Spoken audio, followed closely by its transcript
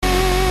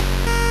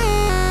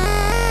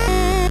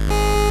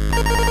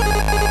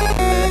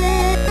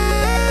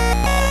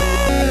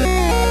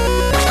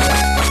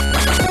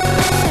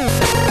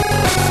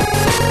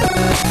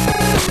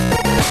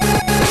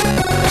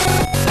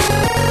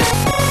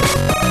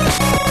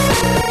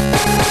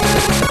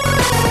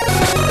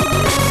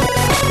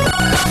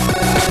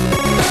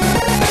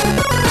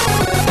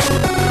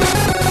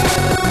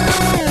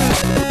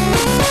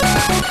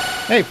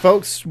Hey,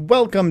 folks,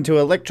 welcome to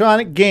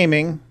Electronic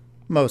Gaming,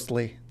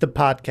 mostly the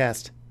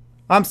podcast.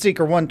 I'm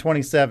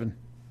Seeker127.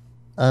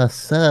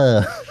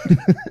 Sir.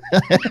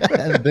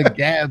 The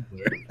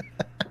gambler.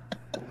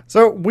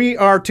 So, we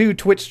are two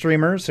Twitch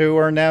streamers who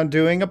are now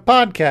doing a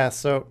podcast.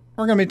 So,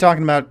 we're going to be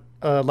talking about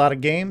a lot of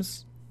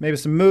games, maybe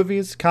some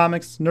movies,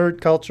 comics,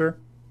 nerd culture.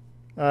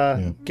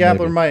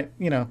 Gambler maybe. might,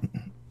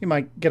 you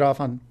might get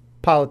off on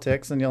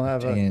politics and you'll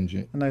have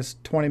Tangent. a nice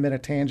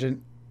 20-minute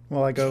tangent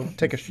while I go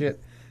take a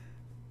shit.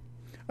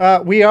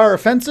 We are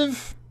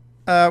offensive.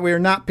 We are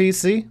not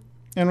PC.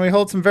 And we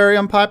hold some very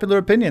unpopular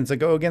opinions that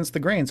go against the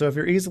grain. So if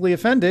you're easily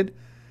offended,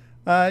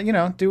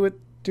 do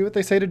what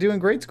they say to do in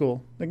grade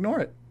school.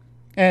 Ignore it.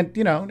 And,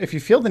 if you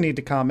feel the need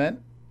to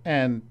comment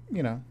and,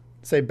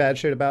 say bad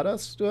shit about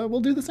us, we'll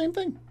do the same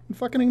thing and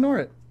fucking ignore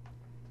it.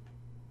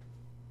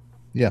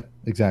 Yeah,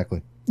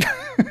 exactly.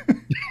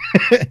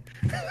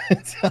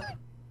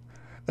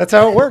 That's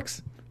how it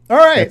works. All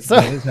right,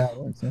 That is how it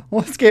works, huh?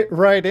 let's get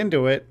right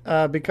into it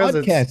because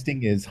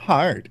Podcasting is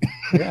hard.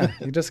 yeah,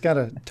 you just got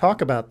to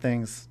talk about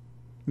things.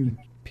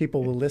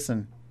 People will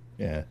listen.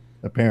 Yeah,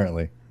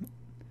 apparently.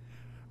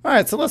 All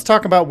right, so let's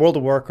talk about World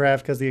of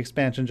Warcraft because the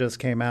expansion just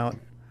came out.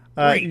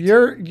 Great.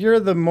 You're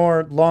the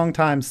more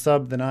longtime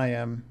sub than I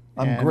am.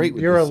 I'm and great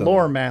with You're the a sub.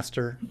 lore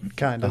master,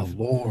 kind The of.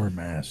 lore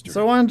master.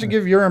 So why don't you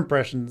give your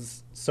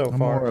impressions so I'm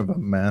far? more of a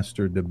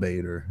master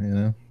debater, you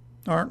know?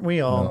 Aren't we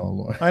all?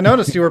 No. I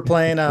noticed you were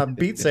playing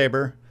Beat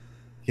Saber.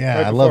 Yeah,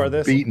 Right I before love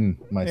this. beating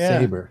my Yeah,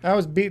 saber. I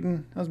was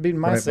beating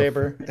my Right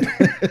saber.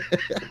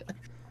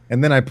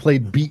 And then I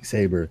played Beat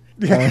Saber.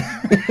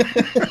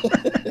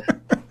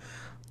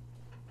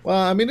 Well,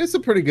 I mean, it's a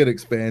pretty good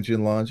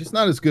expansion launch. It's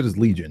not as good as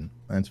Legion,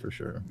 that's for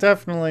sure.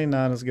 Definitely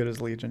not as good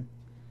as Legion.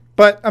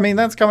 But I mean,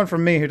 that's coming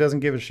from me who doesn't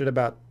give a shit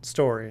about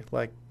story.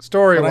 Like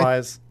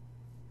story-wise,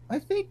 I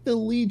think the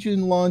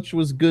Legion launch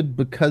was good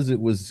because it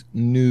was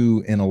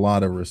new in a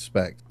lot of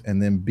respects. And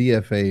then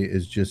BFA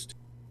is just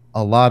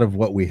a lot of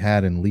what we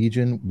had in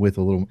Legion with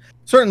a little.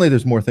 Certainly,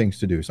 there's more things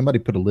to do. Somebody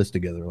put a list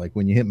together. Like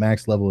when you hit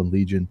max level in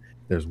Legion,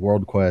 there's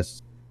world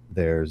quests,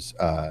 there's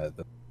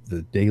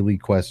the daily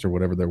quest or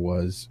whatever there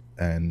was.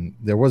 And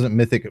there wasn't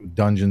mythic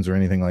dungeons or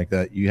anything like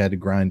that. You had to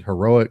grind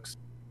heroics,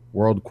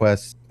 world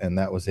quests, and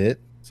that was it.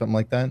 Something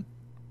like that.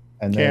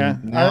 And then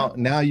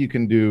now you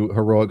can do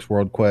heroics,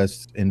 world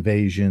quests,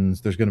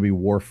 invasions. There's going to be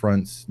war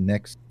fronts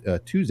next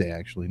Tuesday,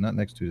 actually, not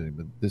next Tuesday,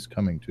 but this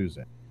coming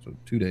Tuesday. So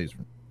 2 days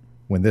from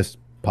when this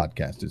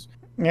podcast is.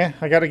 yeah,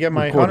 I got to get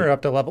my recorded. hunter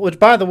up to level. Which,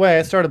 by the way,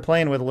 I started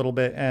playing with a little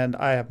bit, and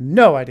I have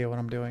no idea what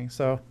I'm doing.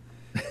 So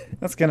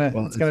that's gonna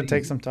Well, it's gonna it's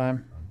take easy. some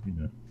time. You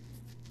know.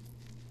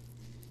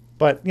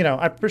 But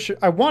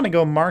I want to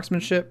go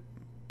marksmanship,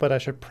 but I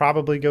should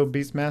probably go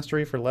beast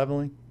mastery for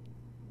leveling.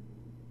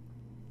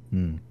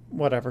 Hmm.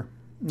 Whatever,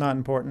 not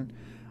important.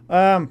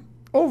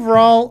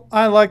 Overall,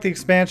 I like the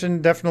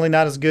expansion. Definitely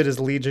not as good as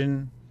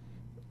Legion.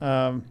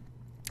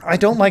 I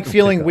don't like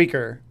feeling pickup.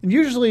 weaker.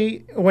 Usually,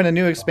 when a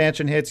new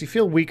expansion hits, you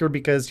feel weaker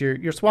because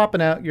you're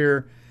swapping out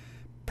your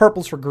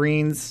purples for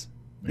greens.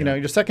 You know,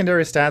 your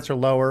secondary stats are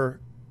lower.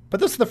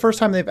 But this is the first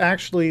time they've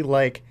actually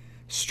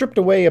stripped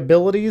away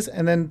abilities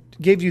and then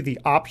gave you the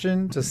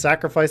option to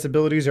sacrifice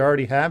abilities you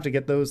already have to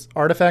get those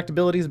artifact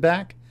abilities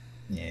back.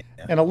 Yeah.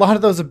 And a lot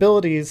of those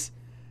abilities,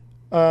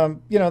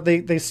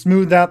 they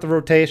smoothed out the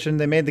rotation.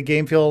 They made the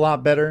game feel a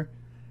lot better.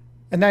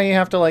 And now you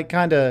have to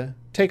kind of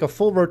take a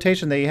full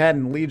rotation that you had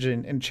in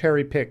Legion and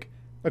cherry pick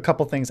a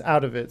couple things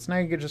out of it. So now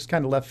you're just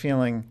kind of left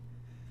feeling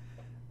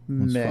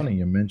It's meh. funny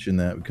you mentioned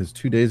that because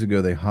 2 days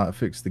ago they hot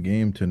fixed the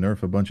game to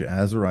nerf a bunch of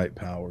Azerite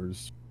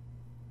powers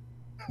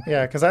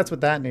Yeah, because that's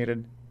what that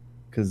needed.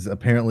 because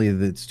apparently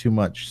it's too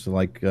much. So,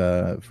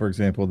 for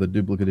example, the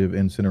duplicative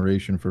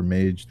incineration for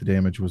mage, the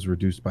damage was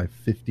reduced by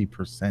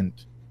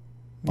 50%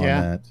 on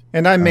Yeah. that.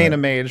 And I main a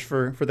mage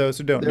for those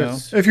who don't know.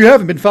 there's- If you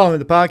haven't been following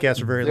the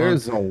podcast for very long.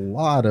 There's a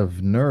lot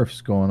of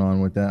nerfs going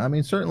on with that. I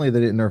mean, certainly they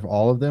didn't nerf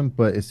all of them,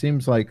 but it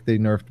seems like they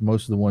nerfed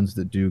most of the ones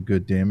that do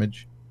good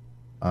damage.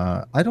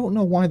 I don't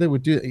know why they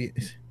would do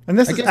it. And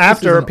this I is guess this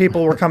after isn't-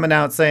 people were coming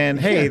out saying,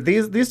 hey,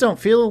 Yeah. these don't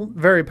feel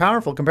very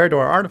powerful compared to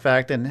our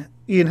artifact. And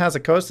Ian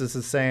Hazakosis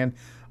is saying,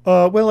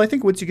 well, I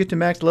think once you get to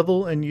max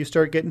level and you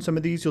start getting some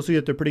of these, you'll see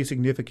that they're pretty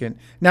significant.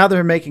 Now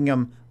they're making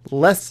them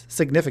less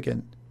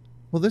significant.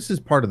 Well, this is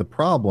part of the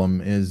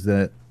problem is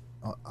that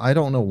I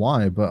don't know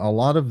why, but a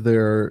lot of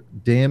their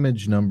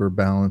damage number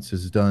balance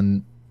is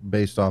done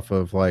based off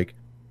of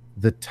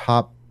the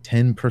top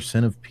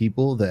 10% of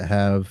people that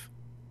have,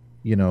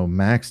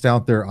 maxed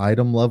out their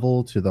item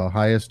level to the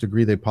highest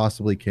degree they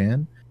possibly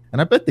can. And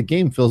I bet the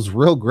game feels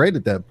real great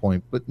at that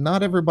point, but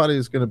not everybody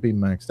is going to be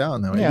maxed out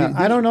now. Yeah,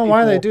 I don't know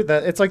why they do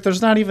that. It's like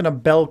there's not even a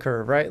bell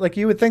curve, right? Like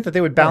you would think that they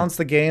would balance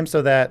the game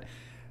so that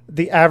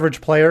the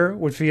average player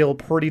would feel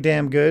pretty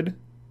damn good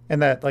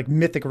and that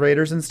mythic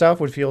raiders and stuff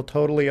would feel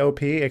totally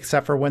OP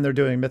except for when they're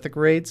doing mythic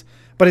raids.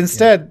 But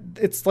instead,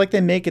 it's like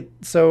they make it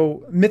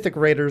so mythic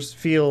raiders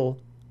feel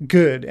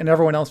good and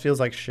everyone else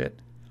feels like shit.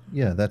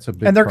 Yeah, that's a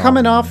big And they're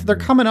coming problem, off they're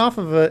coming off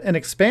of an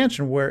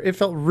expansion where it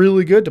felt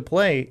really good to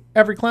play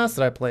every class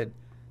that I played.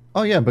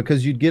 Oh yeah,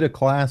 because you'd get a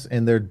class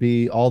and there'd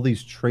be all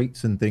these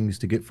traits and things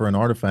to get for an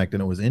artifact,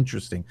 and it was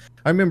interesting.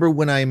 I remember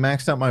when I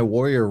maxed out my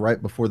warrior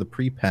right before the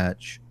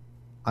pre-patch,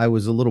 I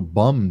was a little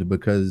bummed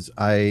because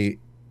I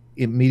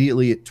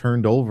immediately it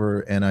turned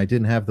over and I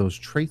didn't have those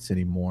traits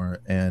anymore,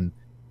 and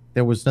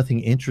there was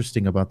nothing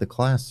interesting about the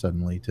class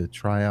suddenly to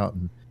try out,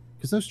 and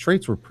because those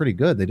traits were pretty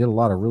good, they did a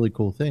lot of really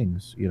cool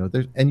things.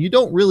 There's and you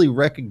don't really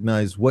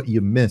recognize what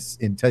you miss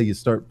until you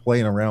start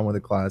playing around with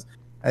a class.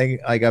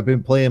 I've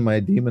been playing my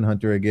Demon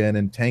Hunter again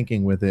and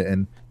tanking with it,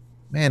 and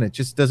man, it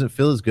just doesn't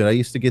feel as good. I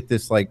used to get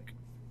this like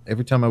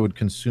every time I would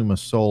consume a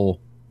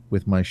soul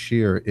with my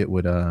shear, it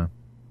would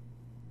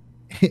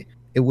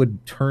it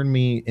would turn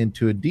me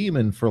into a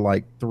demon for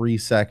like 3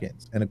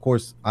 seconds. And of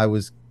course, that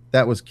was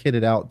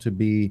kitted out to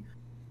be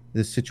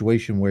this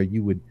situation where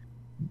you would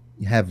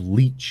have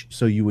leech,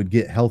 so you would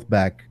get health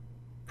back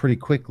pretty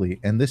quickly.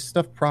 And this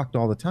stuff procced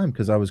all the time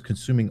because I was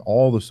consuming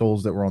all the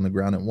souls that were on the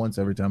ground at once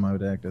every time I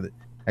would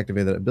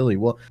activate that ability.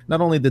 Well, not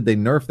only did they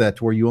nerf that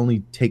to where you only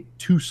take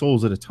 2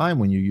 souls at a time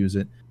when you use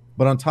it,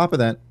 but on top of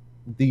that,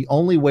 the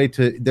only way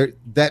to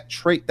that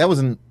trait that was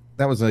an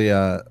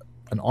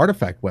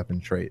artifact weapon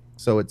trait,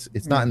 so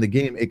it's not in the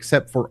game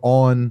except for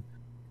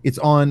it's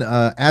on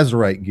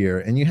Azerite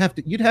gear, and you'd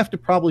have to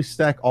probably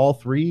stack all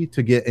 3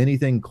 to get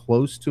anything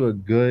close to a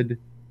good.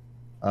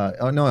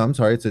 Oh no, I'm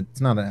sorry,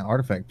 it's not an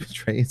artifact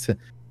trait. It's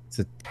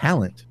a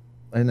talent,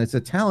 and it's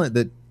a talent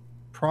that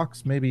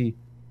procs maybe.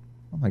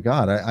 Oh my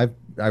god,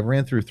 I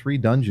ran through 3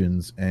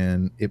 dungeons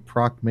and it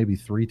procced maybe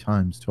 3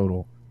 times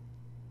total.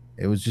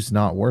 It was just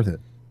not worth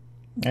it.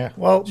 Yeah,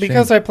 well,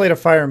 because I played a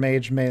fire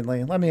mage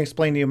mainly, let me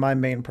explain to you my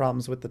main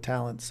problems with the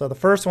talents. So the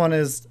first one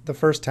is the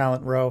first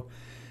talent row.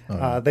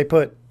 They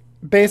put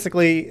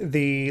basically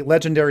the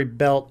legendary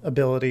belt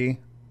ability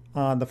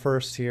on the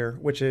first tier,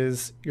 which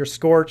is your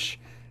Scorch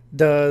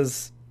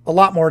does a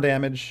lot more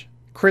damage,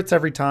 crits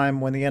every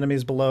time when the enemy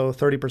is below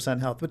 30%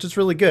 health, which is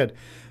really good.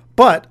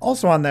 But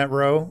also on that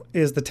row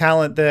is the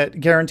talent that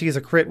guarantees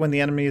a crit when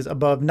the enemy is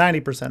above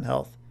 90%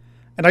 health.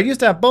 And I used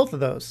to have both of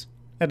those.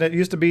 And it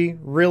used to be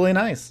really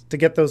nice to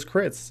get those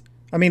crits.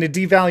 I mean, it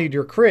devalued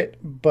your crit,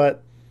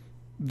 but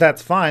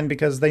that's fine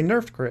because they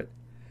nerfed crit.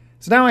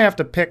 So now I have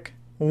to pick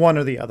one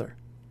or the other.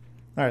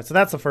 All right, so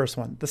that's the first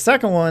one. The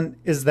second one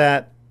is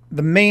that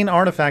the main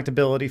artifact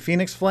ability,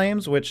 Phoenix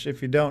Flames, which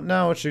if you don't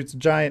know, it shoots a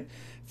giant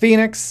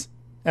phoenix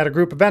at a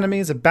group of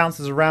enemies. It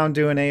bounces around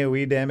doing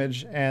AoE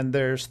damage, and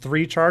there's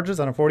 3 charges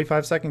on a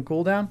 45-second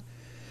cooldown.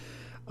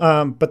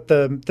 But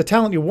the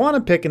talent you want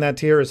to pick in that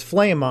tier is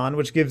Flame On,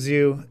 which gives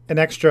you an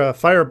extra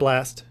Fire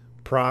Blast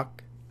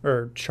proc,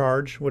 or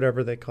charge,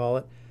 whatever they call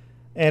it,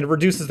 and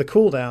reduces the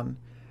cooldown.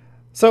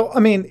 So, I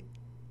mean,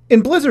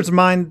 in Blizzard's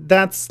mind,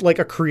 that's like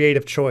a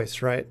creative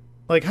choice, right?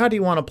 Like, how do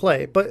you want to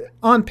play? But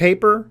on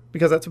paper,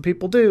 because that's what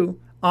people do,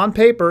 on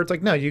paper, it's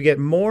like, no, you get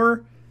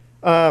more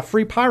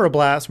free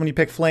Pyroblast when you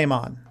pick Flame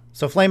On.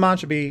 So Flame On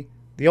should be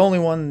the only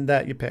one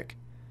that you pick.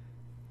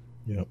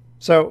 Yep.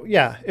 So,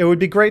 yeah, it would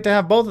be great to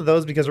have both of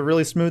those because it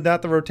really smoothed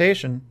out the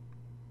rotation.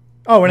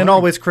 Oh, and it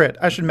always crit.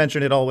 I should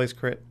mention it always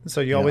crit.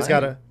 So you always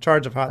got a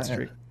charge of Hot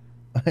Streak.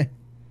 I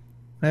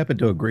happen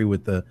to agree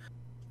with the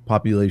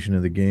population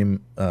of the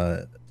game,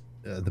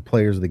 the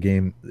players of the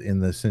game, in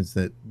the sense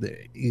that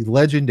the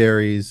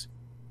legendaries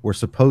were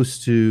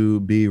supposed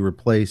to be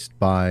replaced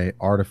by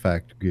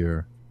artifact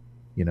gear.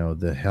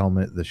 The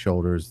helmet, the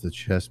shoulders, the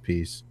chest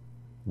piece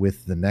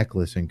with the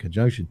necklace in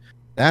conjunction.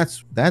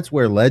 That's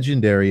where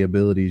legendary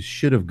abilities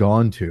should have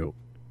gone to.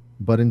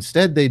 But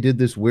instead they did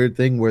this weird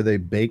thing where they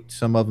baked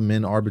some of them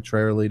in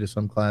arbitrarily to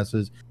some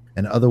classes,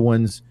 and other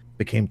ones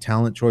became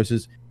talent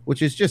choices,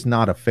 which is just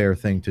not a fair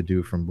thing to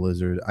do from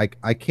Blizzard.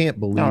 I can't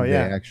believe they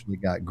actually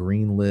got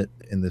greenlit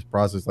in this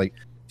process. Like,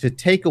 to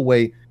take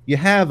away, you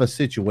have a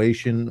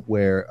situation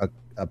where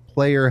a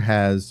player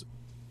has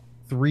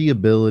 3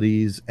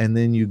 abilities, and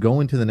then you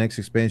go into the next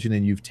expansion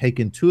and you've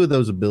taken 2 of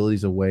those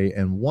abilities away,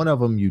 and one of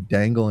them you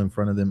dangle in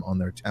front of them on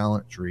their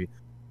talent tree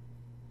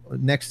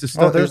next to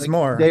stuff. Oh, there's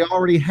more. They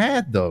already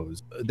had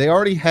those. They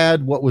already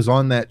had what was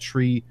on that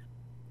tree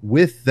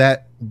with the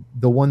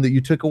one that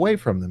you took away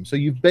from them. So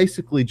you've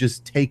basically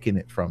just taken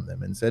it from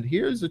them and said,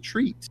 here's a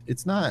treat.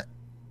 It's not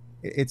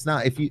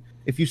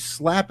if you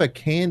slap a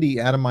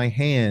candy out of my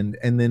hand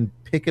and then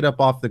pick it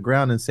up off the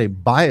ground and say,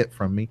 buy it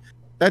from me,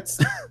 that's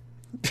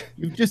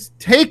you've just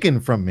taken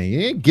from me. You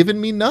ain't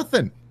giving me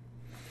nothing,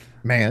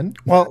 man.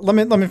 Well, let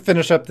me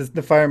finish up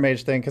the Fire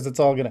Mage thing because it's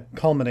all going to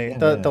culminate.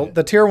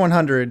 The tier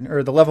 100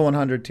 or the level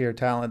 100 tier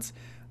talents,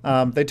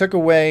 they took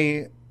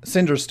away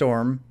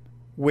Cinderstorm,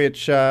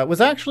 which was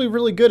actually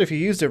really good if you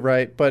used it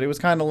right, but it was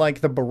kind of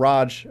like the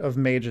barrage of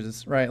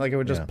mages, right? Like it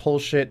would just pull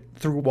shit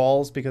through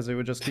walls because it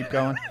would just keep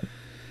going.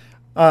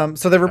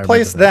 So they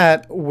replaced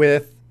that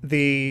with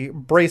the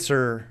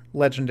Bracer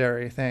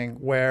legendary thing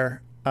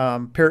where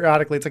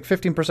periodically, it's like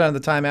 15% of the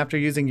time after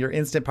using your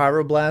instant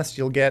Pyroblast,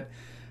 you'll get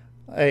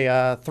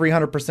a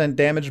 300%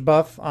 damage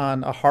buff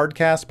on a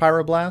hardcast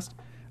Pyroblast,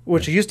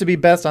 which used to be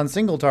best on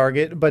single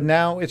target, but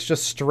now it's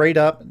just straight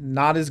up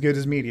not as good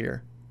as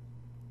Meteor.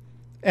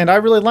 And I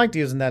really liked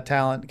using that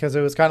talent because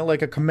it was kind of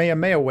like a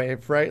Kamehameha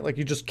wave, right? Like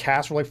you just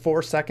cast for like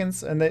 4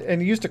 seconds, and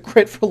it used to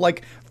crit for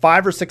like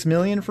 5 or 6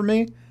 million for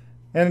me.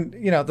 And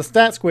the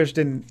stat squish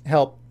didn't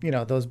help.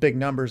 Those big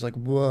numbers. Like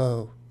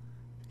whoa,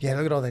 yeah,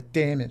 look at all that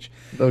damage.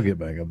 They'll get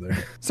back up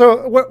there.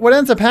 So what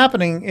ends up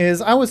happening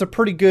is I was a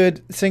pretty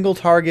good single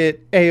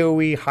target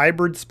AOE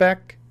hybrid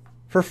spec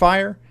for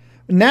fire.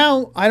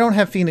 Now I don't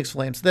have Phoenix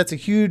Flame, so that's a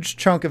huge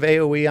chunk of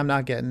AOE I'm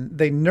not getting.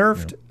 They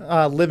nerfed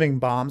Living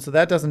Bomb, so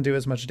that doesn't do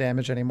as much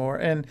damage anymore.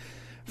 And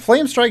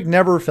Flame Strike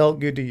never felt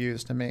good to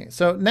use to me.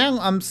 So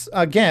now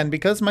again,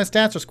 because my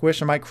stats are squished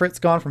and my crit's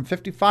gone from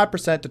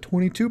 55% to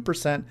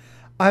 22%,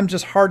 I'm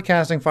just hard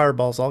casting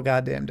fireballs all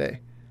goddamn day.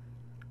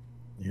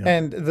 Yeah.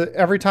 And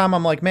every time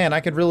I'm like, man, I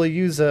could really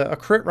use a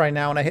crit right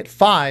now, and I hit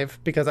 5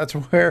 because that's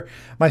where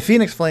my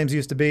Phoenix Flames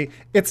used to be.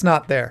 It's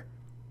not there.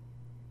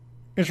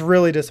 It's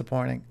really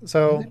disappointing.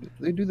 So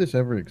they do this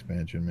every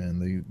expansion,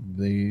 man.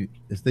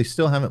 They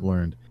still haven't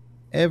learned.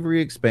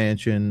 Every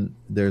expansion,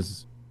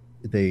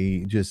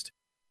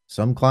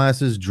 some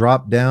classes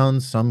drop down,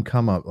 some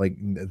come up. Like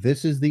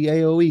this is the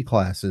AOE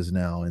classes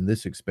now in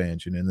this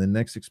expansion, and the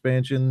next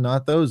expansion,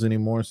 not those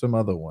anymore, some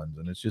other ones,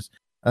 and it's just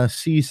a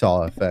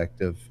seesaw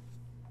effect of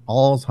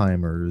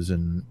Alzheimer's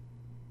and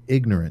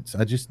ignorance.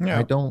 I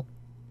don't.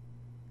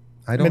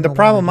 I mean, the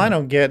problem I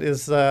don't get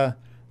is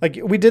like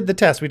we did the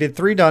test. We did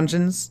 3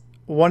 dungeons,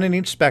 1 in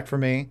each spec for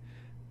me,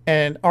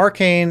 and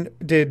Arcane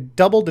did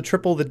double to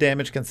triple the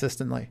damage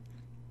consistently.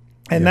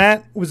 And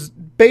that was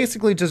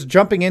basically just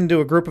jumping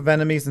into a group of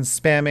enemies and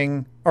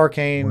spamming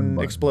Arcane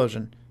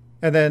Explosion.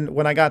 And then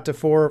when I got to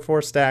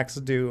four stacks,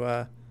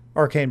 do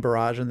Arcane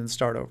Barrage and then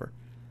start over.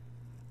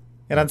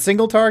 And on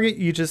single target,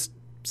 you just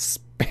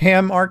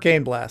spam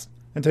Arcane Blast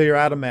until you're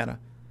out of mana.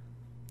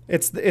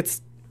 It's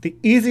the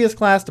easiest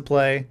class to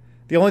play.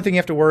 The only thing you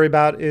have to worry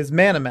about is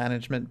mana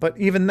management. But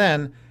even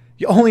then,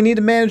 you only need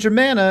to manage your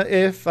mana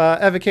if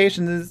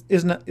Evocation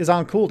is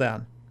on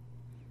cooldown.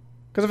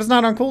 Because if it's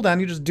not on cooldown,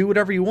 you just do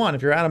whatever you want.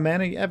 If you're out of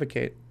mana, you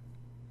evocate.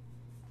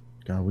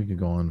 God, we could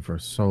go on for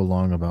so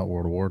long about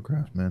World of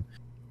Warcraft, man.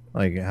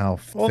 Like how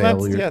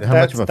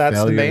much of a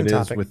failure it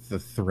is with the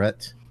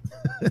threat.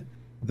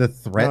 The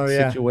threat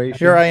situation.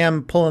 Here I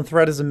am pulling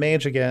threat as a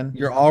mage again.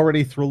 You're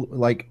already through.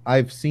 Like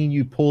I've seen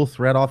you pull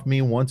threat off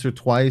me once or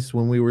twice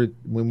when we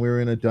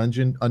were in a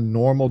dungeon, a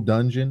normal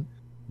dungeon.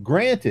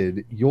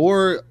 Granted,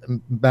 you're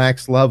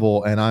max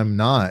level and I'm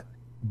not,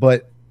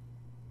 but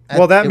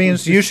that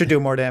means you should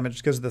do more damage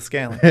because of the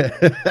scaling.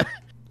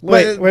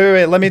 wait.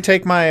 Let me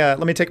take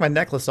my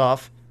necklace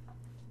off.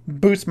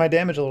 Boost my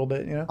damage a little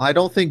bit. I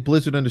don't think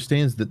Blizzard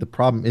understands that the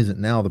problem isn't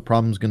now. The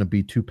problem is going to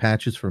be 2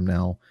 patches from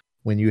now.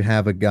 When you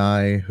have a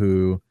guy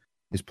who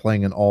is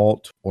playing an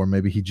alt, or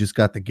maybe he just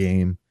got the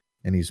game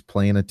and he's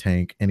playing a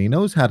tank and he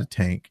knows how to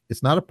tank.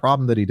 It's not a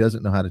problem that he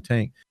doesn't know how to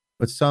tank,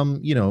 but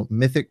some,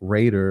 mythic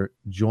raider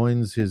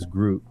joins his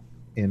group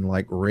in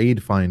like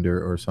Raid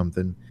Finder or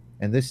something.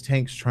 And this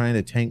tank's trying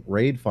to tank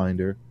Raid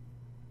Finder,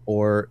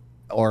 or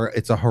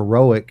it's a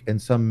heroic,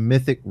 and some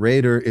mythic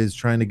raider is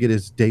trying to get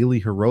his daily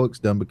heroics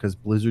done because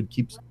Blizzard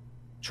keeps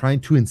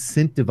trying to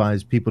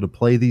incentivize people to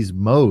play these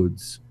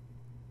modes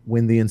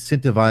when the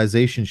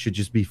incentivization should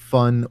just be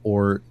fun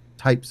or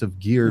types of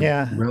gear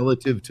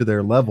relative to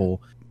their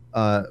level.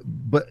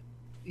 But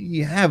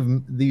you're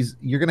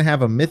going to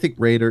have a mythic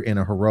raider in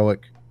a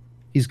heroic.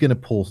 He's going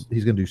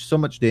to do so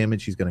much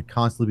damage. He's going to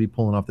constantly be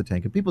pulling off the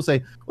tank. And people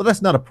say, well,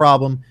 that's not a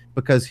problem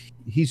because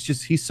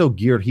he's so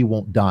geared he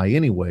won't die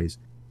anyways.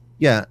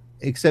 Yeah,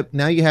 except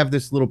now you have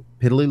this little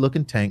piddly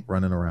looking tank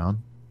running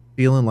around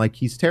feeling like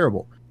he's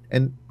terrible.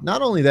 And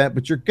not only that,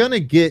 but you're going to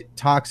get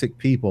toxic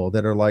people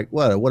that are like,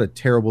 what a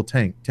terrible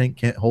tank. Tank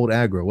can't hold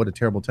aggro. What a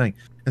terrible tank.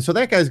 And so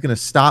that guy's going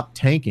to stop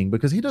tanking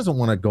because he doesn't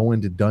want to go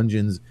into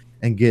dungeons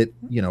and get,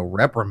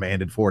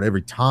 reprimanded for it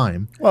every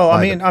time. Well,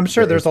 I mean, I'm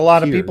sure there's a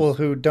lot of people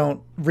who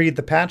don't read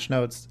the patch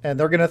notes, and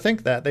they're going to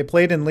think that. They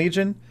played in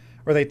Legion,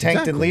 or they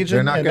tanked in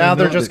Legion, and now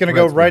they're just going to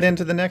go right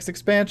into the next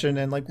expansion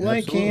and like,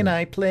 why can't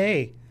I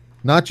play?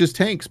 Not just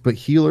tanks, but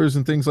healers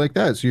and things like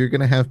that. So you're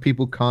going to have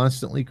people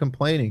constantly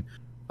complaining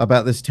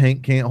about this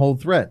tank can't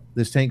hold threat.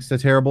 This tank's a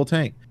terrible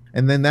tank.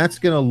 And then that's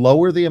going to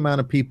lower the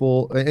amount of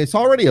people. It's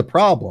already a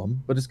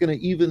problem, but it's going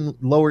to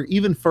lower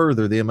even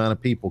further the amount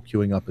of people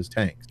queuing up as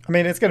tanks. I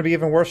mean, it's going to be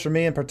even worse for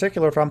me in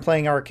particular if I'm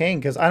playing Arcane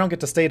because I don't get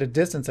to stay at a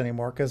distance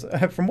anymore. Because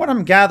from what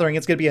I'm gathering,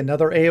 it's going to be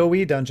another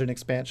AoE dungeon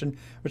expansion,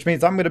 which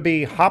means I'm going to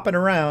be hopping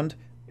around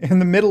in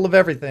the middle of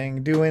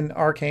everything doing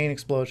Arcane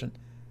Explosion.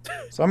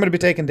 So I'm going to be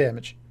taking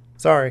damage.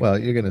 Sorry. Well,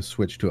 you're going to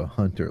switch to a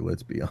hunter,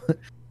 let's be honest.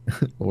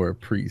 Or a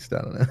priest,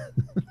 I don't know.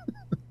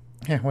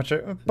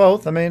 Yeah,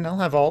 both. I mean, I'll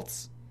have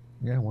alts.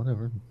 Yeah,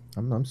 whatever.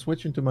 I'm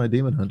switching to my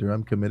demon hunter.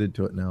 I'm committed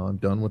to it now. I'm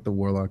done with the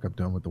warlock. I'm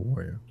done with the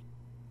warrior.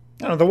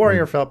 I don't know. The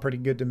warrior felt pretty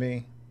good to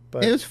me,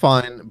 but it was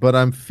fine. But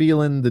I'm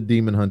feeling the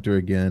demon hunter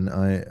again.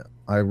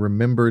 I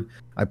remembered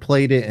I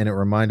played it and it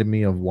reminded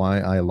me of why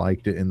I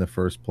liked it in the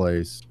first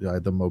place.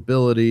 The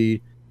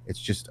mobility. It's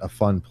just a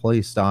fun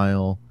play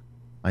style.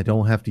 I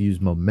don't have to use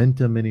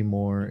momentum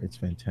anymore. It's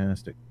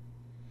fantastic.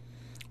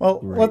 Well,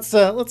 Great.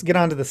 let's get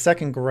on to the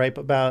second gripe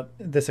about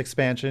this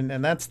expansion,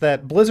 and that's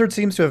that Blizzard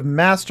seems to have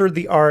mastered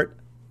the art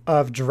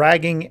of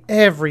dragging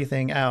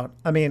everything out.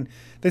 I mean,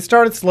 they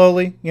started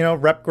slowly,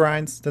 rep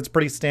grinds, that's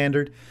pretty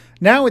standard.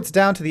 Now it's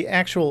down to the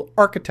actual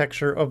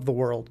architecture of the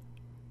world.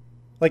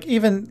 Like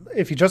even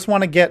if you just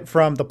want to get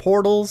from the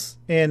portals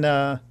in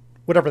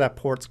whatever that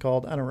port's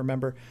called, I don't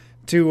remember,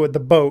 to the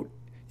boat,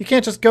 you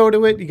can't just go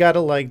to it. You got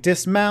to like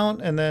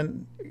dismount and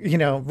then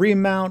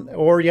remount,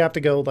 or you have to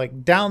go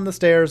like down the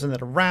stairs and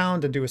then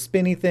around and do a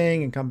spinny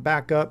thing and come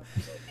back up.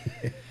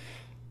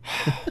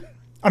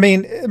 I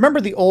mean,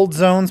 remember the old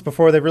zones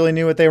before they really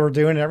knew what they were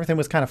doing and everything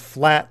was kind of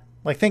flat?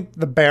 Like think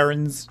the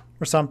Barrens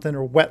or something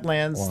or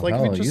wetlands. Well, Like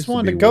hell, if it you just used to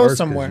wanted be to go worse 'cause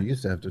somewhere. you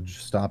used to have to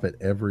just stop at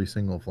every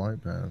single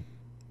flight path.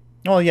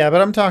 Well, yeah,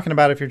 but I'm talking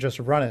about if you're just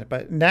running it.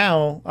 But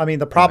now, I mean,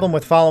 the problem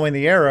with following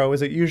the arrow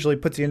is it usually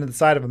puts you into the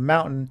side of a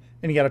mountain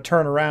and you got to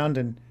turn around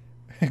and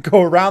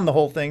go around the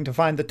whole thing to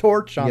find the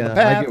torch on the Yeah,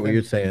 path. I get what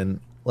you're saying.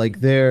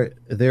 Like their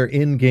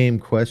in-game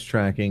quest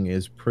tracking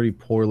is pretty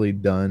poorly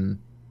done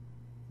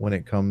when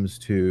it comes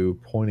to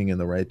pointing in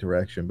the right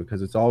direction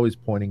because it's always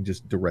pointing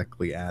just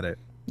directly at it.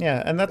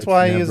 Yeah, and that's It's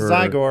why I use never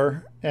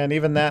Zygor, and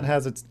even that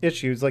has its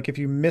issues. Like if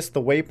you miss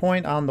the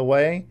waypoint on the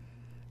way,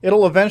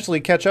 it'll eventually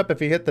catch up if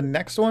you hit the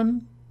next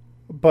one,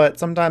 but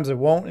sometimes it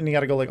won't, and you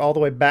got to go like all the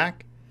way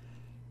back.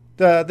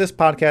 This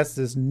podcast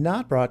is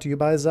not brought to you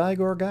by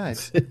Zygor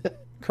Guides.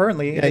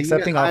 Currently yeah,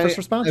 accepting offers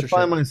for I sponsorship.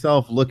 find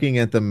myself looking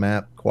at the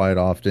map quite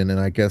often, and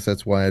I guess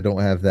that's why I don't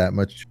have that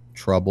much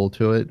trouble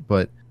to it.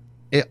 But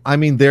I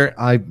mean,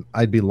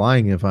 I'd be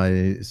lying if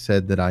I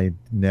said that I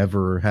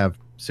never have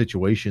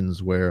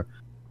situations where,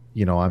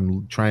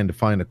 I'm trying to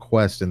find a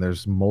quest and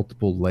there's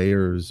multiple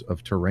layers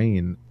of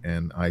terrain,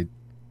 and I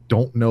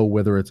don't know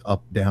whether it's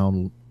up,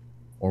 down,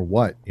 or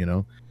what.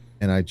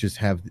 And I just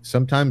have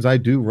sometimes I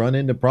do run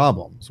into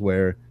problems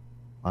where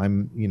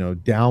I'm,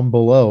 down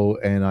below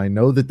and I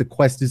know that the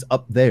quest is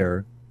up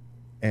there.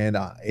 And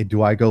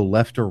do I go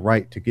left or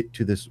right to get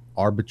to this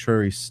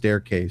arbitrary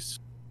staircase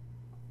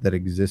that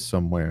exists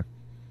somewhere?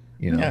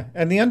 Yeah,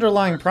 and the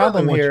underlying I certainly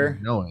problem want you here,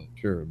 to know it,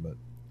 sure, but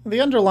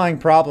the underlying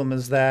problem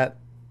is that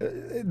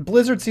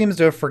Blizzard seems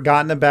to have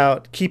forgotten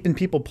about keeping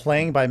people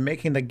playing by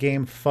making the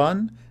game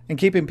fun and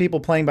keeping people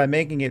playing by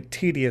making it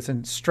tedious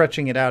and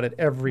stretching it out at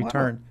every wow.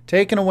 turn.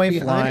 Taking away See,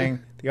 flying,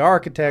 the I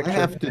architecture,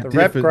 have to the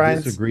rep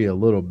grinds. disagree a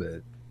little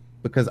bit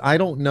because I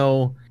don't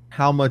know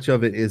how much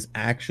of it is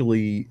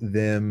actually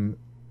them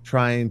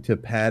trying to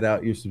pad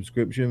out your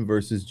subscription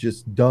versus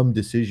just dumb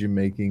decision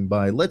making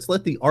by let's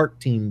let the art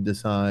team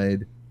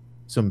decide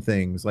some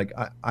things. Like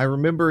I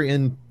remember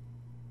in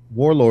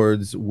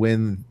Warlords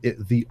when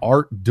the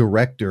art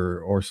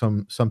director or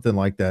something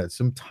like that,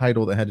 some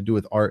title that had to do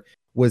with art,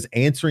 was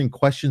answering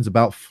questions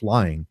about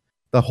flying.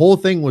 The whole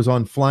thing was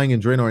on flying in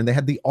Draenor, and they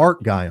had the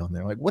art guy on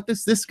there. Like, what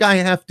does this guy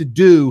have to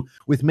do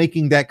with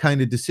making that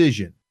kind of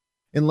decision?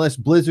 Unless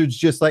Blizzard's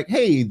just like,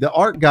 hey, the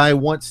art guy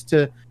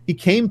he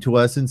came to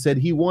us and said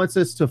he wants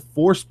us to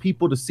force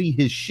people to see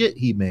his shit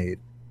he made.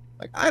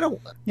 Like,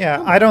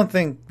 Yeah, I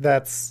think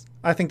that's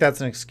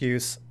an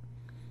excuse.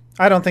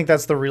 I don't think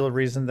that's the real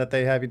reason that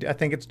they have you. I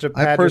think it's to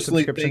I pad your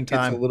personally subscription think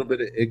time. it's a little bit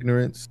of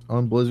ignorance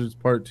on Blizzard's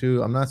part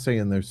too. I'm not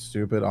saying they're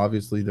stupid.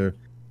 Obviously, they're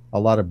a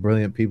lot of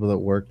brilliant people that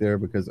work there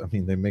because I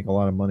mean they make a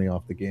lot of money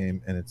off the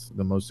game and it's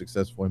the most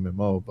successful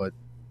MMO. But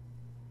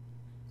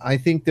I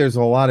think there's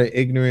a lot of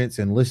ignorance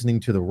and listening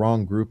to the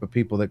wrong group of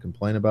people that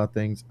complain about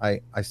things. I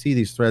see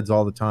these threads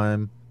all the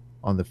time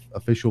on the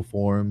official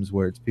forums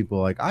where it's people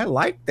like, I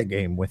like the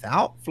game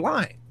without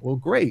flying. Well,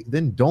 great.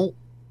 Then don't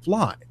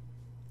fly.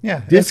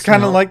 Yeah, it's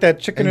kind of like that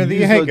chicken or and the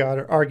use egg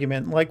those-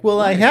 argument. Like,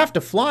 well, I Right. have to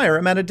fly or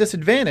I'm at a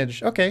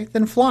disadvantage. Okay,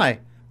 then fly.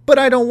 But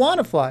I don't want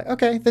to fly.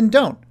 Okay, then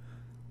don't.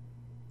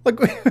 Like,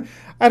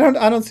 I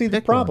don't see the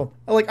Pick one. problem.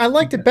 Like, I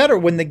liked it better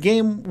when the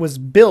game was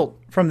built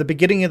from the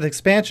beginning of the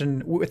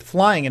expansion with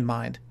flying in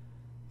mind.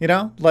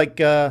 Like,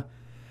 oh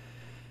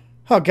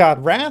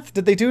God, Wrath?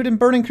 Did they do it in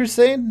Burning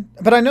Crusade?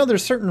 But I know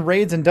there's certain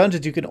raids and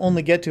dungeons you can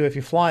only get to if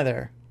you fly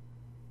there.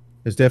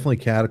 There's definitely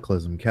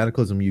Cataclysm.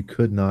 Cataclysm, you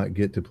could not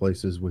get to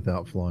places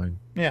without flying.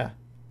 Yeah,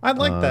 I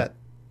like Uh, that.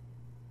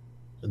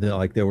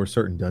 There were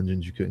certain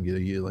dungeons you couldn't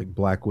get. Like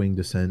Blackwing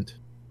Descent,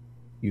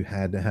 you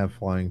had to have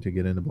flying to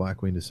get into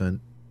Blackwing Descent.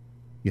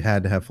 You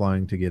had to have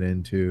flying to get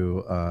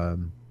into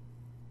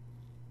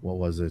what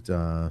was it?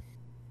 I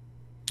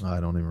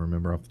don't even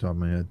remember off the top of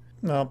my head.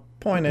 No,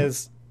 point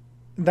is,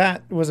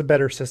 that was a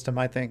better system,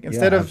 I think.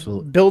 Instead of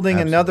absolutely. building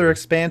another Absolutely.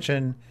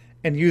 expansion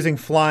and using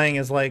flying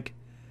as like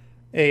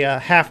a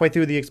halfway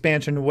through the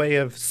expansion way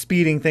of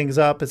speeding things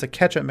up as a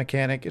catch-up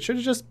mechanic, it should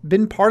have just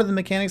been part of the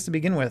mechanics to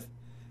begin with.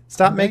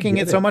 Stop I making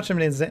get it so it. much of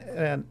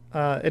an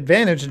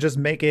advantage and just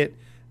make it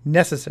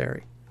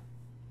necessary.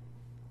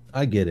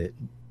 I get it.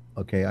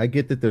 Okay, I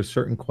get that there's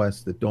certain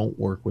quests that don't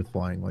work with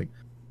flying, like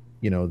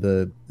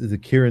the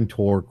Kirin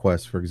Tor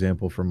quest, for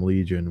example, from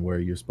Legion, where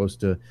you're supposed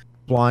to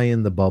fly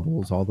in the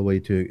bubbles all the way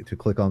to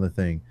click on the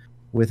thing.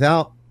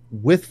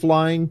 With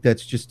flying,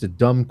 that's just a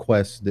dumb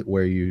quest that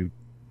where you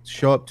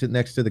show up to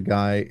next to the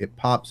guy, it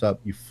pops up,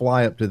 you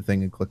fly up to the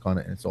thing and click on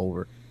it, and it's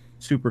over.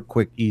 Super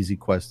quick, easy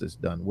quest is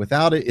done.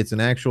 Without it, it's an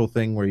actual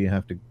thing where you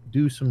have to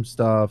do some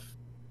stuff.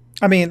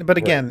 I mean, but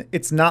again,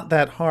 it's not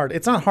that hard.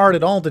 It's not hard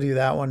at all to do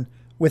that one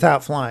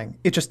without flying.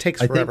 It just takes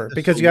I think forever the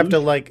because you have to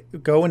solution,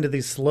 like go into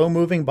these slow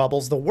moving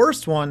bubbles. The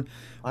worst one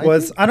I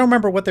was think, I don't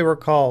remember what they were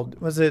called.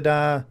 Was it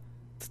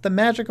it's the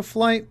Magic of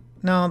Flight?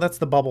 No, that's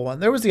the bubble one.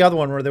 There was the other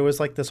one where there was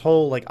like this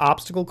whole like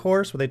obstacle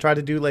course where they tried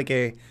to do like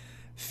a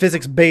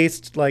physics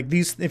based like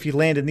these if you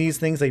land in these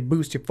things they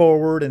boost you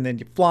forward and then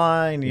you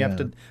fly and you have yeah,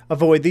 to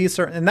avoid these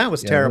certain and that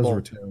was yeah, those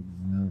were terrible. terrible.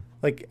 Yeah.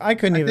 Like I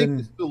couldn't I think the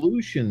even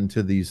solution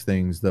to these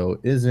things, though,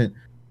 isn't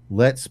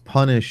let's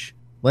punish,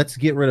 let's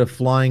get rid of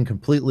flying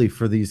completely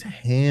for these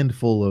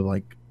handful of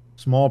like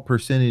small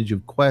percentage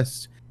of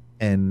quests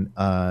and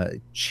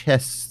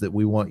chests that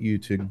we want you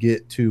to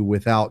get to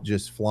without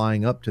just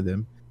flying up to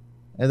them.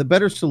 And the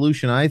better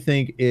solution, I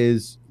think,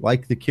 is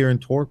like the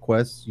Kirin Tor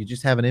quests. You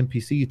just have an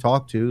NPC you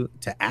talk to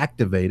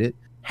activate it.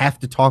 Have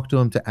to talk to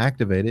them to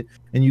activate it,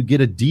 and you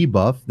get a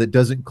debuff that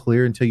doesn't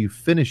clear until you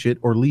finish it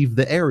or leave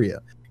the area.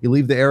 You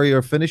leave the area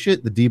or finish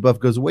it, the debuff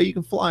goes away. You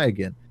can fly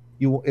again.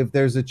 You, if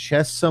there's a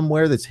chest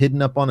somewhere that's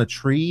hidden up on a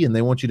tree, and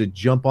they want you to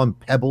jump on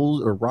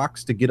pebbles or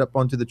rocks to get up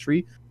onto the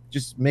tree,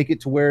 just make it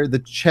to where the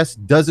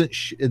chest doesn't.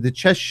 The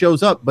chest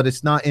shows up, but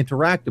it's not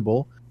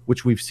interactable,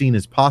 which we've seen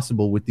is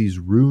possible with these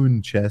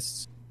rune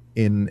chests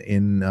in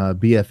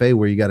BFA,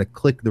 where you got to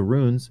click the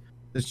runes.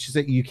 It's just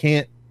that you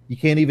can't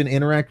even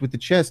interact with the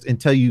chest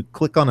until you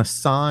click on a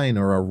sign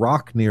or a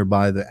rock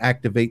nearby that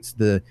activates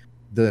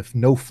the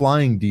no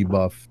flying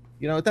debuff.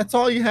 You know, that's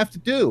all you have to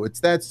do.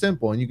 It's that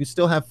simple, and you can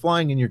still have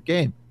flying in your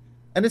game.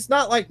 And it's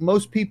not like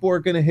most people are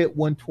going to hit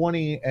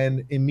 120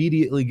 and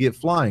immediately get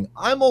flying.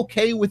 I'm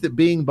okay with it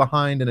being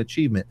behind an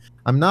achievement.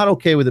 I'm not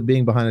okay with it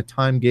being behind a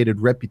time-gated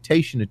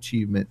reputation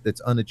achievement that's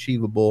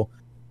unachievable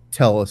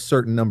till a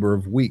certain number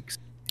of weeks.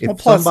 well If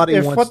plus somebody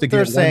if wants what to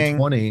they're get saying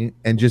 120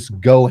 and just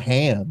go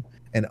ham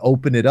and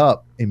open it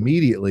up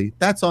immediately,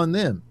 that's on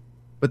them.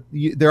 But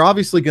they're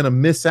obviously going to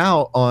miss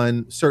out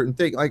on certain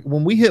things. Like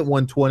when we hit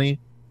 120,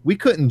 we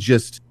couldn't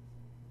just,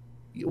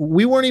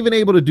 we weren't even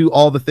able to do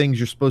all the things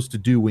you're supposed to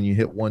do when you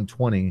hit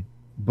 120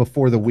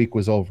 before the week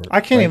was over.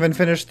 I can't right? even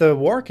finish the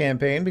war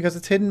campaign because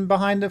it's hidden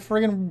behind a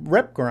friggin'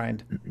 rep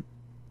grind.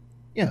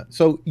 Yeah,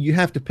 so you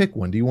have to pick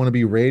one. Do you want to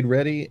be raid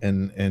ready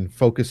and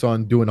focus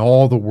on doing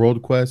all the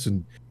world quests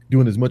and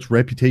doing as much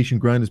reputation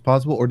grind as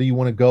possible, or do you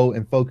want to go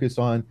and focus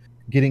on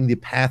getting the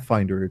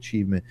Pathfinder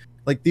achievement?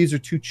 Like these are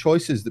two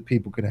choices that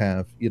people could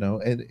have, you know,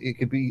 and it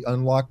could be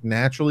unlocked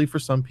naturally for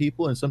some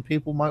people, and some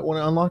people might want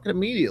to unlock it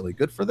immediately.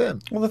 Good for them.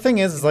 Well, the thing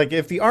is like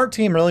if the art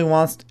team really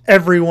wants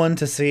everyone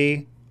to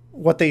see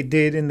what they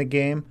did in the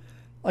game,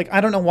 like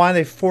I don't know why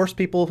they force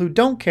people who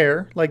don't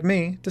care, like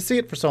me, to see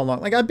it for so long.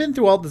 Like I've been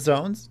through all the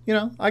zones, you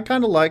know, I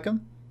kind of like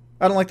them.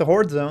 I don't like the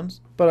horde zones,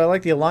 but I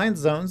like the alliance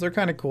zones. They're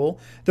kind of cool.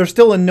 They're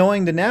still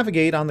annoying to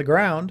navigate on the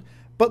ground,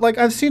 but like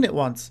I've seen it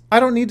once. I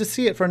don't need to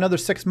see it for another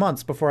 6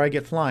 months before I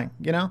get flying,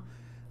 you know?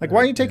 Like why are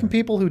Right, you yeah. taking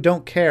people who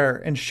don't care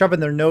and shoving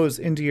their nose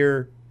into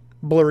your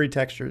blurry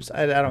textures?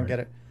 I don't Right. get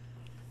it.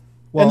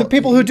 And the Well,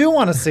 people who do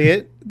want to see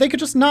it, they could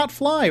just not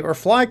fly or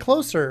fly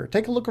closer,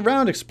 take a look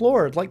around,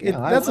 explore. Like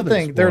yeah, I that's the love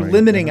thing. They're exploring,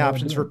 limiting and I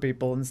options do for it.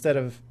 people instead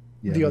of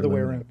Yeah, the they're other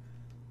way limited. around.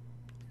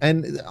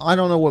 And I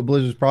don't know what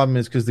Blizzard's problem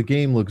is, because the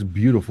game looks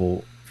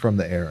beautiful from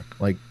the air.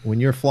 Like when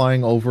you're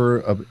flying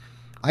over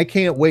I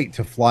can't wait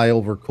to fly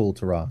over Kul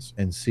Tiras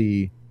and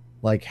see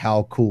like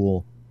how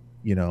cool,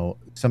 you know,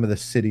 some of the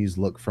cities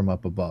look from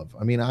up above.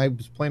 I mean, I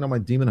was playing on my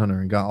Demon Hunter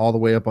and got all the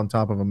way up on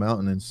top of a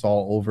mountain and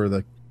saw over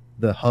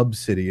the hub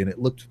city, and it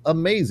looked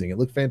amazing. It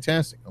looked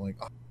fantastic. I'm like,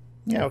 oh,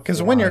 Yeah, I'll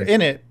because when you're fly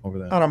in it over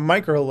that. on a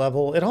micro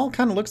level, it all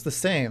kind of looks the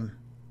same.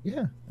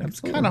 Yeah, It's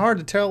absolutely. kind of hard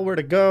to tell where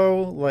to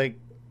go. Like,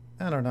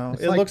 I don't know.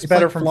 It's It like looks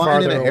better from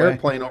flying in farther an away.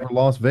 airplane over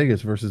Las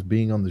Vegas versus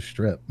being on the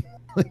strip.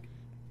 Like,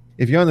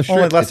 if you're on the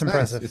Only strip, less it's nice,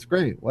 impressive. it's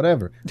great,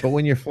 whatever. But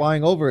when you're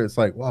flying over, it's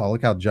like, wow,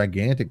 look how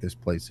gigantic this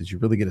place is. You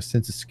really get a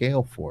sense of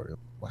scale for it.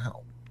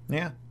 Wow.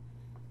 Yeah.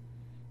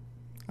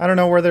 I don't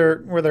know where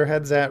their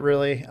heads at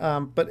really.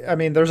 But I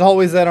mean, there's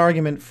always that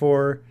argument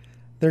for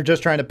they're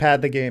just trying to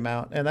pad the game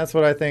out, and that's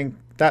what I think.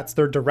 That's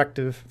their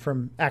directive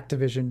from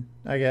Activision,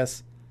 I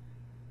guess.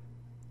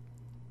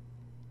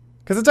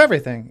 Because it's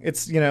everything.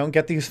 It's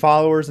get these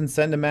followers and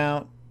send them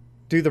out,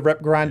 do the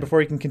rep grind Yeah.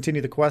 before you can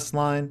continue the quest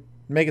line,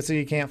 make it so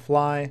you can't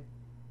fly.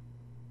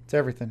 It's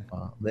everything.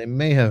 They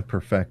may have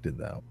perfected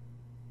that.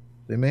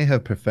 They may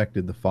have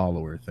perfected the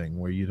follower thing,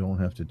 where you don't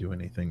have to do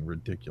anything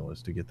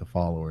ridiculous to get the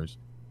followers.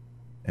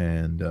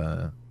 And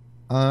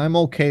I'm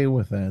okay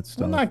with that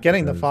stuff. I'm not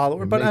getting the because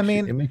follower, but I it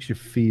mean, makes you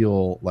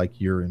feel like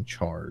you're in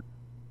charge,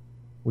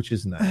 which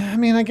is nice.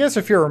 I guess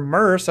if you're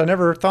immersed, I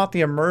never thought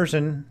the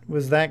immersion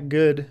was that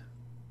good.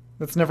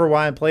 That's never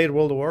why I played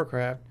World of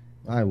Warcraft.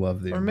 I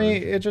love the For me,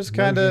 immersion. it just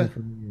Immersion kinda for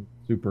me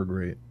is super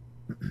great.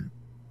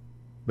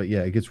 But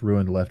yeah, it gets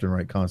ruined left and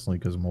right constantly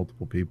because of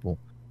multiple people.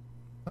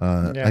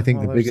 I yeah, think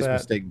well the there's biggest that.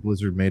 mistake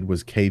Blizzard made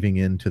was caving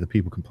in to the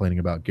people complaining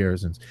about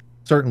garrisons.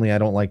 certainly I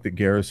don't like that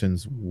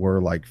garrisons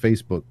were like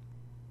Facebook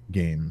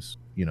games,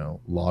 you know,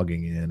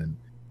 logging in and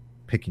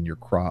picking your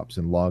crops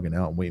and logging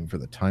out and waiting for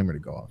the timer to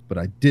go off. But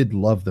I did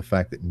love the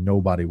fact that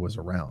nobody was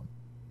around,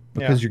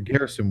 Yeah. because your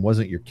garrison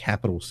wasn't your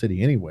capital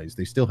city anyways.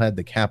 They still had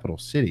the capital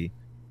city.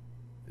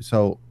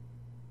 So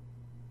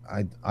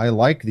I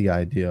like the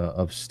idea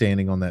of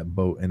standing on that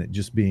boat and it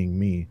just being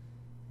me,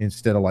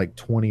 instead of like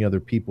 20 other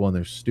people and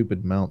their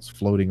stupid mounts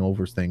floating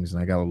over things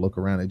and I got to look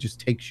around. It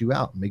just takes you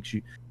out, makes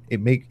you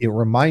it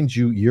reminds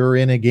you you're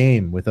in a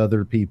game with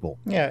other people.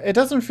 Yeah, it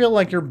doesn't feel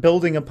like you're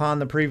building upon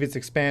the previous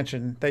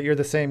expansion, that you're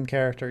the same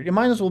character. You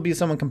might as well be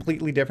someone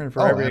completely different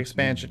for Oh, every absolutely.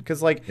 expansion.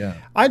 Because, like, Yeah.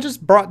 I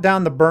just brought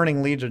down the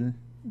Burning Legion,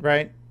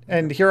 right?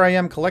 And here I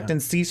am collecting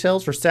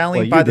seashells for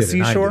sailing by the did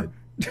and I seashore.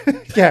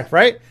 did. Yeah,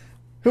 right?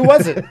 Who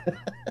was it?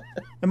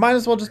 It might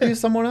as well just be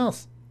someone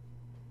else.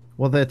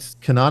 Well, that's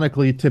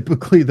canonically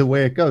typically the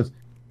way it goes.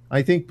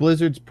 I think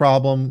Blizzard's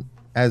problem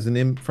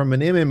from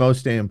an MMO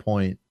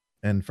standpoint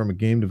and from a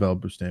game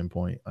developer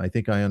standpoint, I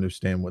think I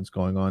understand what's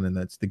going on, and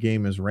that's the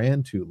game has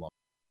ran too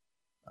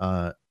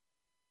long.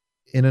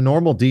 In a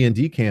normal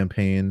D&D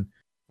campaign,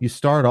 you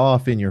start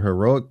off in your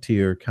heroic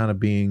tier kind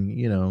of being,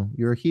 you know,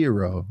 you're a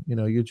hero. You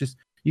know, you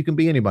can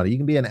be anybody. You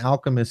can be an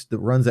alchemist that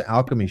runs an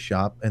alchemy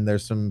shop and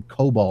there's some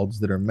kobolds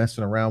that are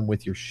messing around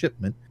with your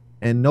shipment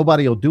and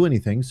nobody will do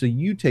anything. So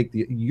you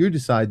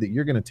decide that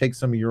you're going to take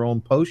some of your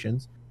own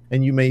potions,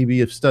 and you maybe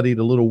have studied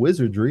a little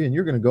wizardry and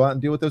you're going to go out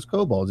and deal with those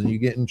kobolds, and you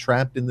get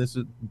entrapped in this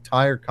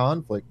entire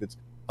conflict that's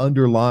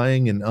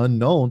underlying and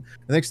unknown.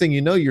 The next thing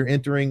you know, you're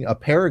entering a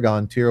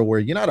paragon tier where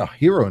you're not a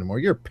hero anymore.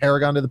 You're a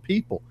paragon to the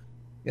people.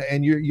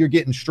 And you're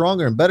getting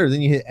stronger and better.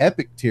 Then you hit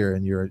epic tier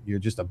and you're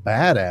just a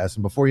badass.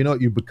 And before you know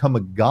it, you become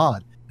a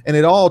god. And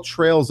it all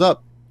trails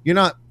up. You're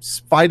not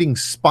fighting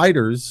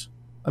spiders.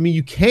 I mean,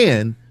 you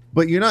can,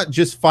 but you're not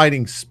just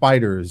fighting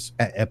spiders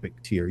at epic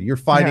tier. You're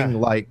fighting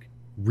like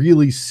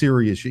really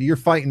serious shit. You're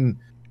fighting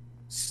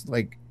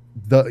like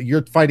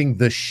you're fighting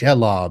the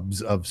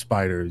Shelobs of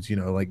spiders, you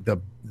know, like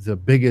the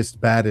biggest,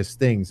 baddest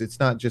things.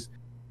 It's not just,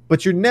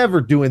 but you're never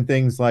doing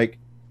things like,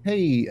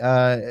 hey,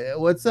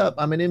 what's up?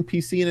 I'm an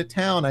NPC in a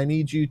town. I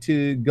need you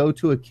to go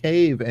to a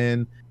cave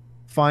and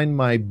find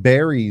my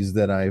berries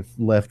that I've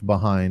left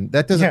behind.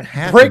 That doesn't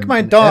happen. Break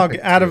my dog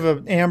out of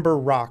an amber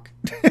rock.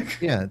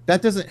 Yeah,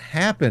 that doesn't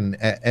happen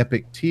at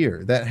epic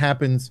tier. That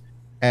happens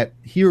at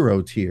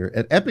hero tier.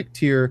 At epic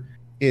tier,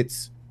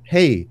 it's,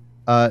 hey,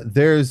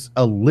 there's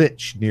a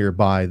lich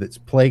nearby that's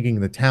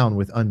plaguing the town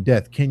with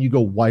undeath. Can you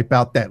go wipe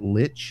out that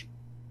lich?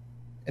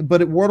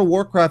 But World of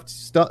Warcraft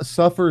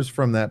suffers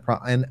from that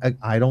and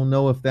I don't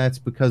know if that's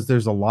because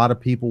there's a lot of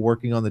people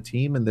working on the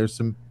team, and there's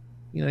some,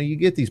 you know, you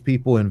get these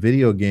people in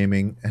video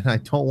gaming, and I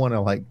don't want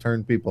to like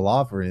turn people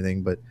off or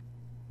anything, but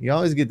you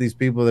always get these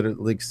people that are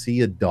like,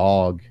 see a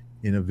dog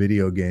in a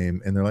video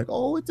game and they're like,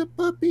 oh, it's a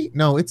puppy.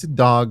 No, it's a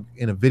dog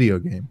in a video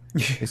game.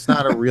 It's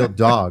not a real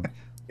dog.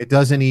 It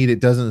doesn't eat,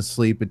 it doesn't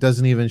sleep, it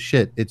doesn't even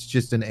shit. It's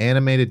just an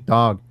animated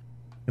dog.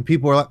 And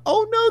people are like,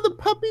 oh no, the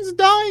puppy's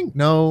dying.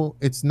 No,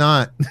 it's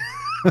not.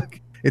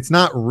 It's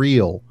not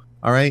real.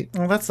 All right.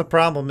 Well, that's the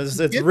problem. Is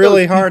it's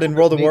really hard in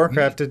World of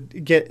Warcraft to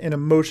get an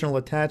emotional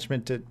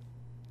attachment to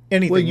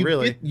anything.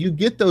 Really, you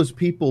get those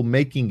people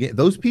making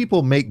those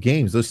people make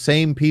games. Those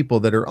same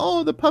people that are,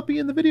 oh, the puppy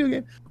in the video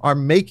game, are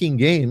making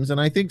games, and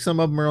I think some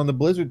of them are on the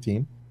Blizzard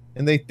team,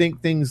 and they think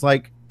things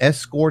like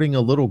escorting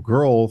a little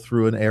girl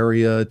through an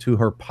area to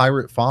her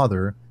pirate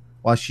father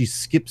while she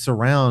skips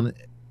around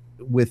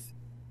with,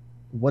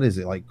 what is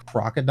it, like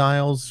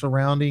crocodiles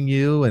surrounding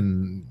you?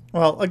 And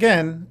well,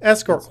 again,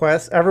 escort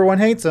quests, everyone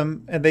hates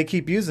them and they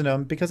keep using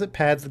them because it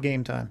pads the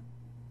game time.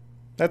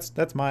 That's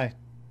my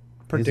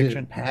prediction. Is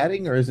it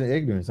padding or is it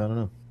ignorance? I don't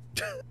know.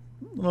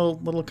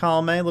 little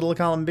column A, little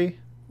column B.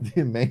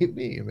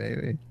 maybe.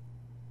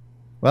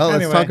 Well,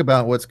 anyway, let's talk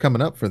about what's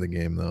coming up for the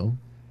game, though,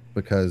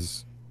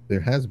 because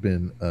there has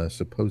been a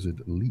supposed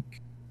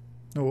leak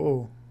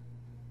of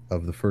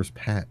the first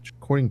patch.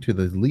 According to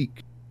the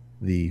leak,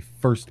 the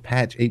first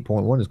patch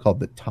 8.1 is called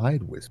the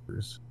Tide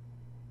Whispers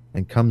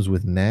and comes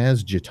with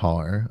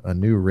Nazjatar, a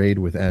new raid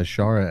with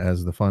Azshara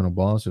as the final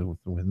boss,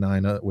 with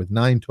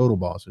nine total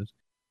bosses.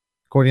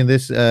 According to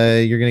this,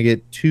 you're going to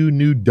get 2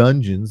 new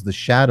dungeons, the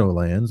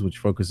Shadowlands, which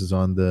focuses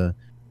on the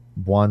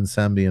Bwan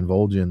Sambi and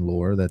Vol'jin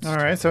lore. That's all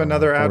right. So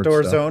another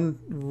outdoor zone,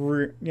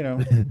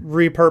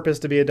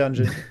 repurposed to be a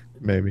dungeon.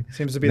 Maybe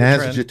seems to be the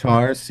trend.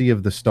 Nazjatar, Sea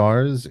of the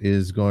Stars,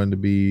 is going to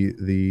be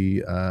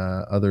the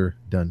other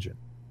dungeon.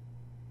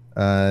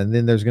 And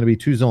then there's going to be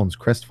 2 zones,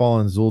 Crestfall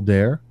and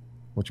Zul'Dare,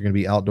 which are going to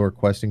be outdoor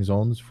questing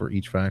zones for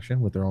each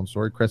faction with their own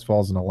story.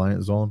 Crestfall is an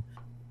alliance zone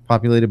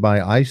populated by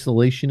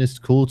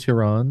isolationist Kul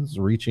Tirans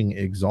reaching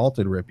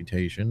exalted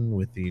reputation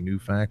with the new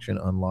faction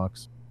which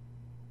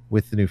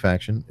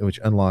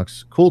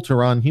unlocks Kul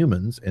Tiran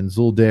humans, and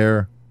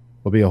Zul'Dare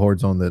will be a horde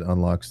zone that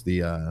unlocks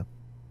the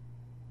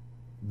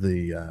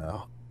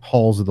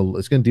halls of the,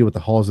 it's going to deal with the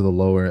halls of the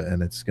lower,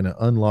 and it's going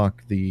to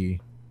unlock the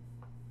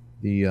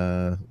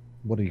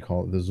what do you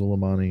call it, the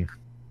Zul'Amani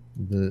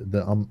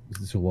The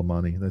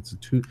Sulamani. That's a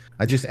two.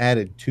 I just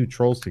added two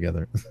trolls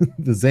together. The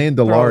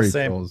They're all the Zandalari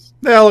same. trolls.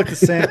 They all look the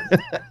same.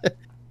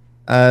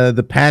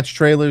 The patch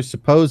trailers,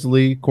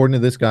 supposedly, according to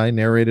this guy,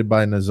 narrated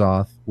by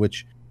Nazoth,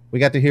 which we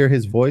got to hear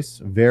his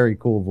voice. Very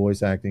cool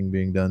voice acting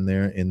being done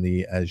there in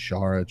the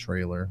Azshara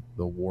trailer,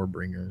 the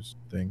Warbringers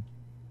thing.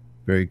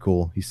 Very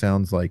cool. He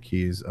sounds like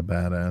he's a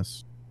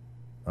badass.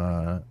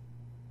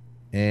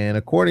 And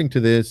according to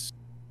this,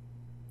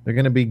 they're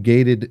going to be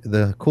gated.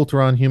 The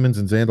Kulturan humans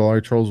and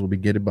Zandalari trolls will be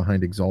gated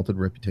behind Exalted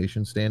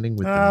Reputation standing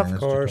with the Of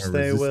course Nazjatar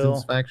they Resistance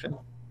will. faction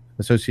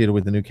associated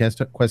with the new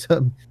quest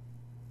hub.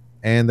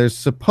 And there's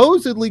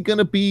supposedly going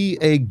to be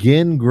a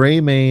Gin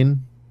Greymane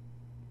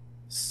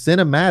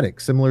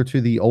cinematic, similar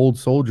to the old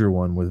soldier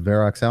one with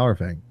Varrock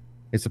Sourfang.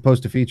 It's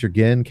supposed to feature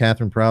Gin,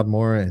 Catherine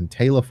Proudmoore, and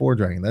Taylor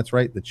Fordragon. That's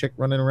right, the chick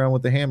running around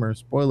with the hammer,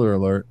 spoiler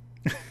alert,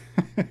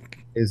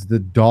 is the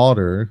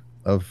daughter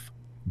of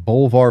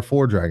Bolvar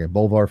Fordragon.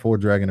 Bolvar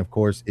Fordragon, of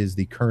course, is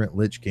the current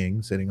Lich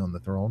King sitting on the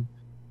throne,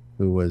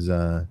 who was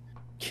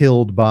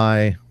killed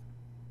by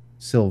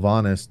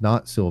Sylvanas,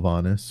 not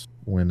Sylvanas,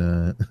 when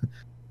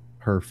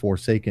her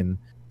Forsaken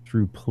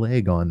threw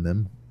plague on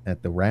them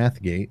at the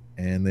Wrathgate,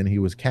 and then he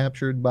was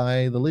captured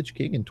by the Lich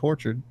King and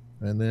tortured,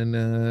 and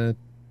then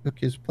took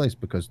his place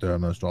because there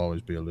must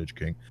always be a Lich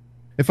King.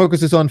 It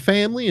focuses on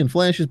family and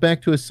flashes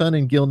back to his son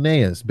in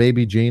Gilneas.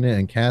 Baby Jaina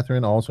and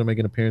Catherine also make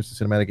an appearance.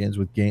 The cinematic ends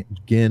with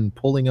Gin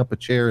pulling up a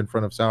chair in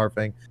front of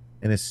Sourfang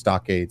in his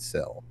stockade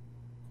cell.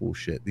 Cool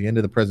shit. The end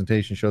of the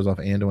presentation shows off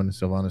Anduin and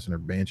Sylvanas in her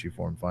Banshee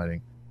form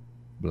fighting.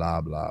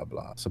 Blah, blah,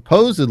 blah.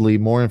 Supposedly,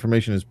 more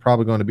information is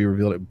probably going to be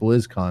revealed at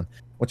BlizzCon,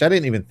 which I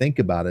didn't even think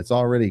about. It's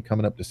already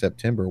coming up to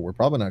September. We're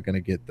probably not going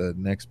to get the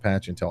next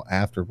patch until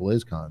after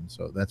BlizzCon,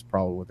 so that's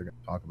probably what they're going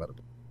to talk about.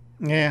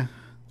 Yeah.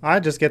 I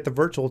just get the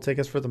virtual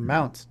tickets for the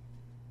mounts.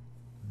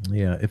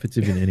 Yeah, if it's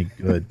even any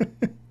good.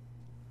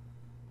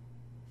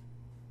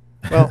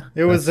 Well,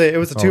 it was a all I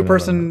know about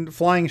two-person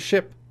flying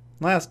ship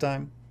last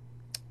time.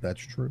 That's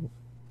true.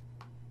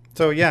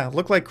 So yeah,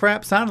 looked like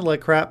crap, sounded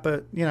like crap,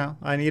 but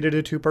I needed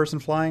a two-person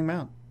flying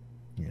mount.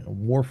 Yeah,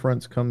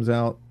 Warfronts comes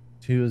out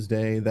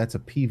Tuesday. That's a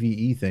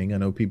PvE thing. I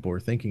know people are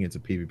thinking it's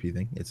a PvP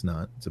thing. It's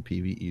not. It's a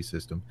PvE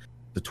system.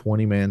 It's a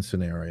 20-man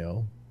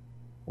scenario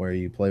where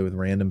you play with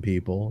random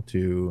people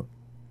to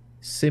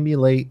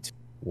simulate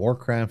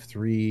Warcraft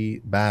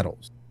 3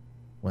 battles.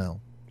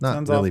 Well, not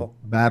Sounds really awful.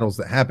 battles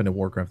that happen in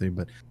Warcraft 3,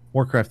 but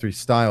Warcraft 3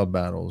 styled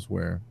battles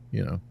where,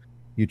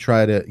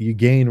 you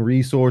gain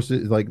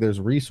resources. Like there's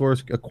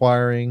resource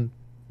acquiring,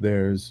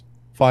 there's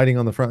fighting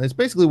on the front. It's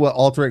basically what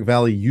Alterac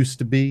Valley used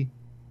to be.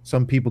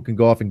 Some people can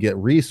go off and get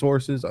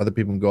resources, other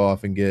people can go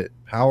off and get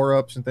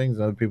power-ups and things,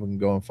 other people can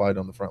go and fight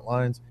on the front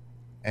lines.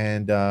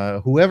 And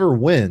whoever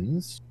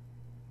wins,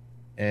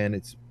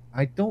 and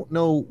I don't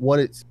know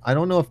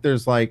if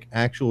there's like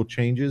actual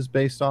changes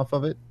based off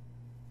of it.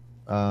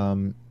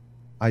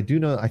 I do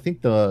know, I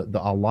think the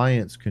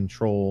Alliance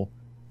control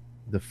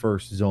the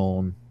first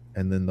zone,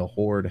 and then the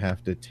Horde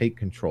have to take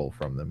control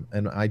from them.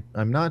 And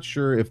I'm not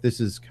sure if this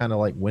is kind of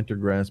like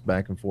Wintergrass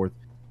back and forth.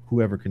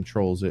 Whoever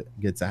controls it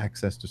gets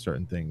access to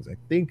certain things. I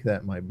think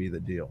that might be the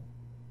deal.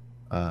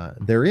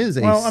 There is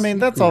a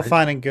that's all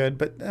fine and good,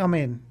 but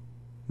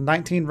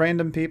 19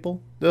 random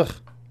people? Ugh.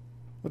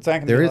 What's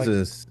that going to be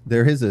like?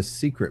 There is a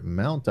secret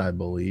mount, I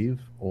believe,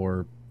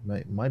 or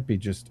it might be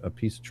just a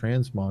piece of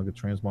transmog, a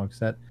transmog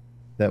set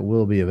that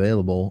will be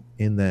available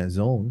in that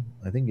zone.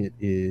 I think it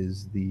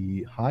is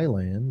the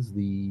Highlands.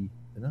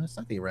 No, it's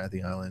not the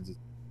Arathi Highlands.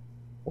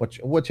 It's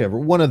whichever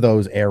one of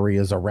those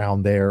areas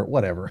around there.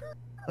 Whatever.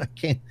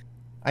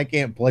 I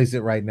can't place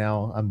it right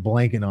now. I'm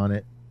blanking on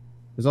it.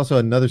 There's also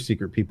another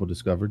secret people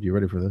discovered. You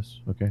ready for this?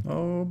 Okay.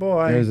 Oh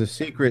boy. There's a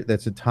secret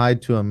that's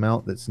tied to a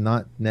mount that's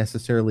not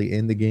necessarily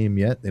in the game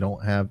yet. They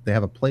have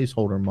a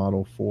placeholder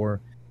model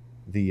for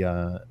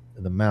the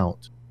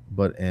mount,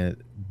 but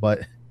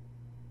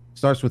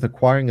starts with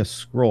acquiring a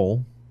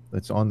scroll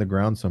that's on the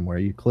ground somewhere.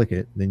 You click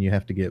it, then you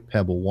have to get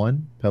Pebble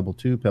 1, Pebble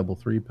 2, Pebble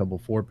 3, Pebble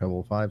 4,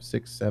 Pebble 5,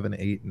 6, 7,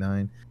 8,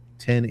 9,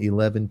 10,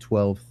 11,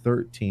 12,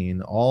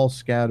 13, all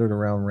scattered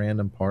around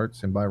random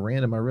parts. And by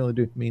random, I really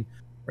do mean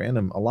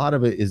random. A lot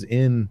of it is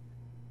in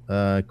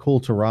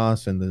Kul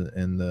Tiras and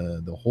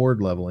the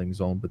Horde leveling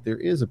zone, but there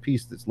is a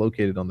piece that's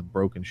located on the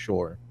Broken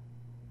Shore.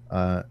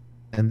 And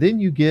then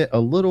you get a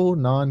little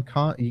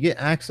you get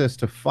access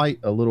to fight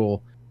a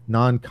little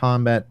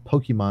non-combat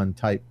Pokemon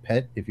type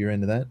pet if you're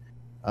into that.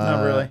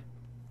 Not really.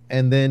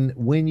 And then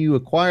when you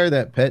acquire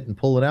that pet and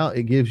pull it out,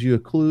 it gives you a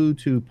clue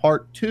to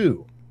part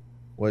 2,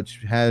 which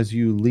has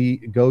you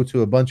go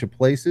to a bunch of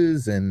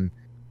places and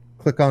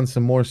click on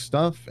some more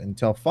stuff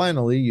until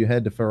finally you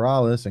head to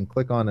Feralis and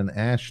click on an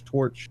ash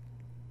torch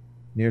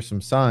near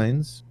some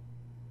signs,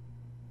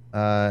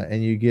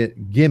 and you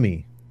get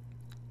Gimme,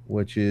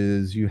 which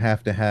is you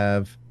have to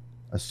have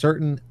a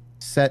certain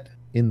set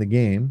in the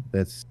game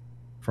that's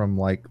from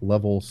like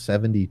level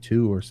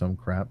 72 or some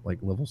crap, like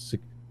level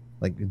 6,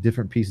 like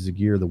different pieces of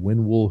gear: the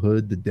Windwool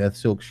hood, the Death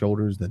Silk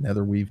shoulders, the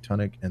Netherweave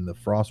tunic, and the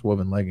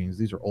Frostwoven leggings.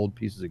 These are old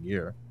pieces of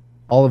gear.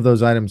 All of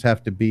those items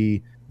have to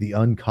be the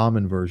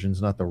uncommon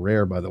versions, not the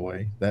rare, by the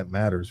way. That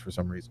matters for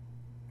some reason.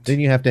 Then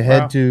you have to Wow.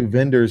 head to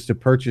vendors to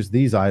purchase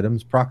these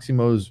items.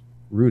 Proximo's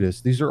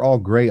Rudis. These are all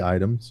gray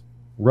items.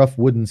 Rough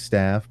wooden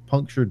staff,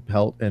 punctured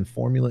pelt, and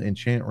formula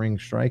enchant ring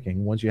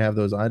striking. Once you have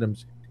those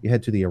items, you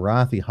head to the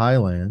Arathi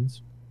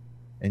Highlands,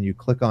 and you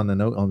click on the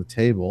note on the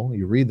table.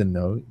 You read the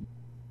note,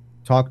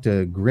 talk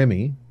to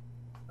Grimmy,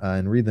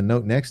 and read the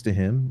note next to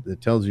him that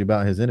tells you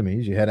about his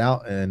enemies. You head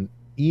out and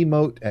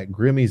emote at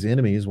Grimmy's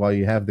enemies while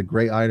you have the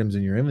gray items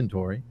in your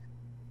inventory.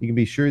 You can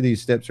be sure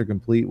these steps are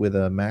complete with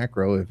a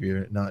macro. If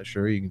you're not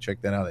sure, you can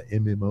check that out at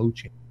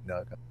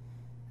MMOchain.com.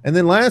 And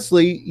then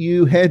lastly,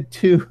 you head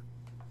to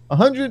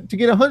 100 to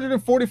get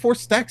 144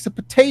 stacks of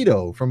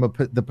potato from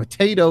the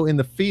potato in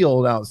the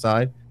field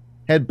outside.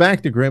 Head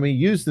back to Grimmy,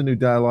 use the new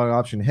dialogue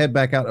option, head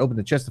back out, open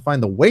the chest to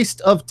find the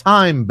Waste of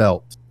Time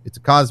belt. It's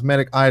a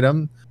cosmetic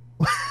item.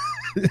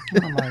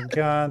 Oh my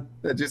god.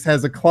 That just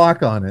has a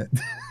clock on it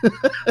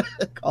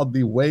called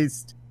the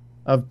Waste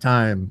of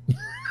Time.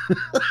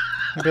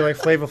 It'd be like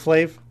Flava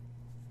Flav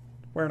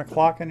wearing a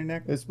clock on your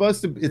neck. It's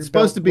supposed to be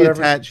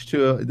whatever. attached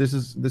to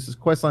this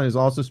questline is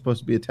also supposed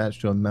to be attached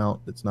to a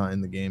mount that's not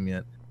in the game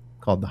yet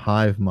called the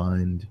Hive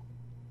Mind.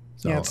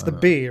 So, yeah, it's the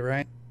bee,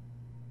 right?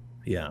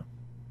 Yeah.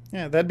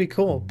 Yeah, that'd be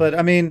cool. But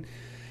I mean,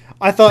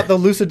 I thought the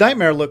Lucid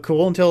Nightmare looked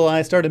cool until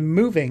I started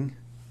moving.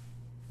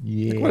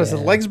 Yeah. Like, what is it?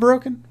 Legs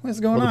broken? What's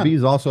going on? The bee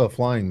is also a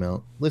flying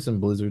mount. Listen,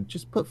 Blizzard,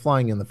 just put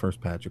flying in the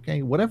first patch,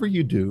 okay? Whatever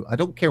you do, I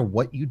don't care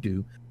what you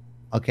do,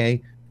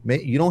 okay?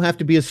 You don't have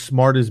to be as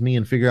smart as me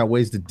and figure out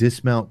ways to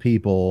dismount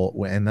people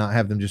and not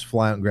have them just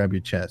fly out and grab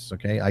your chest,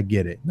 okay? I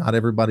get it. Not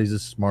everybody's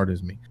as smart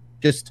as me.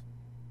 Just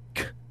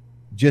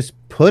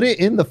put it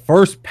in the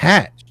first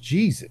patch.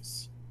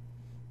 Jesus.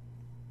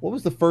 What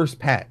was the first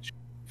patch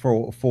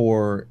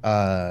for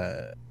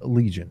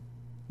Legion?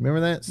 Remember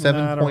that? 7.1?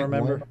 No, I don't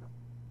remember.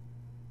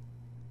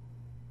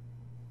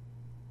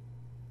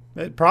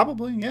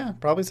 Probably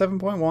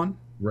 7.1.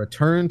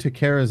 Return to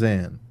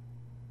Karazhan.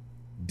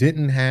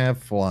 Didn't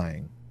have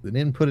flying. They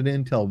didn't put it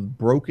in till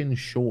Broken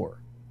Shore.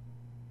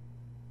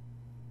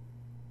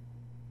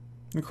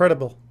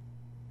 Incredible.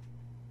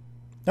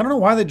 I don't know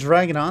why they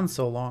drag it on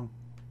so long.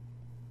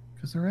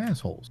 Because they're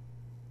assholes.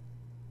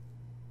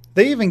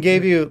 They even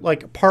gave you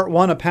like part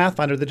 1 of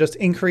Pathfinder that just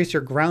increase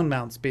your ground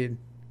mount speed.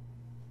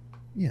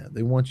 Yeah,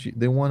 they want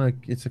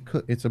it's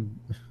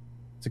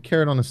a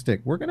carrot on a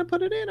stick. We're gonna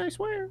put it in, I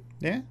swear.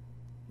 Yeah.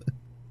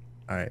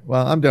 All right.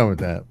 Well, I'm done with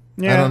that.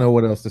 Yeah. I don't know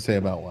what else to say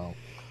about WoW.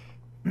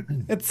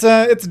 It's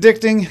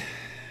addicting,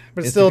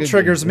 but it It's still a good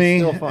triggers game.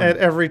 It's me still fun. at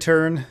every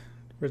turn.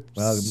 Well,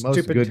 most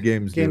Stupid good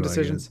games game do,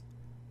 decisions.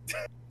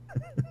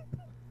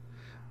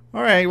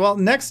 All right. Well,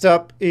 next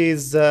up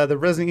is the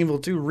Resident Evil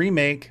 2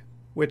 remake,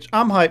 which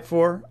I'm hyped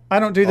for. I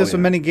don't do this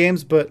with many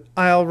games, but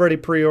I already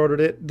pre-ordered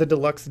it, the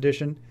deluxe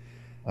edition.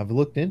 I've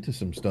looked into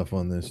some stuff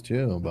on this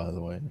too, by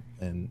the way,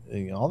 and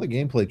all the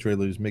gameplay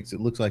trailers makes it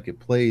look like it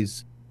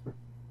plays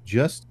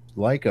just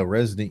like a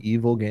Resident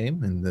Evil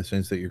game in the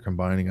sense that you're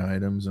combining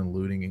items and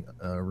looting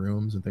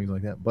rooms and things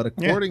like that. But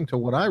according to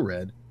what I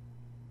read,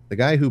 the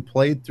guy who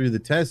played through the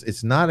test,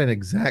 it's not an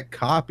exact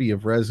copy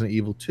of Resident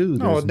Evil 2.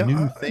 There's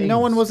new things. No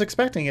one was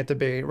expecting it to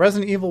be.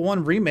 Resident Evil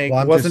 1 remake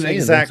Well, wasn't an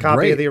exact copy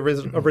great. of the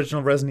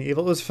original Resident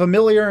Evil. It was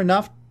familiar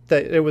enough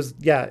that it was,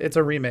 it's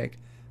a remake.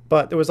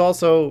 But there was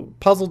also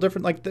puzzle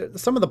different. Like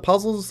some of the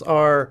puzzles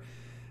are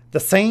the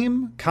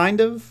same,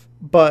 kind of,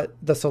 but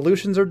the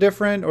solutions are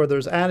different or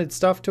there's added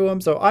stuff to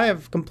them. So I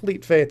have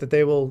complete faith that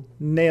they will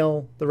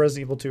nail the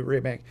Resident Evil 2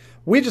 remake.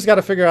 We just got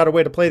to figure out a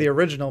way to play the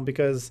original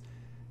because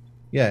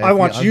I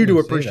want you to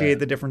appreciate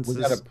the differences.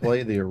 We got to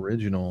play the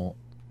original,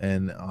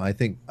 and I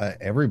think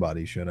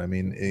everybody should. I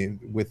mean,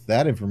 with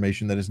that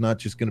information, that is not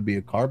just going to be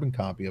a carbon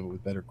copy of it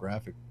with better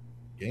graphic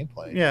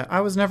gameplay. Yeah,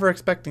 I was never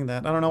expecting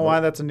that. I don't know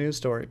why that's a news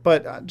story.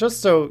 But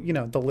just so,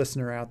 the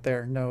listener out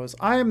there knows,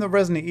 I am the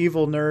Resident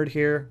Evil nerd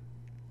here.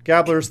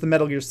 Gabbler's the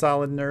Metal Gear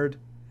Solid nerd.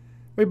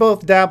 We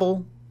both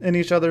dabble in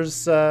each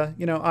other's,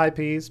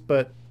 IPs,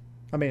 but,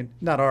 I mean,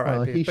 not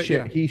our IPs.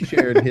 He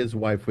shared his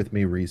wife with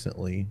me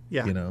recently.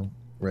 Yeah.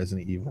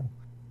 Resident Evil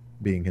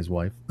being his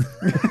wife.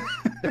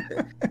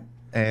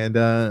 And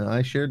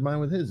I shared mine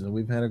with his, and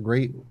we've had a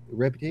great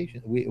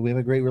reputation. We have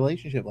a great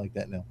relationship like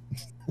that now.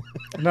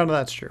 None of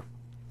that's true.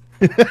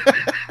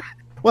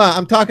 Well,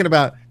 I'm talking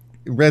about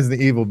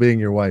Resident Evil being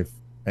your wife,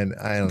 and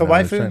I don't know. The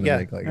waifu?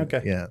 Yeah.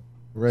 Okay. Yeah.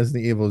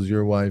 Resident Evil is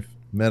your wife.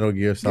 Metal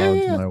Gear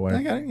Solid's my wife.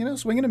 I got it.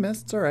 Swing and a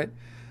miss. It's all right.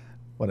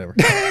 Whatever.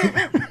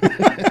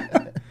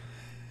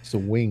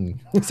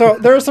 Swing. So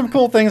there are some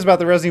cool things about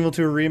the Resident Evil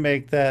 2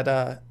 remake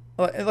that,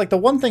 like the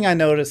one thing I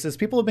noticed is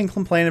people have been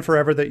complaining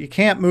forever that you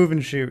can't move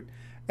and shoot.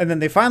 And then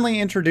they finally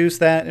introduced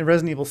that in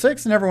Resident Evil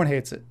 6 and everyone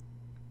hates it.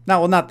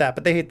 Not that,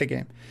 but they hate the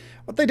game.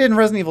 What they did in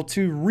Resident Evil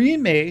 2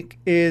 remake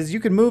is you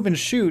can move and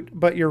shoot,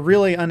 but you're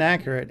really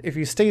inaccurate. If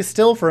you stay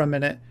still for a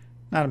minute,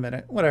 not a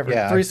minute, whatever,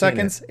 3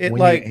 seconds, when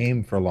you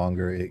aim for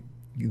longer,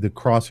 the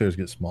crosshairs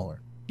get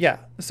smaller. Yeah,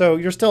 so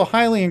you're still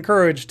highly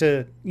encouraged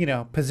to,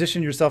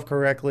 position yourself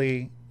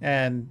correctly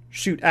and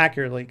shoot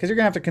accurately because you're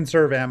going to have to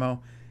conserve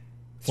ammo.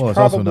 Well, it's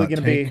also probably not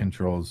going to tank be.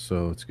 controls,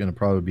 so it's going to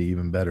probably be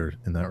even better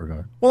in that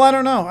regard. Well, I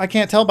don't know. I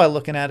can't tell by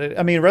looking at it.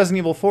 I mean, Resident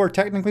Evil 4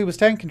 technically was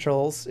tank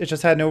controls. It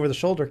just had an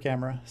over-the-shoulder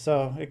camera,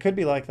 so it could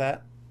be like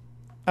that.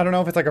 I don't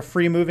know if it's like a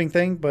free moving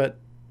thing, but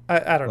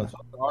I don't Well, know. it's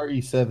on the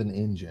RE7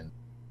 engine,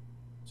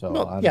 so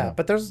Well, I don't yeah, know.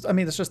 but there's. I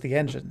mean, it's just the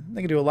engine.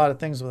 They can do a lot of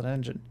things with an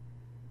engine.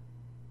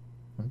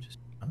 I'm just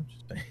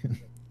saying.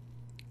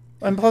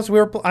 And plus, we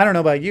were. I don't know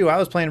about you. I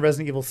was playing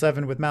Resident Evil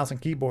 7 with mouse and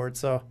keyboard,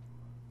 so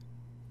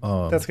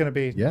that's going to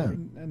be Yeah,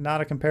 not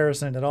a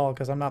comparison at all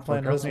because I'm not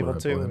playing fuck, that's Resident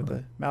what Evil I 2 play with on.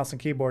 the mouse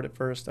and keyboard at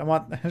first. I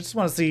just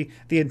want to see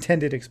the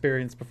intended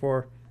experience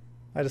before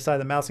I decide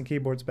that mouse and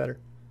keyboard's better.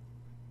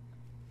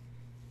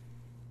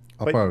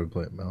 I'll But probably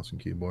play it mouse and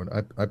keyboard.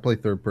 I play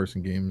third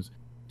person games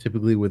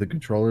typically with a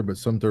controller, but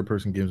some third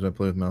person games I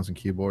play with mouse and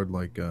keyboard,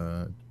 like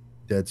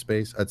Dead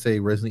Space. I'd say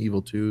Resident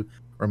Evil 2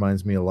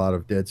 reminds me a lot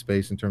of Dead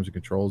Space in terms of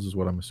controls, is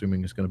what I'm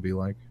assuming it's going to be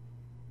like.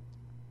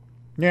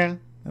 yeah,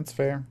 that's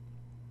fair.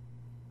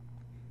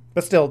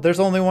 But still, there's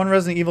only one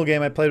Resident Evil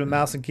game I played with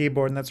mouse and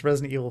keyboard, and that's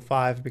Resident Evil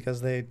 5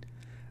 because they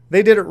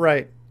did it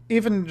right.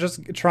 Even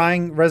just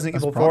trying Resident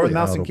That's Evil 4 with probably how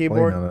mouse and it'll play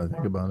keyboard, now that I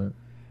think about it.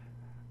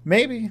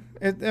 maybe.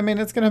 I mean,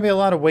 it's going to be a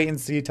lot of wait and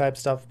see type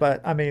stuff,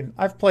 but I mean,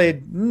 I've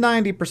played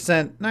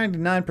 90%,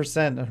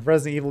 99% of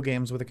Resident Evil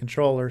games with a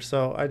controller,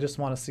 so I just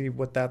want to see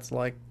what that's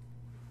like.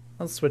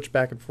 I'll switch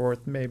back and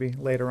forth maybe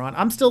later on.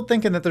 I'm still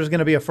thinking that there's going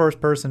to be a first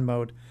person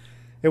mode.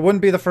 It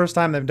wouldn't be the first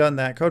time they've done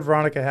that. Code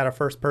Veronica had a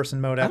first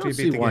person mode I after don't you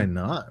see beat the why game.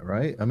 not,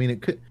 right? I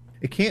mean,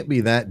 it can't be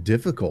that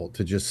difficult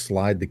to just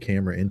slide the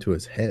camera into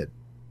his head.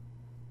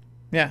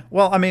 Yeah,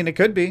 well, I mean, it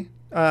could be.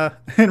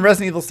 In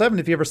Resident Evil 7,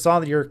 if you ever saw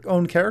your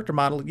own character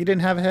model, you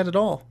didn't have a head at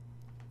all.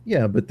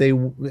 Yeah, but it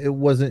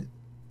wasn't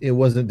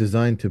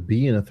designed to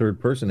be in a third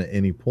person at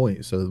any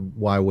point. So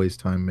why waste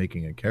time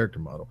making a character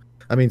model?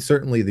 I mean,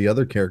 certainly the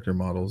other character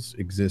models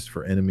exist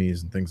for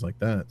enemies and things like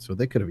that. So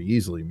they could have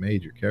easily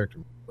made your character,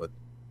 but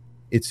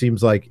it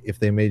seems like if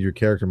they made your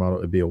character model,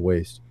 it'd be a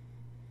waste.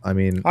 I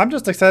mean, I'm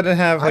just excited to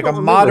have I like a don't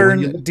remember when you modern,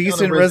 look down at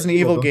decent Resident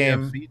Evil don't you have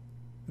game feet? You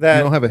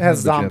that don't have a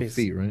has head, but you have zombies.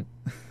 feet, right?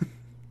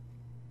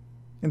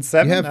 In You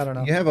 7? have I don't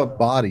know. you have a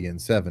body in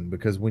 7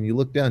 because when you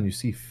look down, you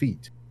see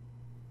feet.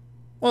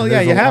 Well, And yeah,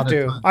 there's you a have lot of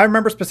to. time. I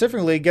remember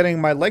specifically getting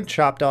my leg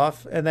chopped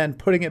off and then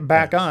putting it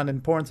back Yeah. on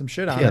and pouring some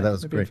shit on Yeah, it. that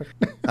was Maybe great.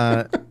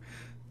 Uh,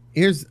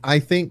 I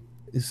think,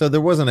 so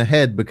there wasn't a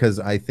head because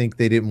I think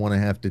they didn't want to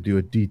have to do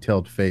a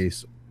detailed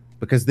face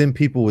because then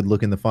people would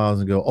look in the files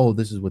and go, oh,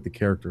 this is what the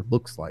character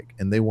looks like.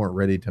 And they weren't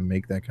ready to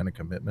make that kind of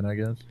commitment, I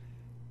guess.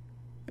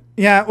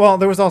 Yeah, well,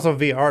 there was also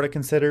VR to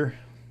consider.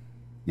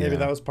 Maybe Yeah.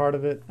 that was part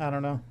of it. I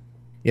don't know.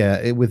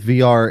 Yeah, with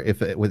VR,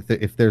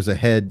 if there's a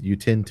head, you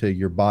tend to,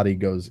 your body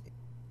goes,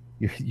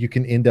 you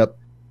can end up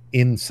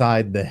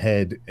inside the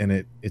head,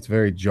 and it's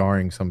very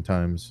jarring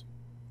sometimes.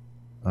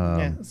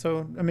 Yeah,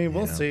 so I mean,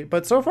 we'll yeah. see.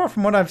 But so far,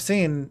 from what I've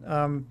seen,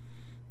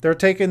 they're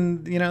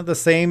taking the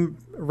same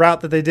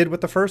route that they did with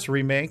the first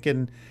remake,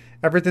 and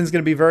everything's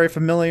going to be very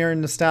familiar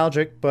and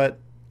nostalgic. But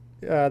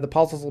the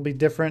puzzles will be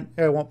different.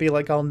 It won't be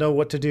like I'll know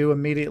what to do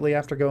immediately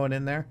after going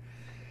in there.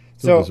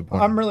 Still So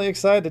disappointing. I'm really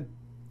excited.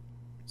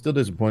 Still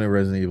disappointed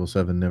Resident Evil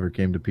 7 never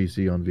came to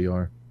PC on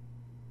VR.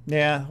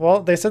 Yeah, well,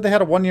 they said they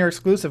had a 1 year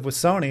exclusive with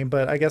Sony,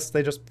 but I guess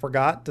they just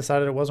forgot,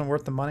 decided it wasn't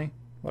worth the money,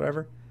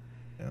 whatever.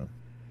 Yeah.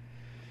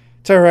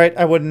 It's all right.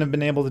 I wouldn't have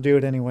been able to do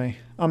it anyway.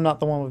 I'm not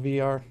the one with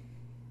VR.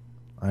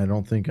 I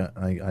don't think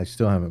I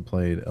still haven't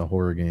played a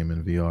horror game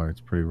in VR.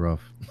 It's pretty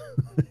rough.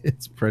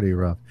 It's pretty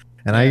rough.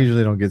 And I Yeah.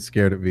 usually don't get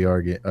scared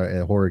at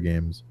at horror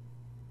games.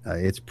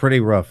 It's pretty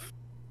rough.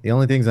 The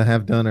only things I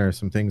have done are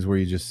some things where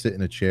you just sit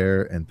in a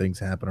chair and things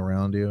happen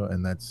around you,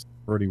 and that's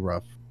pretty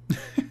rough.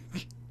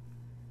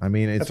 I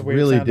mean, it's That's weird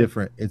really sounding.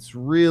 different. It's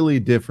really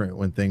different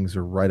when things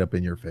are right up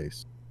in your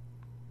face,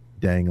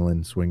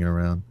 dangling, swinging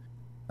around.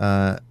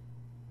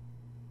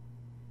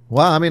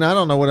 Well, I mean, I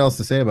don't know what else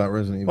to say about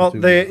Resident Evil Well, 2.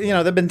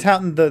 they've been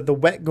touting the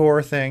wet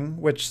gore thing,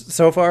 which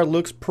so far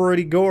looks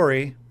pretty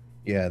gory.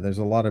 Yeah, there's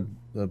a lot of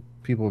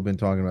people have been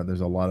talking about.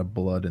 There's a lot of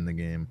blood in the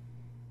game.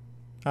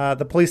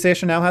 The police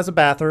station now has a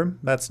bathroom.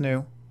 That's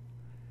new.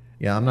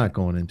 Yeah, I'm not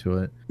going into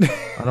it.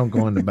 I don't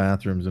go into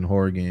bathrooms in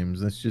horror games.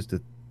 That's just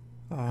a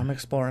Oh, I'm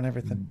exploring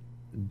everything.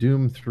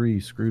 Doom 3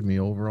 screwed me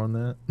over on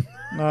that.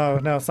 Oh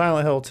no,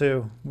 Silent Hill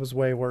 2 was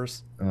way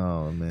worse.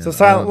 Oh man. So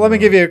I don't let me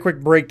know. give you a quick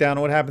breakdown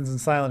of what happens in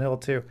Silent Hill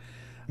 2.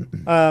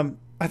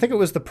 I think it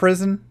was the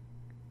prison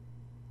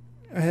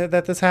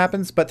that this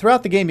happens, but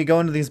throughout the game you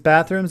go into these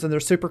bathrooms and they're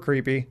super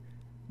creepy.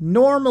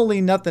 Normally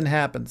nothing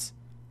happens.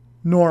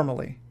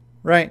 Normally,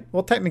 right?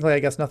 Well, technically I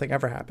guess nothing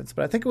ever happens,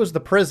 but I think it was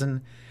the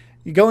prison.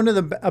 You go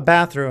into a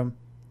bathroom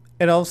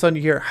and all of a sudden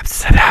you hear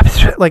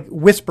like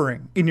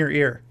whispering in your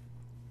ear.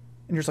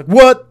 And you're just like,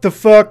 what the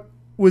fuck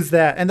was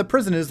that? And the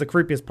prison is the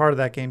creepiest part of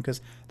that game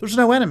because there's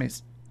no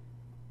enemies.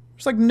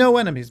 There's like no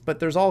enemies, but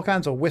there's all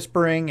kinds of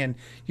whispering, and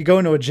you go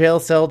into a jail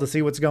cell to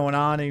see what's going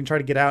on, and you try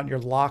to get out, and you're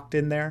locked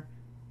in there.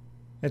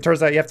 And it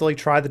turns out you have to like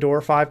try the door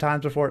 5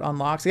 times before it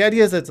unlocks. The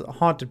idea is it's a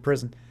haunted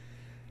prison.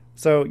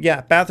 So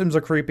yeah, bathrooms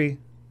are creepy,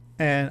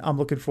 and I'm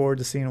looking forward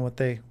to seeing what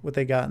they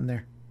got in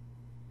there.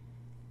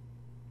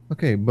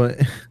 Okay, but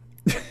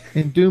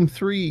in Doom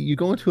 3, you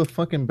go into a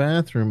fucking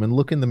bathroom and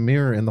look in the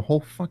mirror, and the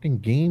whole fucking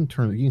game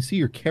turns. You can see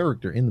your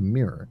character in the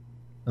mirror,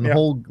 and the Yeah.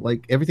 whole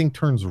like everything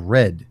turns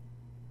red,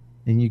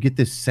 and you get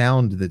this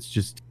sound that's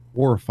just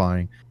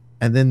horrifying.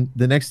 And then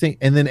the next thing,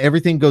 and then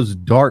everything goes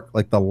dark,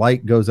 like the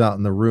light goes out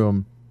in the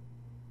room,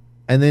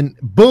 and then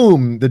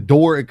boom, the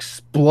door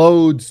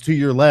explodes to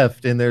your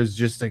left, and there's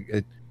just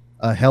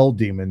a hell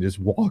demon just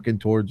walking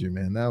towards you,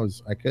 man.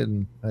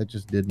 That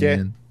just did me Yeah.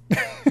 in.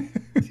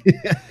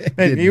 It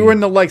Man, did you me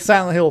wouldn't have liked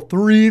Silent Hill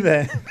 3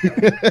 then.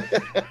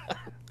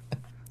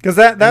 Because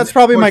that's of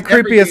probably my course,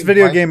 every creepiest game's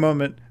video like- game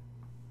moment.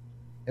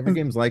 Every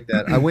game's like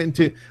that.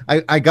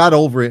 I got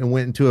over it and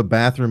went into a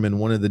bathroom in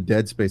one of the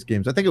Dead Space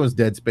games. I think it was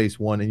Dead Space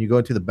 1, and you go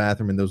into the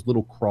bathroom and those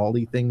little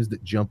crawly things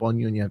that jump on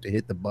you and you have to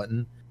hit the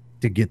button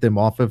to get them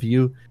off of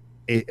you.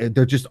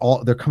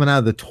 They're coming out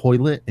of the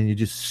toilet and you're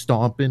just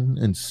stomping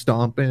and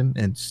stomping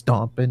and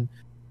stomping.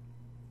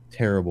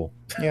 Terrible.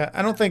 Yeah,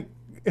 I don't think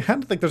there's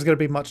going to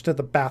be much to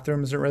the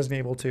bathrooms in Resident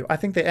Evil 2. I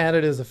think they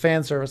added it as a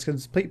fan service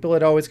because people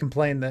had always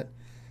complained that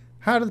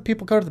how do the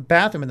people go to the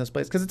bathroom in this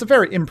place? Because it's a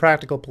very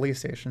impractical police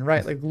station,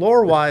 right? Like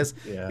lore-wise,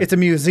 Yeah. it's a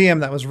museum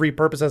that was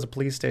repurposed as a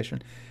police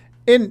station.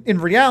 In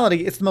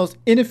reality, it's the most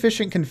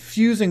inefficient,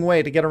 confusing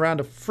way to get around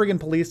a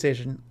friggin' police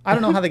station. I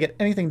don't know how they get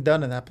anything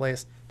done in that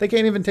place. They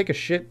can't even take a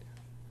shit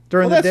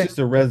during Well, the that's day. just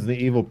a Resident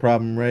Evil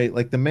problem, right?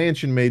 Like the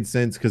mansion made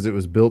sense because it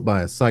was built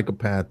by a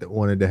psychopath that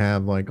wanted to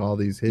have like all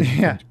these hidden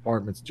Yeah.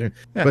 compartments. Yeah.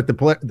 But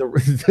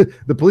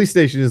the police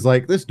station is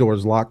like, this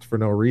door's locked for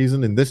no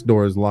reason, and this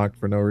door is locked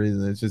for no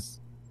reason. It's just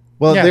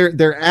Yeah.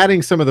 they're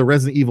adding some of the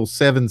Resident Evil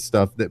 7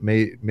 stuff that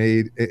made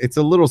it's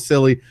a little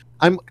silly.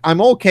 I'm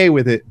okay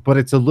with it, but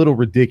it's a little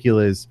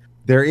ridiculous.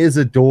 There is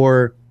a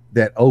door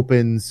that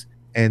opens,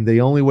 and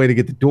the only way to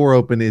get the door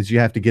open is you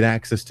have to get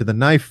access to the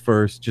knife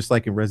first, just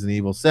like in Resident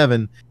Evil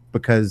 7,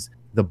 because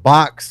the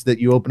box that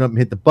you open up and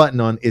hit the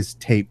button on is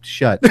taped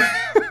shut.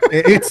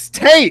 It's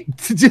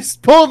taped.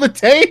 Just pull the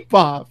tape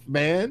off,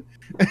 man.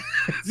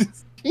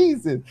 Just,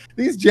 Jesus,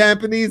 these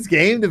Japanese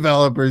game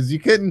developers, you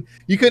couldn't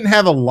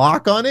have a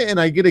lock on it and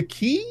I get a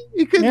key?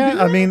 You couldn't do Yeah,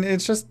 I that? mean,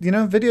 it's just,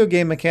 video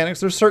game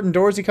mechanics. There's certain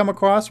doors you come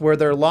across where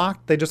they're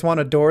locked. They just want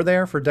a door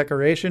there for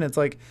decoration. It's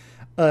like,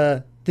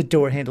 the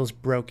door handle's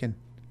broken.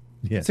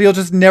 Yeah. So you'll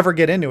just never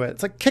get into it.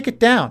 It's like, kick it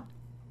down.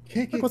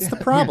 Kick Like, it what's the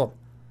down. problem? Yeah.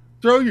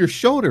 Throw your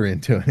shoulder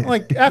into it.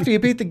 Like, after you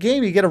beat the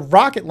game, you get a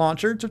rocket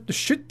launcher to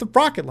shoot the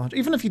rocket launcher.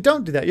 Even if you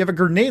don't do that, you have a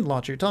grenade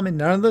launcher. You're telling me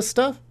none of this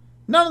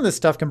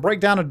stuff can break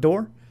down a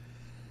door?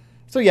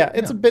 So yeah,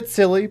 it's a bit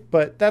silly,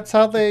 but that's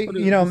how they, just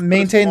put a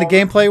maintain the small-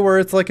 gameplay where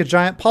it's like a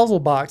giant puzzle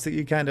box that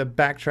you kind of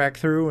backtrack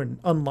through and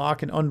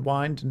unlock and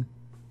unwind. And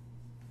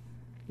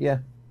Yeah.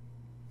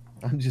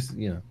 I'm just,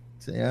 I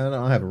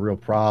don't have a real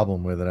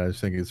problem with it. I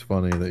just think it's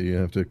funny that you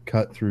have to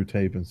cut through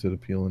tape instead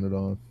of peeling it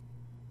off.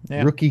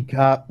 yeah. Rookie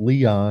cop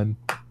Leon.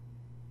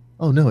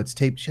 Oh no, it's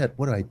taped shut.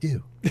 What do I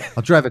do?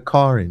 I'll drive a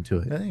car into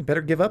it. You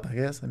better give up, I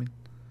guess. I mean,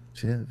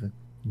 Yeah,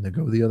 then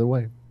go the other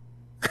way.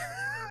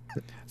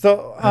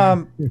 so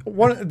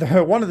one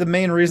of the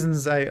main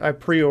reasons I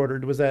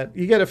pre-ordered was that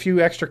you get a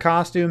few extra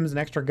costumes and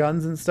extra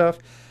guns and stuff,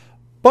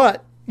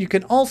 but you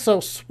can also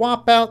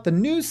swap out the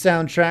new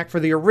soundtrack for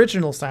the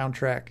original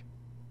soundtrack.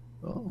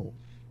 Oh.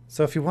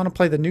 So if you want to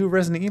play the new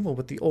Resident Evil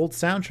with the old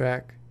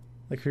soundtrack,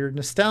 like if you're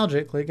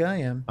nostalgic like I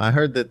am, I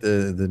heard that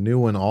the new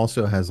one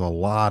also has a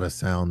lot of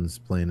sounds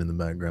playing in the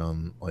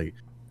background. Like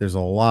there's a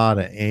lot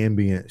of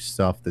ambient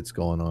stuff that's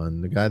going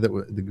on. The guy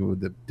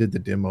that did the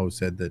demo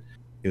said that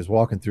he was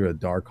walking through a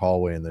dark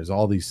hallway and there's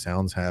all these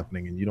sounds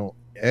happening, and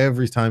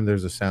every time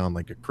there's a sound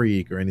like a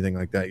creak or anything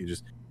like that, you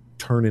just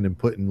turning and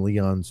putting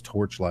Leon's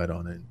torchlight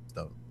on it and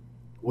stuff.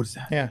 What is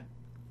that? yeah.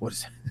 What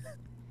is that?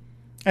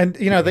 And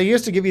they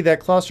used to give you that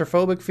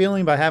claustrophobic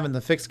feeling by having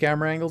the fixed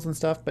camera angles and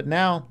stuff, but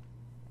now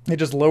they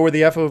just lower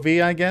the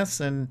FOV, I guess,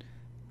 and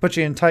put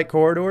you in tight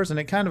corridors, and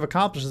it kind of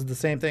accomplishes the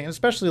same thing.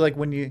 Especially like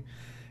when you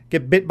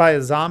get bit by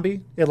a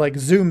zombie, it like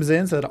zooms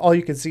in so that all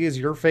you can see is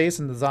your face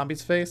and the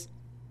zombie's face.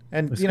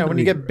 And It's when gonna you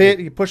be get great. bit,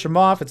 you push them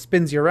off, it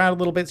spins you around a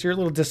little bit, so you're a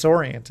little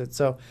disoriented.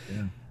 So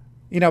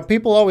Yeah.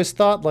 people always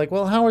thought like,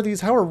 well, how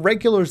are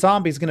regular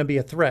zombies going to be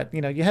a threat?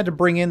 You had to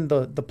bring in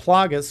the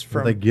Plagas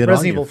from They get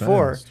Resident on Evil you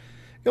 4. fast.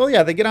 Well,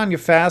 yeah, they get on you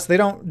fast. They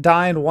don't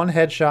die in one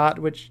headshot,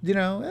 which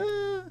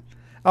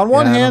on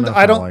one Yeah, I don't hand, know if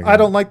I I don't like I that.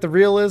 don't like the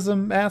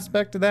realism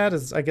aspect of that.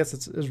 I guess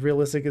it's as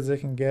realistic as it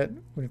can get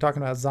when you're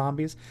talking about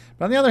zombies.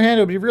 But on the other hand,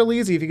 it would be real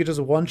easy if you could just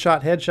one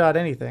shot headshot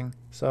anything.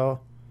 So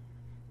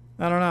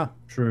I don't know.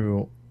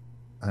 True.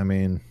 I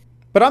mean,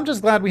 But I'm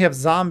just glad we have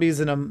zombies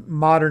in a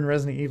modern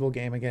Resident Evil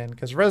game again.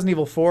 Because Resident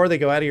Evil 4, they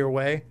go out of your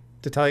way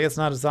to tell you it's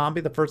not a zombie.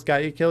 The first guy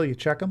you kill, you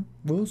check him.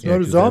 Well, it's yeah, not a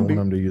 'cause they zombie.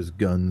 want them to use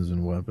guns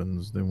and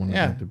weapons. They want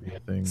Yeah. that to be a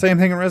thing. Same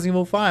thing in Resident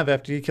Evil 5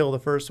 after you kill the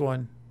first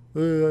one.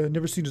 I've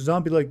never seen a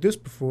zombie like this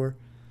before.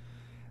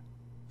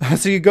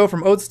 So you go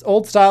from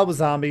old style with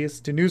zombies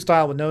to new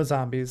style with no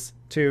zombies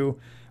to,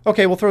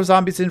 okay, we'll throw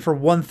zombies in for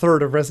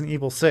 1/3 of Resident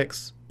Evil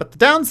 6. But the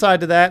downside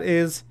to that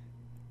is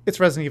it's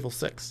Resident Evil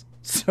 6.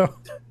 So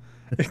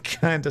It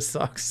kind of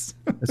sucks.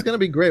 It's gonna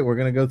be great. We're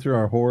gonna go through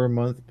our horror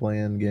month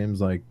playing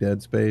games like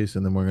Dead Space,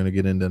 and then we're gonna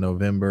get into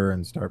November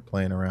and start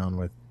playing around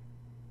with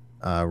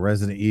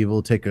Resident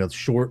Evil. Take a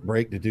short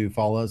break to do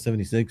Fallout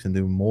 76 and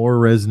do more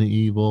Resident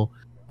Evil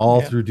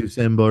all through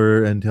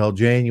December until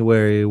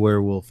January,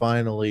 where we'll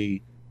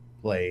finally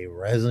play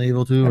Resident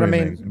Evil 2. And I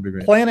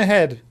mean, plan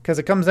ahead because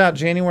it comes out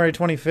January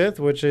 25th,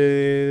 which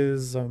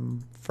is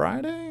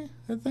Friday,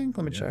 I think.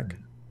 Let me check.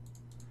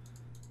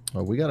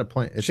 Oh, we got to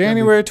plan.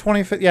 January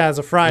 25th. Yeah, it's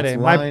a Friday.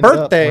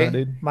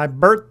 My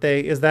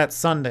birthday is that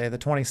Sunday, the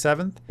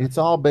 27th. It's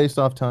all based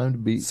off time to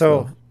beat.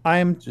 So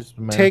I'm just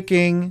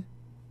taking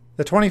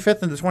the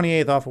 25th and the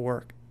 28th off of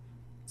work.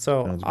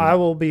 So I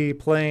will be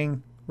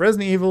playing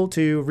Resident Evil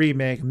 2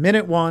 Remake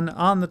Minute 1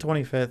 on the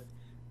 25th.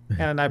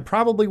 And I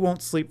probably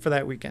won't sleep for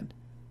that weekend.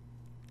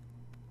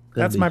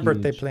 That's my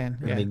birthday plan.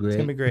 Yeah, it's going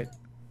to be great.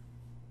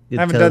 I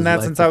haven't done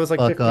that since I was like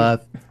 15.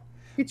 Off.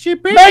 It's your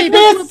birthday. Make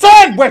me a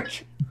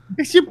sandwich!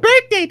 It's your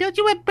birthday. Don't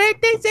you have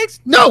birthday sex?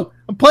 No,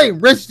 I'm playing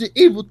Resident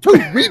Evil 2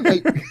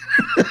 Remake.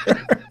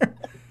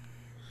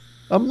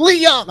 I'm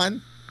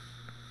Leon.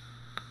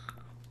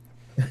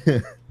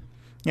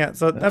 Yeah,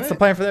 so that's the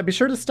plan for that. Be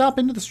sure to stop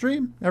into the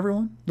stream,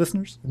 everyone,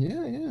 listeners.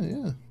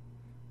 Yeah.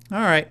 All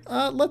right,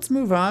 let's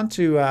move on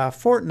to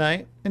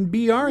Fortnite and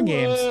BR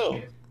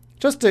games.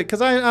 Just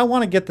because I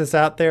want to get this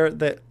out there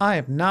that I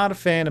am not a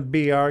fan of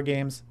BR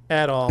games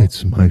at all.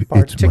 It's my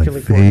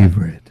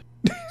favorite.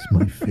 It's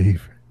my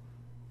favorite.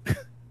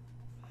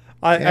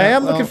 I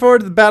am looking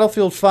forward to the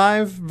Battlefield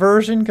 5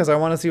 version because I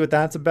want to see what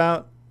that's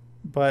about.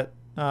 But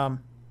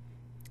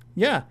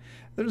yeah,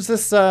 there's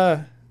this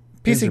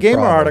PC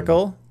Gamer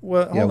article.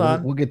 Well, hold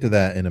on. We'll get to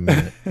that in a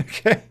minute.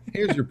 Okay.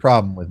 Here's your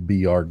problem with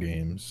BR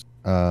games.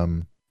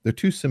 They're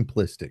too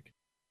simplistic.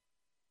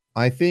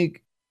 I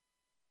think,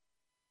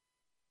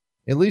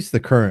 at least the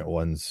current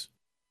ones,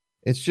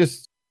 it's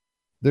just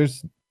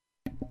there's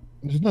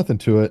nothing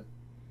to it.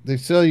 They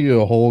sell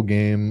you a whole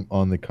game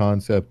on the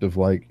concept of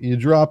like you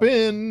drop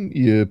in,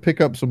 you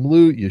pick up some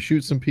loot, you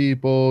shoot some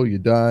people, you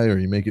die or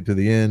you make it to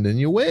the end and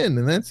you win,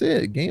 and that's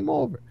it. Game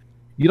over.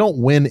 You don't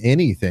win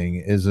anything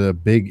is a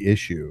big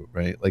issue,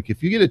 right? Like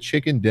if you get a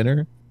chicken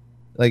dinner,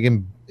 like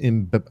in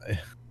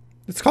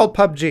it's called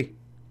PUBG.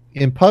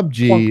 In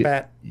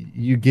PUBG,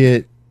 you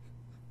get,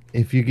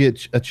 if you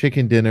get a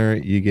chicken dinner,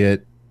 you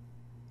get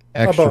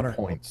extra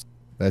points.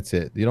 That's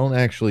it. You don't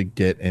actually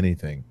get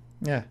anything.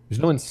 Yeah. There's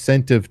no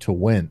incentive to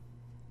win.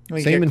 Well,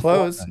 you get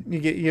clothes.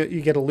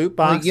 You get a loot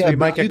box. Yeah, you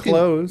might get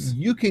clothes.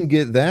 You can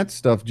get that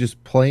stuff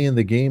just playing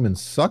the game and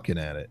sucking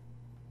at it.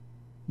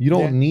 You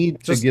don't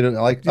need to get it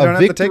like you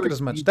don't have to take it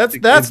as much.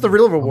 That's the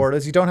real reward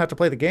is you don't have to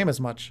play the game as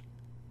much.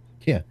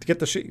 Yeah. To get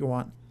the shit you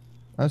want.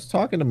 I was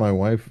talking to my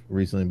wife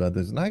recently about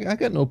this, and I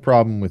got no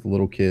problem with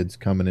little kids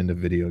coming into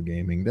video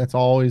gaming. That's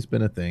always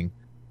been a thing.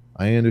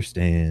 I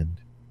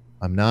understand.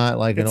 I'm not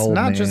like an old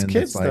man. It's not just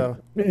kids, though.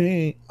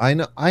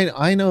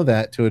 I know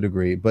that to a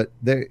degree, but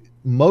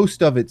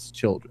most of it's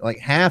children. Like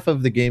half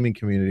of the gaming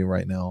community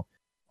right now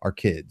are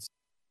kids,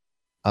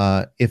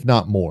 if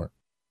not more.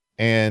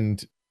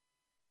 And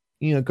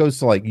it goes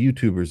to like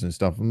YouTubers and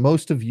stuff.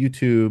 Most of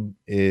YouTube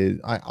is.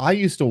 I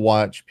used to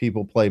watch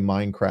people play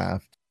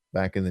Minecraft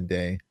back in the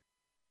day,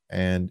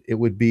 and it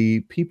would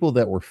be people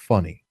that were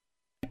funny.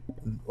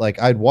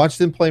 Like I'd watch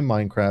them play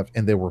Minecraft,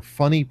 and they were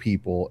funny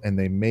people, and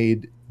they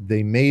made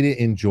it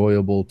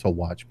enjoyable to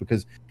watch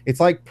because it's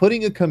like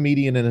putting a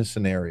comedian in a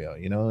scenario.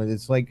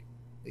 It's like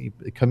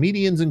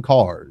comedians in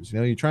cars.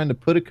 You're trying to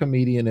put a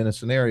comedian in a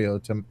scenario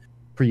to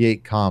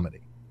create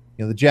comedy.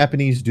 The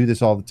Japanese do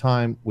this all the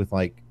time with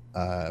like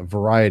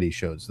variety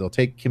shows. They'll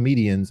take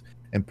comedians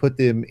and put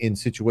them in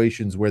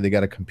situations where they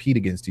got to compete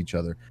against each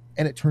other,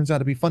 and it turns out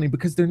to be funny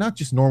because they're not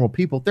just normal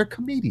people; they're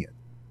comedians.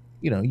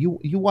 You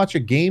watch a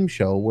game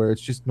show where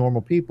it's just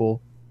normal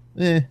people.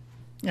 Yeah,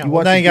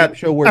 now you got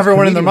show where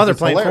everyone and their mother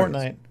playing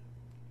Fortnite.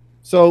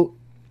 So,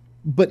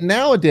 but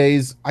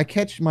nowadays I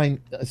catch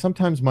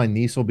sometimes my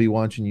niece will be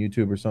watching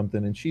YouTube or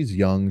something, and she's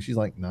young, she's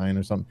like 9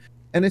 or something,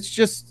 and it's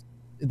just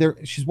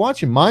she's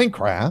watching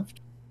Minecraft,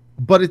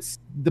 but it's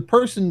the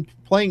person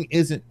playing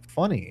isn't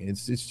funny.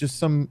 It's just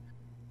some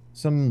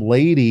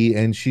lady,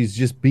 and she's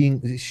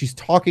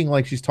talking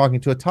like she's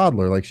talking to a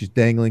toddler, like she's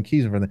dangling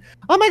keys in front of them.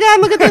 Oh my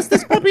god, look at this!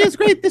 This puppy is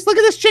great. Look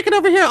at this chicken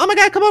over here. Oh my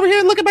god, come over here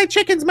and look at my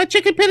chickens. My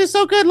chicken pit is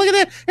so good. Look at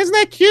that. Isn't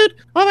that cute?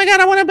 Oh my god,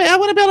 I want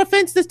to build a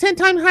fence that's 10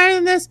 times higher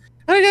than this.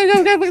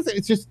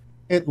 It's just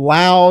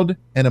loud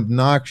and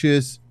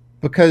obnoxious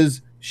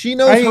because she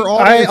knows her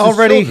audience. I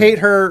already hate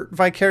her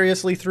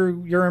vicariously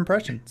through your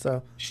impression.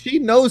 So she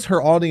knows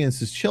her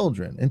audience is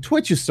children, and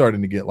Twitch is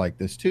starting to get like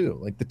this too.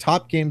 Like the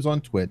top games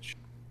on Twitch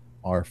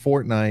are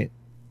Fortnite,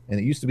 and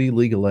it used to be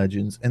League of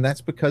Legends, and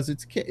that's because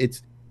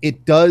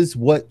it does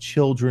what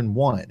children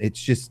want.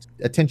 It's just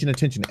attention.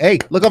 Hey,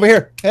 look over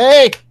here.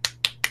 Hey,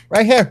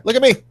 right here. Look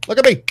at me. Look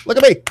at me. Look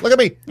at me. Look at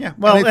me. Yeah.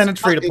 Well, and it's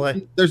free to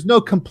play. There's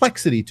no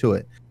complexity to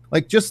it.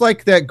 Like just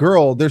like that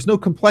girl, there's no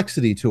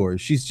complexity to her.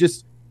 She's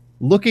just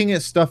looking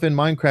at stuff in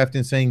Minecraft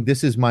and saying,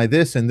 this is my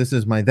this and this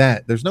is my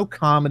that. There's no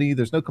comedy.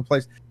 There's no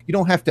complex. You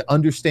don't have to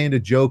understand a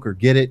joke or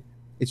get it.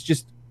 It's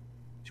just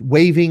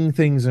waving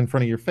things in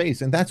front of your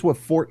face. And that's what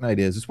Fortnite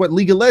is. It's what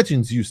League of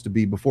Legends used to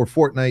be before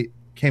Fortnite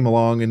came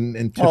along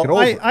and took it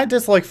over. I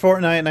dislike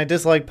Fortnite and I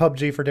dislike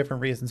PUBG for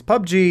different reasons.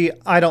 PUBG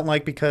I don't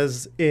like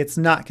because it's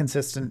not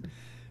consistent.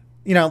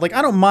 You know, like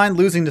I don't mind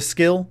losing to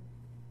skill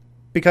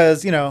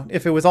because, you know,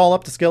 if it was all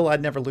up to skill,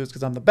 I'd never lose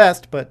because I'm the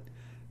best. But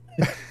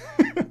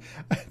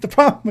the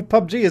problem with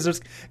PUBG is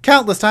there's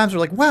countless times where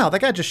like, wow,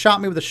 that guy just shot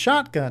me with a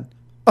shotgun.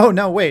 Oh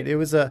no, wait, it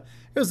was an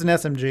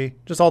SMG.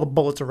 Just all the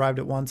bullets arrived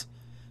at once.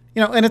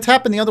 You know, and it's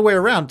happened the other way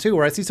around too,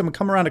 where I see someone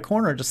come around a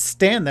corner and just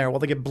stand there while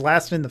they get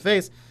blasted in the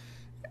face.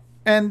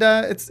 And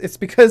it's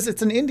because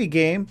it's an indie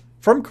game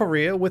from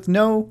Korea with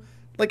no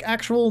like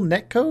actual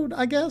netcode,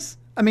 I guess.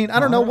 I mean, I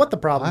don't know what the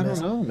problem is.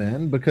 I don't know,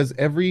 man, because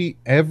every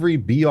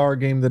BR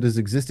game that has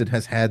existed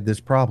has had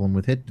this problem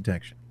with hit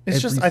detection. It's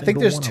just I think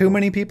there's too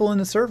many people in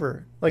the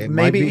server. Like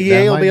maybe that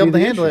EA will might be able to the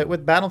handle issue. it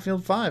with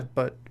Battlefield 5,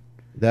 but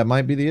That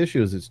might be the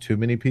issue. Is it's too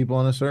many people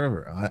on a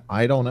server.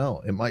 I don't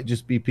know. It might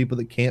just be people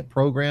that can't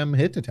program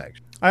hit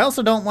detection. I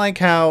also don't like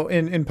how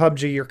in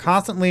PUBG you're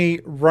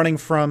constantly running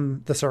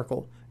from the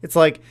circle. It's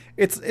like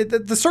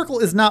the circle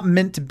is not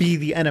meant to be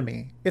the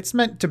enemy. It's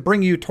meant to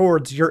bring you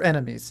towards your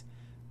enemies.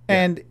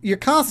 And you're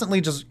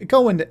constantly just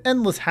go into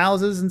endless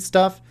houses and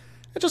stuff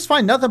and just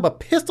find nothing but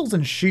pistols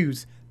and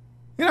shoes.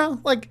 You know,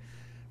 like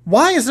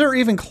why is there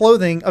even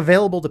clothing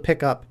available to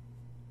pick up?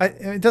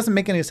 It doesn't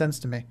make any sense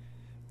to me.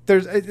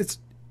 It's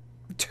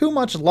too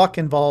much luck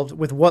involved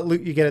with what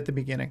loot you get at the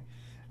beginning.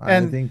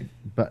 And I think,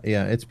 but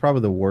yeah, it's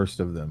probably the worst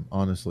of them.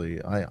 Honestly,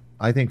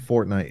 I think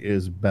Fortnite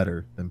is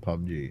better than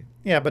PUBG.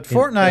 Yeah, but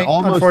Fortnite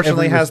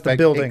unfortunately has the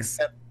building.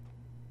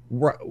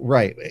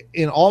 Right.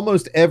 In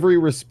almost every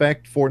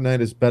respect,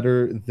 Fortnite is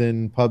better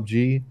than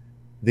PUBG.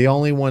 The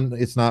only one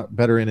it's not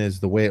better in is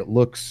the way it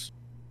looks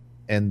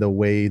and the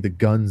way the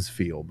guns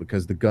feel,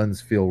 because the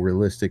guns feel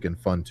realistic and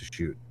fun to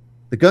shoot.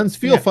 The guns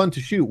feel fun to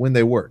shoot when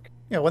they work.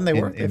 Yeah, when they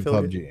work, they in feel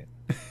PUBG. good.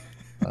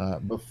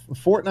 But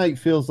Fortnite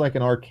feels like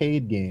an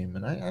arcade game,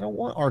 and I don't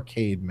want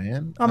arcade,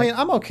 man. I mean,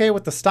 I'm okay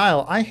with the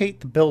style. I hate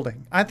the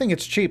building. I think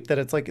it's cheap that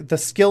it's like the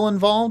skill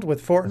involved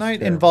with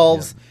Fortnite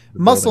involves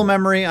muscle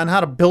memory on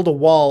how to build a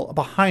wall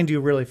behind you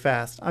really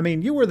fast. I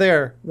mean, you were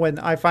there when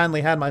I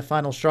finally had my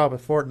final straw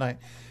with Fortnite.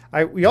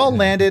 We all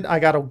landed. I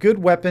got a good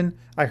weapon.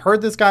 I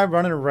heard this guy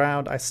running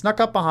around. I snuck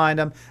up behind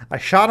him. I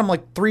shot him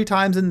like 3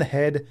 times in the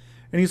head.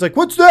 And he's like,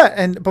 "What's that?"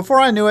 And before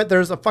I knew it,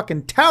 there's a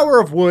fucking tower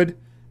of wood.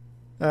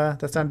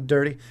 That sounded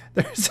dirty.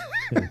 There's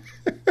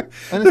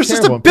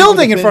just a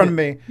building in front of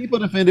me. People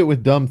defend it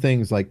with dumb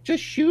things like,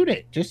 just shoot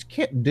it. Just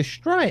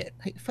destroy it.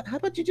 Hey, how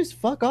about you just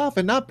fuck off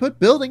and not put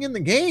building in the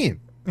game?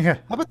 Yeah.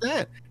 How about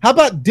that? How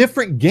about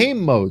different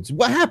game modes?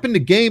 What happened to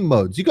game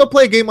modes? You go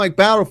play a game like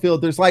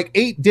Battlefield, there's like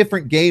 8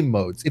 different game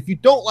modes. If you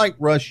don't like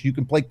Rush, you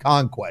can play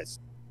Conquest.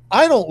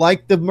 I don't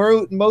like the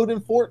mode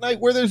in Fortnite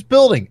where there's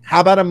building.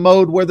 How about a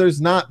mode where there's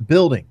not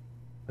building?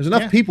 There's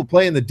enough people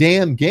playing the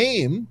damn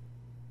game.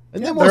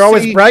 And then they're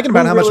always bragging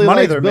about how much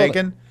money they're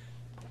making.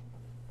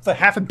 It's like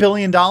 $500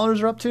 million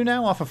they're up to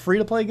now off a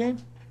free-to-play game.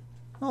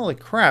 Holy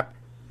crap.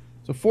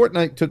 So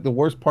Fortnite took the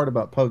worst part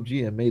about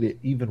PUBG and made it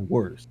even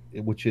worse,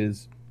 which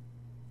is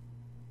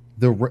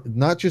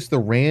not just the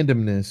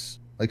randomness.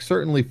 Like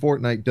certainly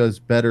Fortnite does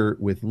better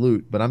with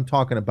loot, but I'm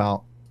talking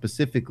about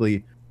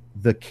specifically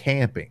the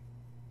camping.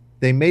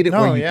 They made it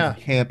where you can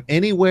camp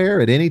anywhere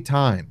at any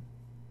time.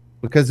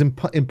 Because in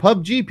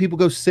PUBG, people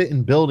go sit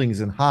in buildings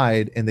and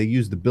hide, and they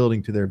use the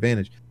building to their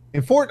advantage.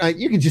 In Fortnite,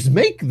 you can just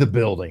make the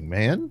building,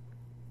 man.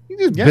 You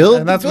just build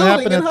and that's the what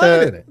building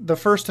happened and at the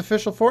first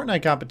official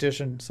Fortnite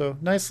competition. So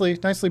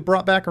nicely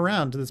brought back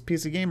around to this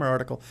PC Gamer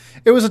article.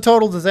 It was a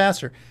total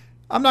disaster.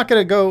 I'm not going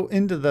to go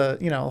into the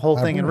whole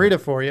thing and read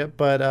it for you,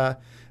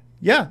 but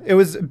yeah, it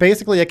was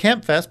basically a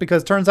camp fest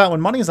because it turns out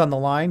when money's on the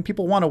line,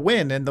 people want to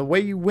win, and the way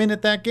you win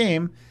at that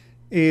game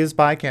is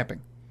by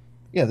camping.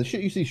 Yeah, the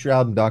shit you see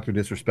Shroud and Dr.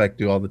 Disrespect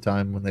do all the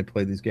time when they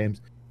play these games.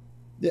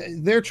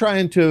 They're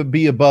trying to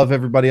be above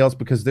everybody else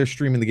because they're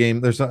streaming the game.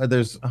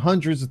 There's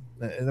hundreds,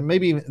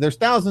 maybe there's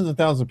thousands and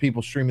thousands of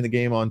people streaming the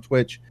game on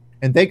Twitch,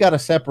 and they got to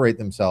separate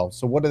themselves.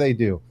 So what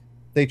do?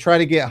 They try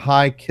to get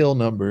high kill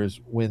numbers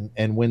win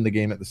the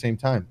game at the same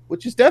time,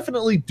 which is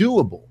definitely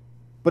doable.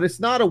 But it's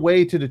not a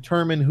way to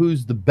determine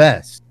who's the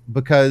best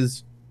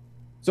because,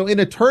 so in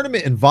a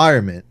tournament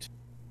environment,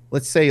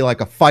 let's say like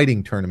a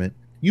fighting tournament,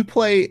 you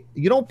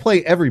don't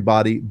play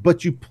everybody,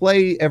 but you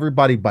play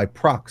everybody by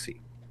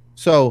proxy.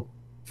 So,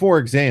 for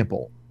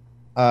example,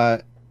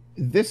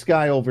 this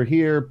guy over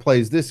here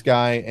plays this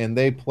guy, and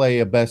they play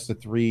a best of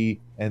 3,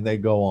 and they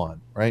go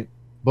on, right?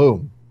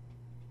 Boom.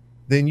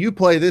 Then you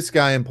play this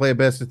guy and play a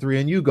best of 3,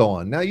 and you go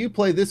on. Now you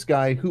play this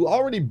guy who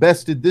already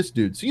bested this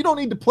dude. So you don't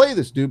need to play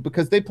this dude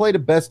because they played a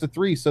best of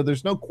 3, so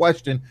there's no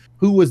question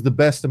who was the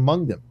best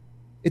among them.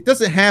 It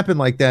doesn't happen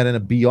like that in a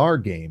BR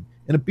game.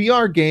 In a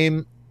BR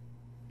game,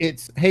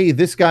 it's, hey,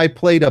 this guy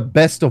played a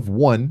best of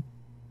 1,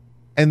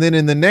 and then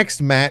in the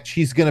next match,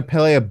 he's going to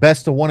play a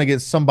best of one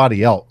against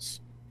somebody else.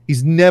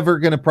 He's never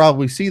going to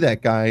probably see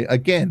that guy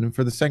again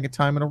for the second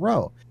time in a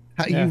row.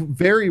 Yeah. You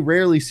very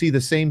rarely see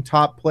the same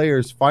top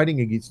players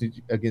fighting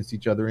against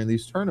each other in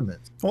these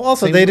tournaments. Well,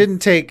 also, Same they with- didn't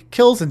take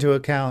kills into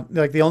account.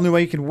 Like, the only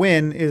way you can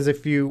win is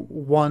if you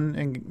won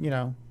and, you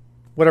know,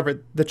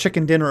 whatever, the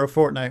chicken dinner of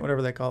Fortnite,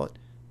 whatever they call it.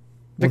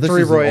 Well,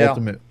 Victory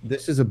Royale.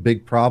 This is a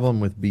big problem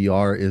with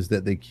BR is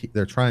that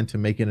they're trying to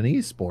make it an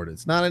esport.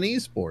 It's not an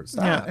esport.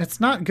 Stop. Yeah, it's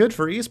not good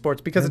for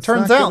esports because it It's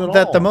turns not good out at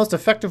that the all. most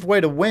effective way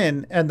to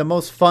win and the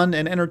most fun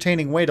and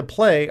entertaining way to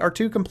play are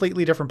two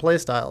completely different play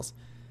styles.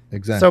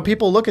 Exactly. So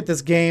people look at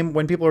this game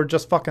when people are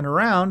just fucking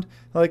around,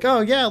 like,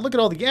 oh yeah, look at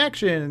all the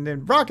action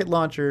and rocket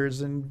launchers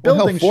and Well,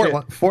 hell, building shit.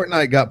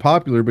 Fortnite got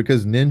popular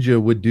because Ninja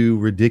would do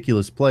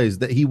ridiculous plays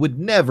that he would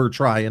never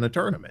try in a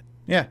tournament.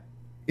 Yeah.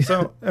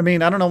 So, I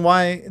mean, I don't know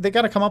why they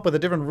got to come up with a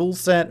different rule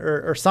set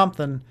or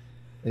something.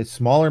 It's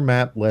smaller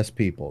map, less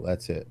people.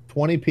 That's it.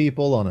 20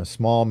 people on a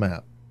small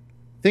map.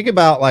 Think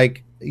about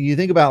like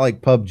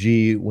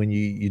PUBG when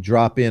you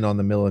drop in on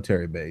the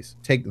military base.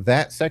 Take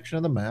that section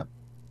of the map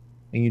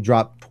and you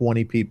drop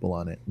 20 people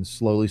on it and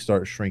slowly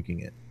start shrinking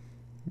it.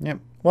 Yeah.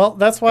 Well,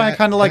 that's why I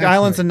kind of like That's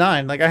Islands right. of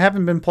Nine. Like, I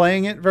haven't been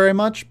playing it very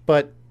much,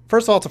 but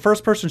first of all, it's a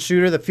first-person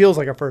shooter that feels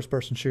like a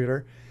first-person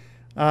shooter.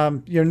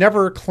 You're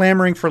never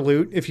clamoring for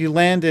loot. If you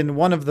land in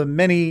one of the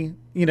many,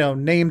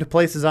 named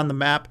places on the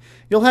map,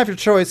 you'll have your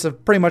choice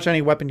of pretty much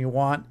any weapon you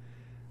want.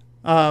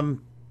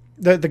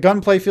 The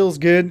gunplay feels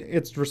good.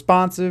 It's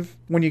responsive.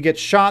 When you get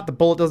shot, the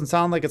bullet doesn't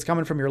sound like it's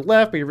coming from your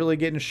left, but you're really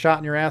getting shot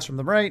in your ass from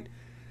the right.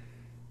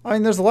 I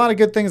mean, there's a lot of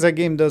good things that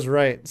game does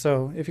right.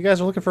 So if you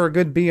guys are looking for a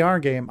good BR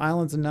game,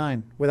 Islands of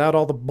Nine, without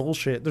all the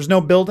bullshit. There's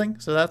no building,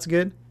 so that's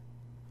good.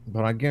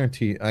 But I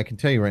guarantee, I can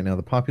tell you right now,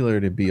 the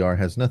popularity of BR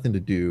has nothing to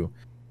do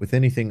with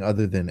anything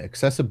other than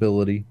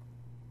accessibility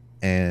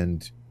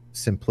and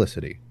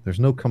simplicity. There's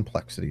no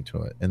complexity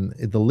to it. And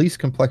the least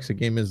complex a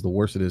game is, the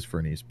worse it is for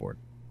an esport.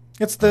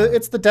 It's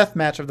the death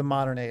match of the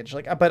modern age.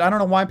 Like, but I don't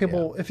know why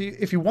people, if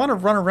you want to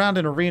run around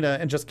an arena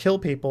and just kill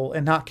people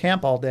and not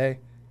camp all day,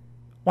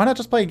 why not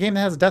just play a game that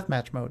has a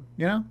deathmatch mode?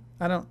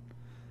 I don't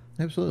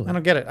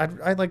Absolutely. get it.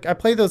 I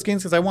play those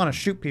games because I want to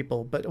shoot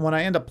people, but when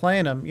I end up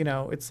playing them,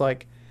 it's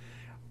like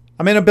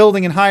I'm in a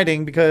building and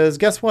hiding because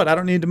guess what? I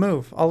don't need to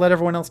move. I'll let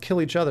everyone else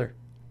kill each other.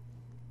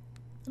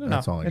 I don't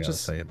That's know. all I got to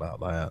say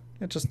about that.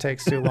 It just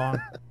takes too long.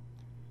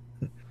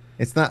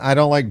 It's not. I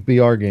don't like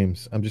BR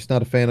games. I'm just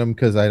not a fan of them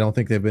because I don't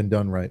think they've been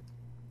done right.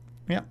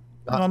 Yeah.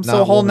 Not- I'm not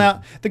still holding one-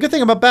 out. The good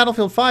thing about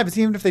Battlefield 5 is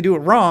even if they do it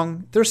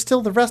wrong, there's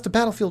still the rest of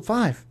Battlefield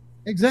 5.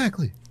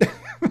 Exactly.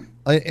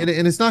 and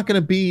it's not going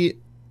to be.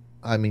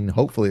 I mean,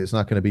 hopefully, it's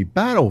not going to be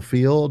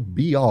Battlefield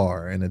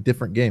BR in a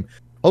different game.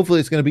 Hopefully,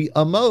 it's going to be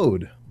a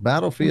mode. I'm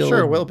Battlefield. sure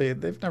it will be.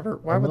 They've never.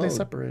 Why would they mode.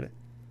 separate it?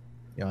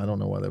 Yeah, I don't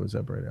know why they would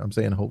separate it. I'm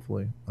saying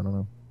hopefully. I don't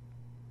know.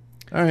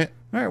 All right.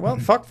 All right. Well,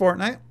 fuck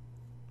Fortnite.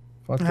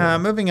 Fuck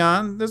that. Moving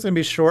on. This is gonna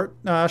be short.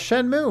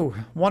 Shenmue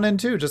 1 and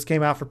 2 just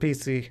came out for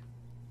PC.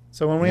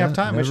 So when we have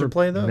time, we should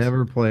play those.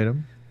 Never played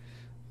them.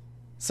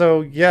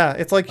 So yeah,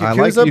 it's like I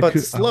like Yakuza but I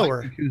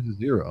slower. like Yakuza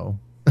 0.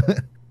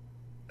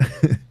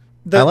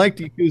 The- I liked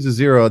Yakuza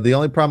 0. The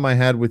only problem I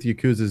had with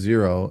Yakuza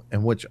 0,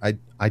 and which I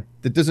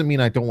that doesn't mean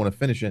I don't want to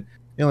finish it.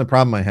 The only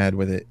problem I had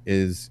with it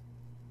is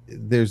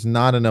there's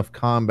not enough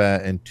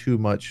combat and too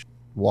much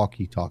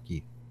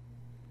walkie-talkie.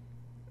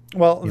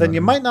 Well, You then know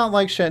you what I might not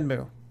like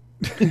Shenmue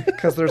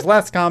because there's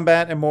less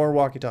combat and more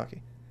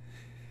walkie-talkie.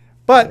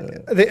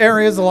 But the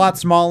area is a lot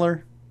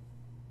smaller.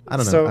 I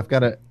don't know. So- I've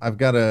got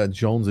a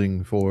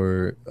jonesing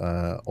for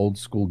old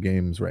school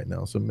games right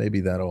now, so maybe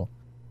that'll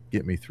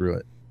get me through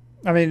it.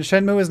 I mean,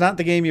 Shenmue is not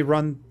the game you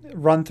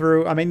run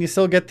through. I mean, you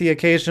still get the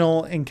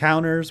occasional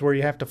encounters where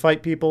you have to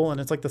fight people,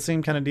 and it's like the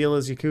same kind of deal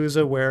as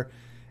Yakuza, where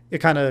it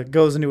kind of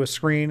goes into a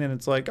screen, and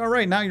it's like, all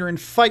right, now you're in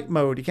fight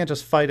mode. You can't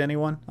just fight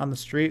anyone on the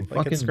street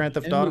like it's Fucking Grand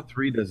Theft Shenmue Auto.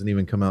 3 doesn't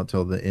even come out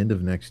till the end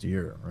of next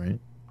year, right?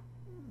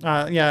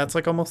 Yeah, it's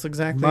like almost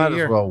exactly Might a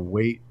year. as well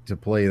wait to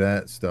play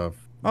that stuff.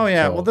 Oh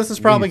yeah, till well this is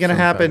at probably least going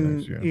to sometime happen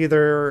next year.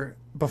 either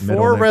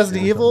before next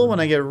Resident year or Evil something. when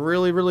I get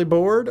really really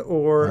bored,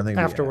 or I think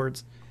we-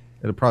 afterwards.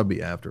 It'll probably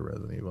be after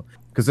Resident Evil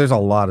because there's a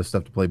lot of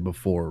stuff to play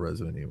before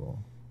Resident Evil.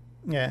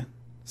 Yeah.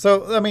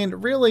 So I mean,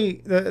 really,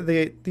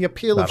 the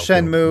appeal of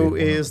Battlefield Shenmue being one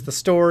of is them. the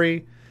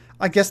story.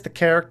 I guess the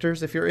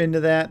characters, if you're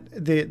into that,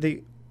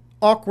 the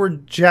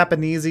awkward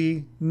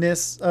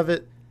Japanesey-ness of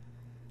it,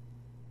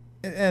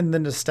 and the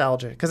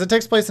nostalgia, because it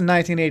takes place in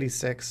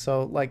 1986.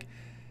 So like,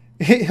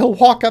 he'll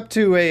walk up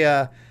to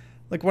a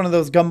like one of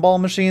those gumball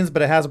machines,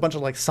 but it has a bunch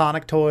of like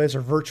Sonic toys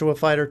or Virtua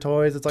Fighter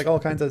toys. It's like all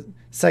kinds of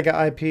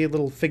Sega IP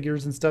little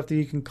figures and stuff that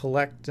you can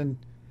collect. And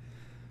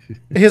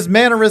his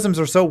mannerisms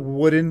are so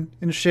wooden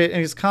and shit, and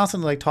he's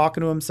constantly like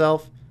talking to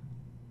himself.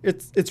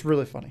 It's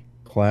really funny.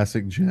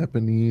 Classic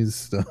Japanese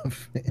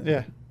stuff.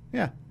 Yeah,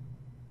 yeah,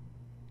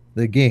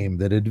 The game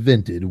that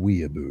invented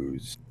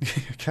weeaboos.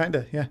 kind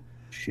of, yeah.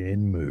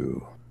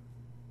 Shenmue.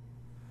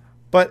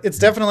 But it's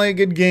definitely a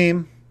good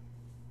game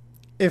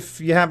if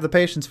you have the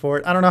patience for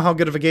it. I don't know how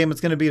good of a game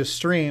it's going to be to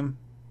stream,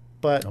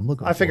 But I'm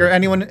looking I figure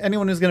forward to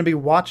anyone who's going to be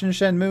watching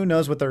Shenmue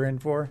knows what they're in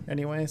for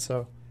anyway,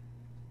 so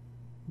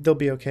they'll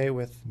be okay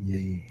with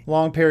Yeah.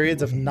 long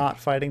periods of not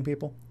fighting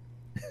people.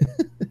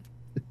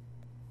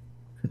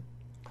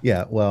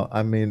 Yeah, well,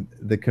 I mean,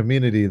 the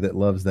community that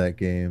loves that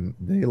game,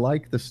 they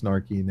like the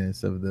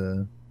snarkiness of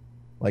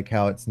like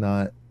how it's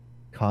not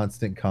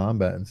constant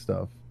combat and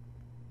stuff.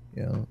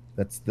 You know,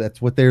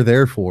 that's what they're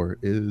there for,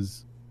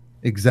 is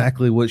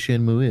exactly what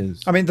Shenmue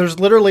is. I mean,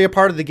 there's literally a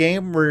part of the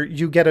game where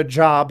you get a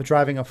job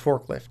driving a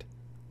forklift.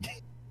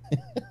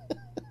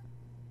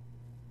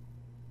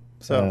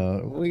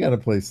 So We got to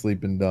play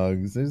Sleeping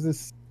Dogs. There's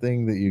this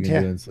thing that you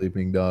can do in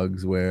Sleeping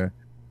Dogs where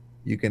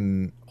you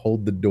can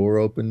hold the door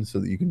open so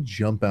that you can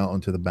jump out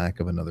onto the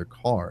back of another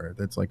car.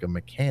 That's like a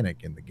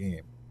mechanic in the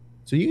game.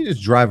 So you can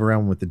just drive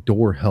around with the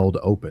door held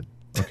open.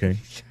 Okay.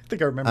 I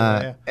think I remember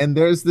that, yeah. And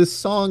there's this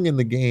song in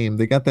the game.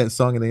 They got that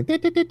song in the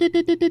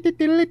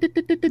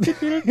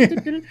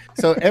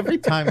So every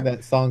time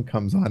that song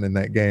comes on in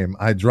that game,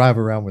 I drive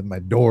around with my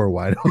door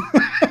wide open.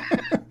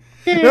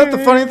 You know what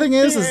the funny thing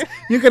is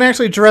you can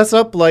actually dress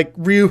up like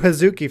Ryu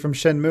Hazuki from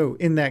Shenmue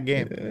in that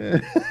game.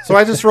 So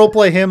I just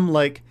roleplay him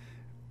like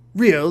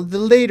Ryo the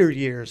later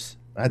years.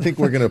 I think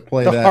we're gonna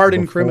play The that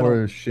hardened before criminal.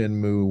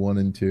 Shenmue 1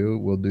 and 2.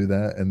 We'll do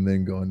that and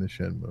then go into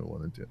Shenmue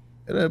 1 and 2.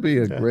 It'll be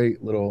a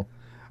great little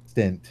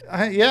stint.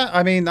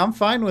 I mean, I'm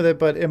fine with it,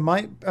 but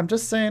I'm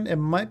just saying it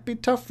might be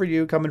tough for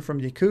you coming from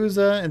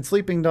Yakuza and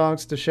Sleeping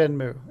Dogs to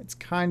Shenmue. It's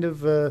kind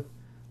of a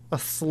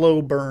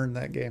slow burn,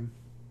 that game.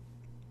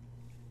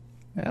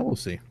 Yeah, we'll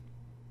see.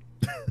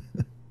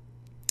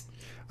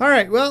 All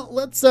right, well,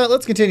 let's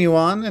continue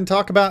on and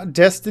talk about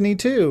Destiny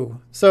 2.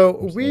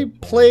 So we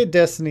played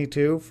Destiny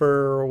 2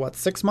 for,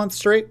 6 months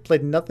straight?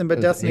 Played nothing but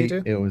Destiny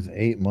 2? It was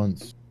 8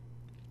 months.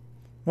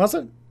 Was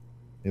it?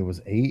 It was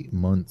 8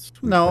 months.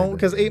 No,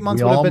 because 8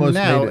 months would have been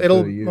now.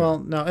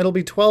 It'll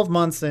be 12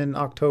 months in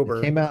October.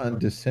 It came out in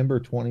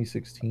December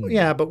 2016.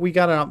 Yeah, but we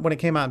got it when it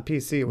came out on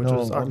PC, which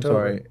was October. I'm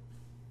sorry.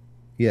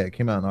 Yeah, it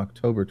came out in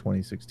October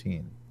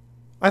 2016.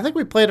 I think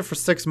we played it for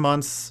 6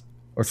 months.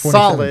 Or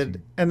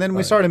Solid, and then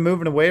we started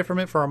moving away from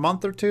it for a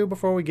month or two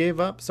before we gave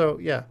up. So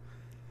yeah.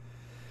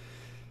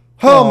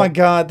 Oh my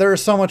God, there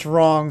is so much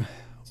wrong.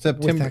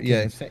 September,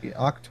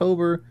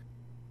 October.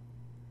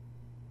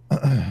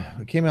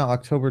 It came out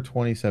October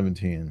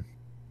 2017.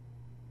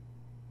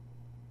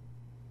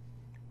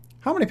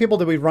 How many people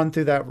did we run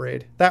through that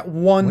raid? That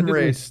one When did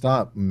raid. we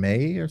stop?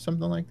 May or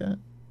something like that?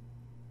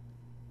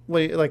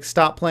 Wait, like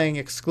stop playing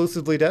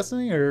exclusively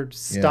Destiny, or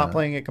stop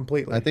playing it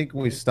completely? I think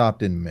we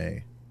stopped in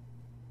May.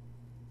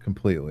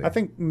 Completely. I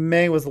think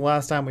May was the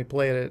last time we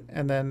played it,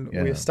 and then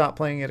we stopped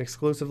playing it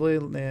exclusively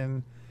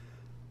in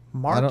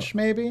March,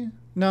 maybe?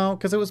 No,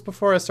 because it was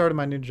before I started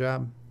my new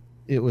job.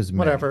 It was May.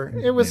 Whatever.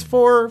 It was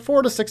 4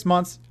 to 6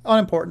 months.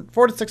 Unimportant.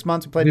 4 to 6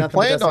 months. We played nothing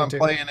but Destiny 2. We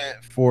planned on playing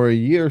it for a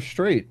year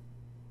straight.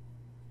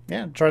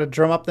 Yeah, try to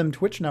drum up them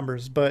Twitch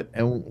numbers, but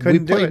and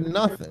couldn't we played do it.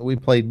 nothing. We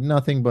played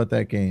nothing but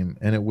that game,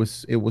 and it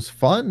was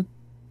fun.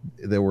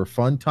 There were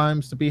fun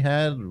times to be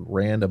had.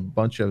 Ran a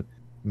bunch of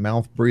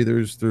mouth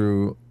breathers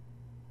through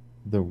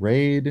the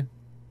raid.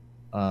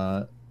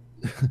 God.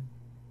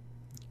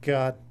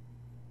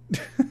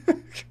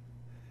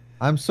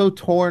 I'm so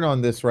torn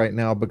on this right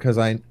now because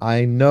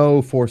I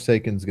know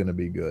Forsaken's going to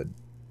be good.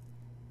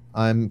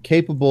 I'm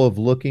capable of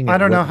looking at I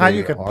don't know what how they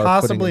you could are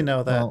possibly putting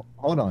know that. Well,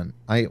 hold on.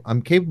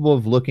 I'm capable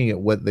of looking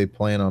at what they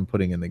plan on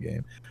putting in the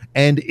game.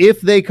 And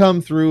if they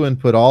come through and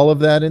put all of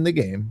that in the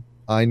game,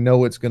 I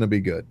know it's going to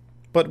be good.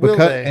 But will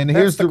they? And That's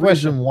here's the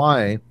question. reason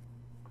why.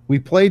 We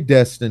played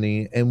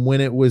Destiny, and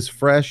when it was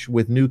fresh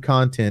with new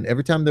content,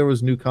 every time there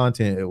was new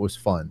content, it was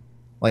fun.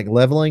 Like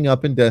leveling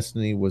up in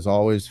Destiny was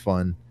always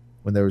fun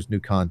when there was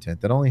new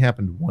content. That only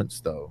happened once,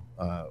 though.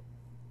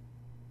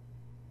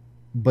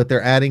 But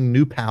they're adding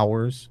new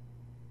powers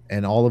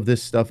and all of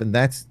this stuff, and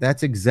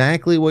that's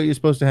exactly what you're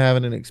supposed to have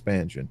in an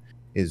expansion.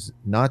 Is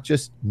not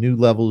just new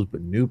levels,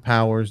 but new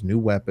powers, new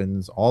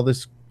weapons, all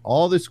this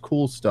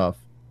cool stuff.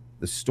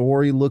 The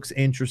story looks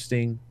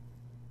interesting.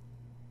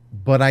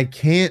 But I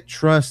can't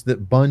trust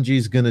that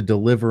Bungie's going to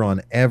deliver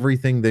on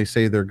everything they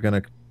say they're going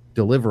to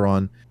deliver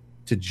on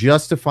to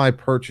justify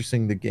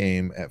purchasing the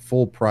game at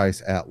full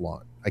price at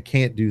launch. I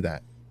can't do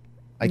that.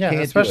 I can't,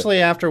 especially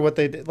after what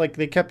they did. Like,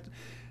 they kept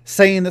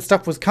saying that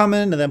stuff was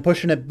coming and then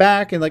pushing it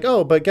back and like,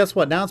 oh, but guess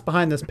what? Now it's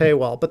behind this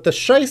paywall. But the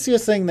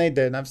shiciest thing they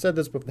did, and I've said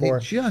this before,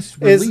 they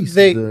just is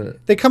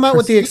released they come out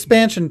with the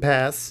expansion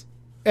pass.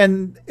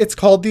 And it's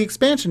called the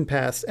expansion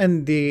pass.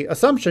 And the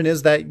assumption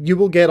is that you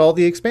will get all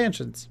the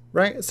expansions,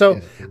 right? So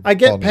I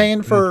get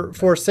paying for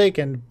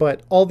Forsaken,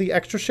 but all the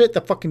extra shit, the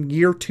fucking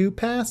year 2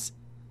 pass,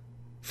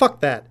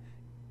 fuck that.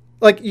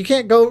 Like, you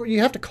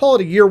have to call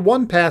it a year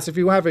 1 pass if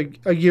you have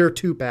a year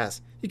 2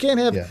 pass. You can't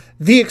have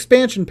the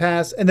expansion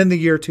pass and then the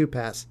year 2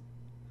 pass.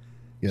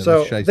 Yeah,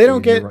 so they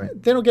don't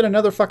get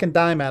another fucking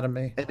dime out of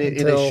me. And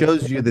it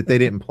shows you that they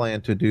didn't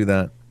plan to do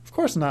that. Of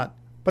course not.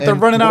 But they're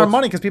running out of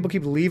money because people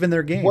keep leaving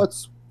their game.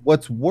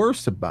 What's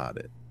worse about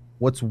it?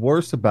 What's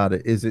worse about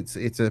it is it's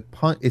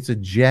a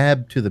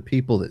jab to the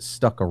people that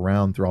stuck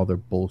around through all their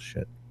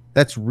bullshit.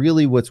 That's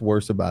really what's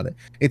worse about it.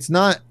 It's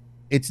not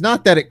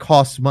that it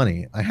costs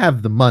money. I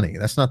have the money.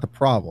 That's not the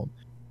problem.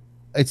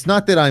 It's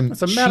not that I'm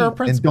It's a cheap matter of and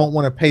principle. don't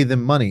want to pay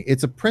them money.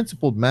 It's a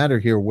principled matter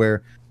here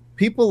where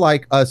people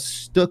like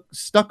us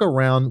stuck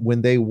around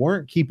when they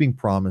weren't keeping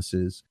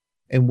promises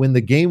and when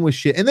the game was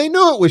shit. And they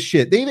knew it was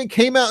shit. They even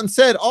came out and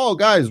said, "Oh,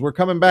 guys, we're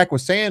coming back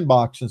with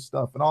Sandbox and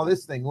stuff and all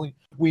this thing.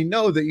 We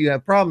know that you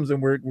have problems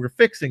and we're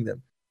fixing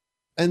them."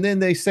 And then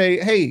they say,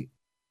 "Hey,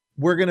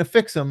 we're going to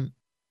fix them,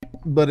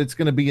 but it's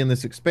going to be in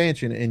this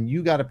expansion and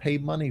you got to pay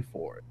money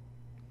for it."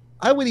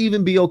 I would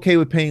even be okay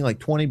with paying like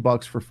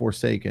 $20 for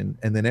Forsaken,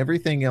 and then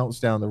everything else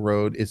down the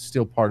road is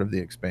still part of the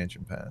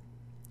expansion pass.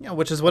 Yeah,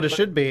 which is what it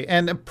should be.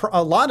 And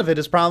a lot of it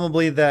is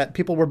probably that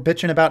people were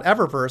bitching about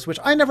Eververse, which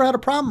I never had a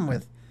problem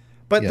with.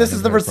 But Yeah, this I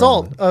is the never had a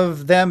problem result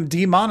of them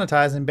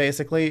demonetizing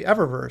basically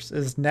Eververse.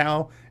 Is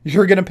now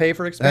you're going to pay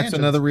for expansions. That's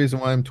another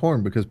reason why I'm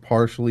torn, because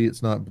partially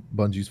it's not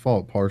Bungie's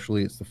fault.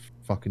 Partially it's the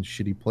fucking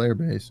shitty player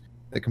base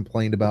that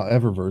complained about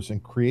Eververse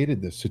and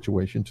created this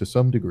situation to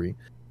some degree.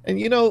 And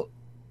you know,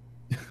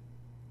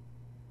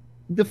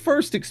 the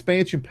first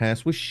expansion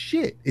pass was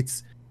shit.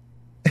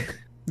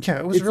 Yeah,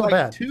 it was real like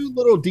bad. 2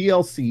 little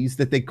DLCs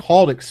that they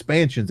called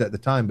expansions at the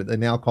time, but they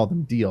now call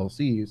them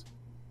DLCs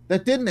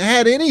that didn't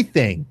add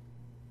anything.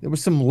 There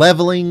was some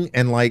leveling,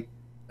 and like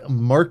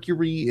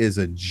Mercury is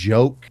a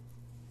joke.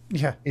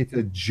 Yeah. It's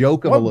a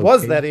joke of What a location.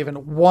 was that even?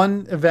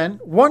 One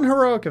event? One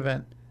heroic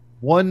event?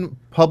 One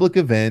public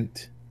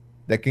event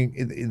that can,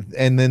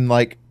 and then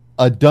like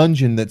a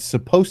dungeon that's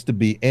supposed to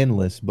be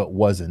endless but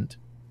wasn't.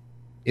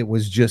 It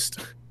was just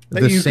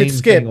That the you same could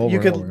skip. thing over You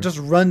and could over. just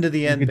run to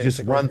the end, You could just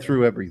basically. run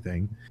through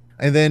everything.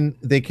 And then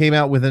they came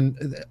out with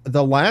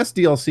the last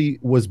DLC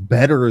was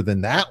better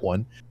than that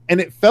one. And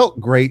it felt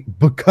great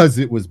because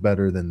it was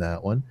better than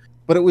that one.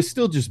 But it was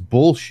still just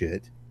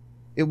bullshit.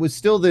 It was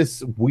still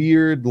this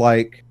weird,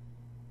 like,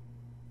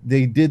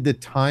 they did the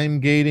time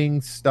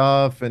gating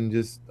stuff and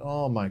just,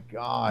 oh my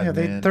God, Yeah,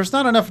 man. there's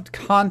not enough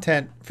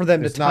content for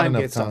them There's to not time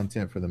enough gate stuff.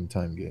 content for them to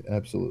time gate.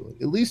 Absolutely.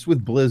 At least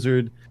with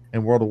Blizzard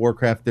and World of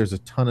Warcraft, there's a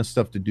ton of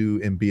stuff to do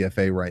in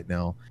BFA right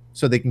now.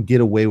 So they can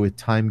get away with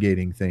time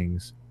gating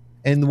things.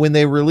 And when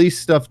they release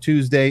stuff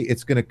Tuesday,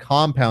 it's going to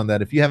compound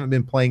that. If you haven't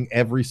been playing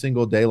every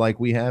single day like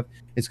we have,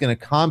 it's going to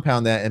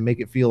compound that and make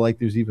it feel like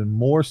there's even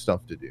more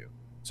stuff to do.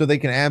 So they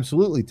can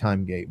absolutely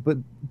time gate. But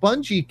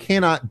Bungie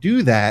cannot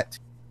do that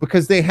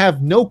because they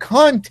have no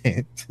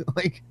content.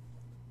 Like,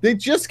 they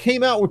just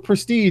came out with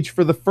Prestige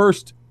for the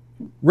first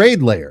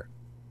raid layer.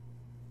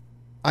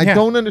 I Yeah.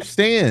 don't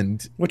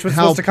understand. Which was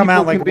how supposed to come people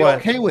out can like be what?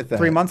 okay with that.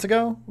 3 months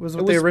ago was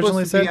what It they was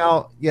originally supposed to be said.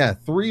 out, yeah,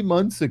 3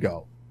 months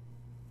ago.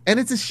 And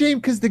it's a shame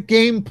because the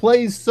game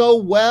plays so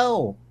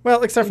well.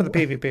 Well, except for the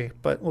PvP,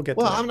 but we'll get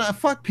Well, to that. I'm not,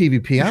 fuck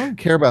PvP. I don't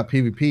care about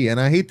PvP, and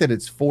I hate that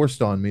it's forced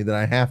on me that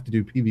I have to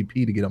do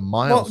PvP to get a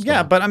milestone. Well,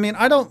 yeah, but I mean,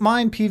 I don't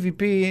mind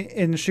PvP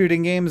in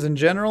shooting games in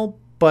general,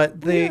 but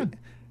Yeah. it's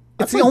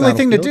I the play only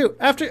thing to Battlefield.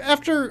 do.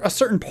 After a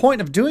certain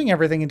point of doing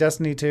everything in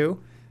Destiny 2,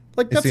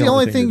 like It's that's the the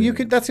only only thing thing to you do.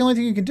 could. That's the only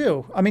thing you can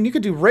do. I mean, you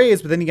could do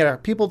raids, but then you got to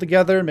have people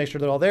together and make sure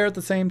they're all there at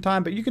the same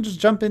time. But you can just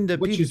jump into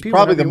Which PvP is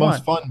probably the whenever you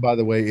most want. fun, by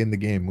the way, in the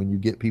game when you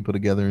get people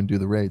together and do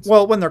the raids.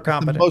 Well, when they're the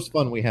competent, most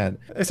fun we had.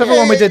 except for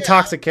when we did Yeah.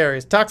 toxic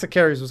carries. Toxic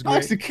carries was great.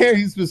 Toxic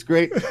Carries was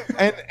great,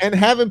 and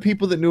having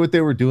people that knew what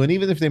they were doing,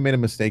 even if they made a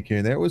mistake here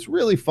and there, it was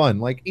really fun.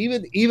 Like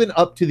even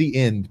up to the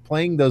end,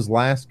 playing those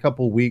last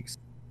couple weeks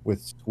with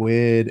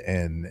Squid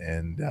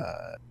and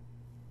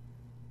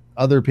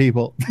other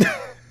people,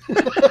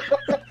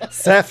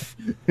 Seth,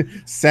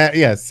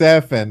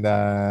 Seth and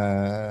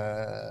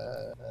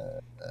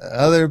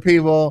other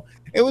people.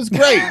 It was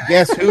great.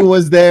 Guess who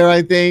was there?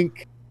 I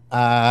think.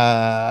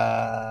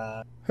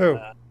 who?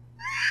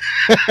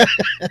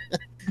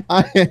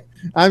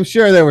 I'm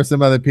sure there were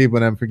some other people,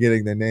 and I'm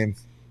forgetting their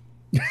names.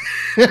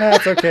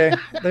 That's okay.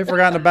 They've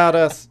forgotten about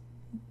us.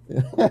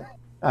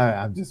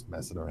 I'm just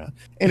messing around.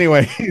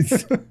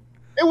 Anyways,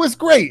 it was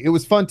great. It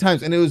was fun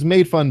times, and it was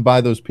made fun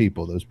by those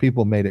people. Those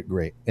people made it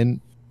great, and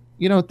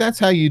you know that's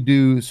how you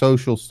do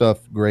social stuff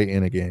great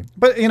in a game.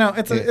 But you know,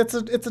 it's Yeah.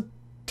 a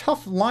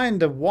tough line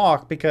to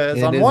walk because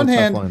It on is one a tough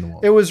hand, line to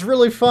walk. it was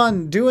really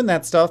fun doing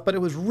that stuff, but it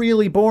was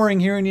really boring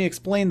hearing you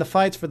explain the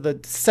fights for the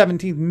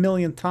 17th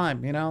millionth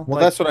time. You know, Well,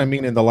 Like, that's what I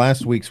mean. In the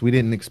last weeks, we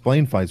didn't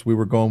explain fights. We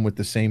were going with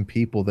the same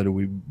people that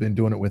we've been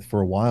doing it with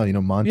for a while. You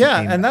know, Monty.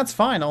 yeah, came and back. that's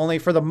fine. Only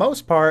for the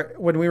most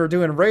part, when we were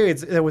doing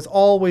raids, there was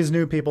always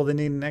new people that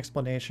needed an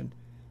explanation.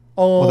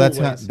 Well,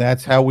 Always.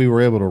 that's how we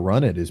were able to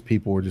run it. Is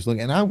people were just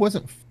looking, and I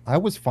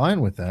was fine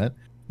with that.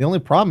 The only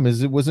problem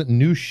is it wasn't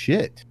new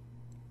shit.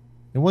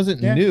 It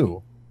wasn't Yeah.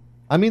 new.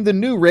 I mean, the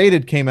new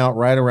rated came out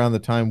right around the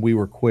time we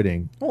were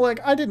quitting. Well, like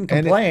I didn't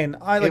And it- complain.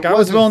 I it was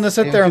wasn't- willing to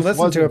sit it there and just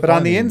listen to wasn't it, but on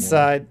fun the anymore.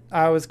 inside,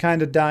 I was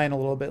kind of dying a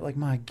little bit. Like,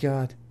 my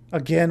God,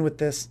 again with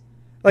this.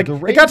 Like, The it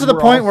got to raids the were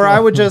point where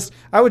I would also-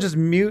 just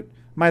mute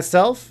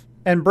myself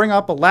and bring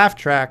up a laugh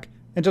track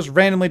and just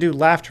randomly do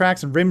laugh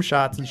tracks and rim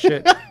shots and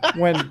shit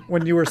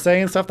when you were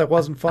saying stuff that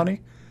wasn't funny.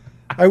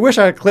 I wish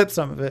I had clipped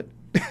some of it.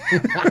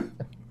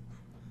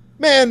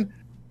 Man,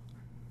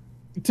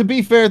 To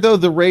be fair, though,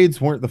 the raids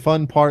weren't the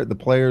fun part. The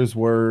players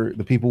were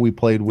the people we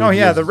played with. Oh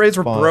yeah, the was raids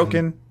were fun.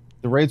 broken.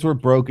 The raids were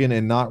broken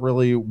and not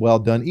really well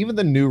done. Even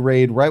the new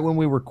raid, right when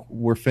we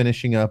were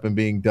finishing up and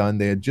being done,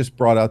 they had just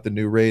brought out the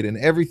new raid, and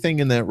everything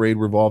in that raid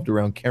revolved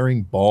around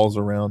carrying balls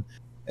around,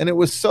 and it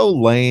was so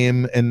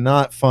lame and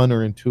not fun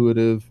or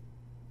intuitive.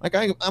 Like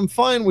I'm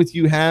fine with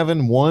you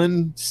having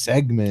one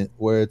segment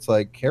where it's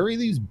like carry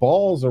these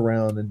balls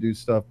around and do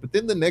stuff, but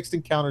then the next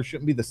encounter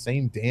shouldn't be the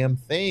same damn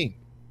thing.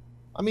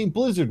 I mean,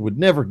 Blizzard would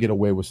never get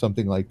away with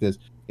something like this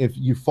if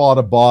you fought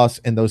a boss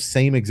and those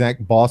same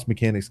exact boss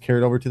mechanics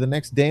carried over to the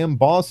next damn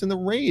boss in the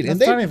raid. That's And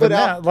they not even put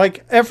out that.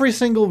 Like every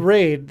single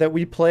raid that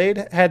we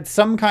played had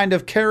some kind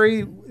of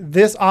carry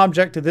this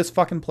object to this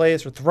fucking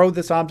place or throw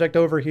this object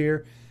over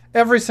here.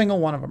 Every single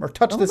one of them, or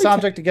touch Let this me tell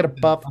object to get a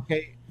buff.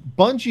 Okay,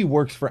 Bungie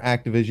works for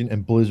Activision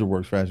and Blizzard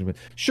works for Activision.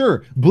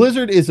 Sure,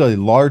 Blizzard is a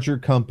larger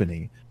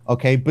company,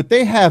 okay, but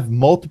they have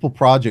multiple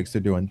projects they're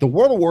doing. The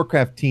World of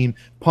Warcraft team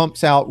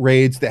pumps out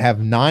raids that have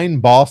 9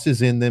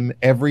 bosses in them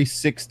every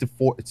 6 to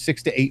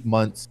 8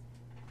 months,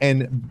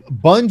 and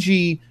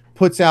Bungie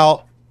puts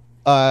out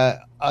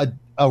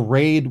a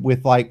raid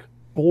with like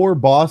 4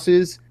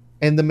 bosses,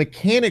 and the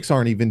mechanics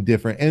aren't even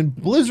different. And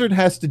Blizzard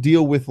has to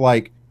deal with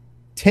like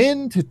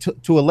 10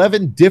 to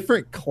 11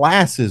 different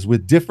classes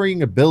with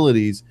differing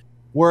abilities,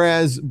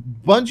 whereas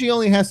Bungie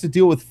only has to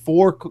deal with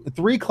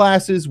 3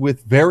 classes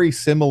with very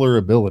similar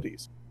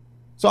abilities.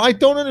 So I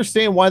don't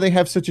understand why they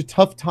have such a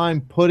tough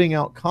time putting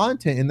out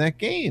content in that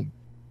game.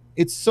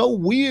 It's so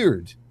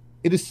weird.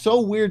 It is so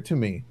weird to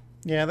me.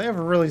 Yeah, they have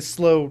a really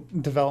slow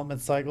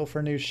development cycle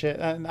for new shit.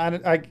 And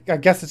I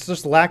guess it's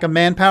just lack of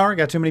manpower.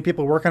 Got too many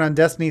people working on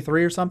Destiny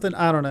 3 or something.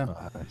 I don't know.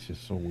 It's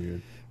just so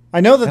weird. I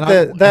know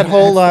that that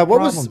whole that's the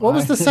what was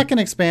the problem. second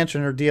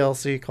expansion or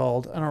DLC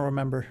called? I don't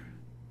remember.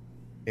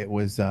 It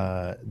was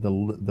the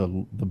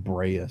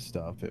Brea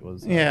stuff. It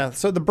was Yeah,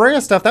 so the Brea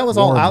stuff that was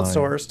all Warmind.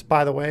 outsourced,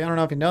 by the way. I don't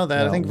know if you know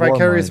that. I Yeah, think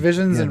Vicarious Warmind.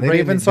 Visions Yeah, and they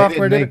Raven didn't-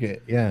 Software they didn't did make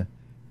it. it. Yeah,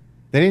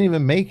 they didn't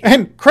even make it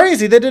And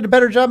crazy, they did a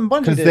better job than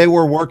Bungie because did. they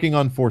were working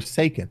on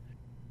Forsaken,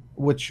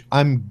 which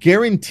I'm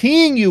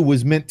guaranteeing you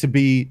was meant to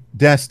be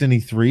Destiny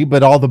 3,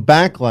 but all the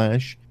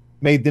backlash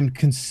made them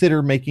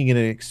consider making it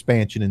an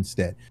expansion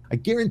instead. I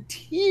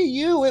guarantee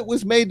you it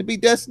was made to be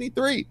Destiny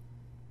 3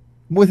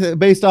 with it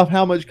based off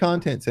how much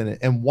content's in it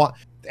and what.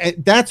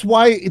 And that's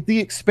why the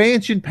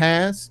expansion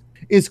pass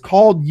is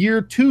called Year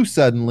 2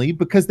 suddenly,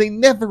 because they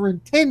never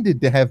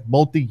intended to have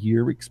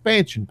multi-year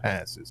expansion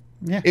passes.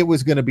 Yeah. It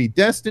was going to be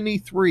Destiny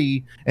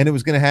 3 and it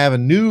was going to have a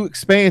new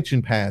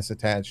expansion pass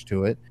attached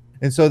to it.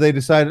 And so they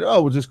decided,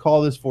 oh, we'll just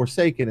call this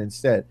Forsaken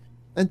instead.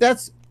 And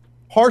that's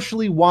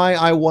partially why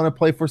I want to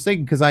play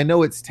Forsaken, because I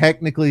know it's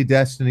technically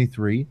Destiny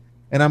 3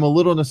 and I'm a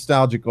little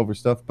nostalgic over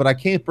stuff, but I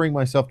can't bring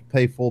myself to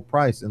pay full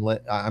price and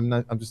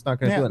I'm just not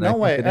going to Yeah, do it. And I no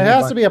think way. It that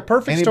has to be a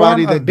perfect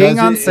anybody storm that of being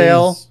does on it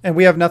sale is- and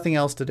we have nothing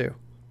else to do.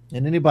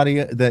 And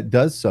anybody that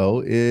does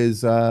so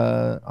is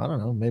I don't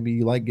know, maybe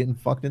you like getting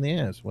fucked in the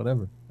ass,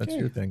 whatever. That's Okay.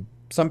 your thing.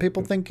 Some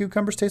people think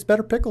cucumbers taste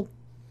better pickled.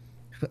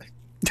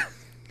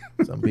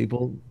 Some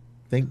people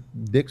think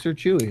dicks are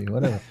chewy,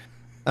 whatever.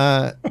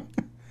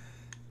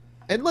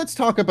 And let's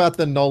talk about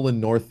the Nolan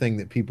North thing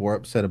that people are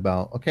upset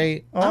about.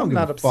 Okay, Oh, I don't I'm give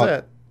not a fuck.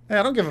 upset. Yeah,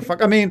 I don't give a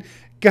fuck. I mean,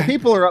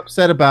 People are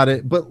upset about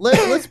it, but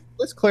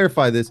let's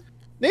clarify this.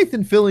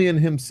 Nathan Fillion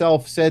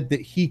himself said that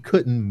he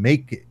couldn't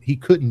make it. He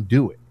couldn't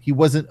do it. He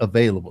wasn't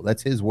available.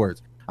 That's his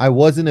words. I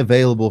wasn't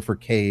available for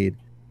Cade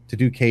to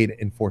do Cade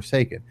in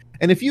Forsaken.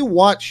 And if you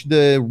watch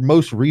the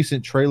most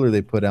recent trailer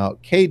they put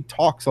out, Cade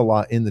talks a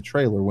lot in the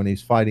trailer when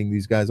he's fighting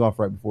these guys off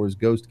right before his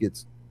ghost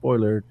gets,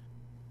 spoiler,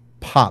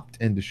 popped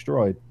and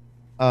destroyed.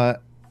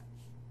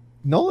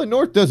 Nolan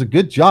North does a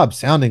good job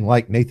sounding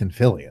like Nathan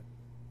Fillion.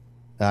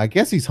 I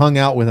guess he's hung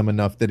out with him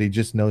enough that he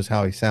just knows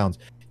how he sounds.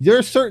 There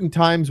are certain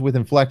times with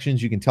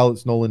inflections you can tell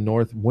it's Nolan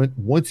North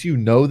once you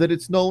know that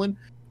it's Nolan,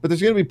 but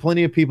there's going to be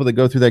plenty of people that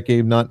go through that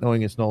game not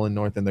knowing it's Nolan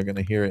North, and they're going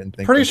to hear it and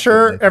think. pretty that's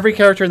sure Nathan every Fillion.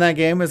 character in that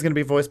game is going to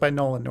be voiced by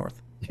Nolan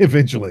North.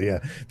 Eventually, yeah.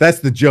 That's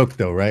the joke,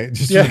 though, right?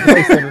 Just Yeah.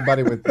 replace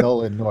everybody with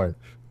Nolan North.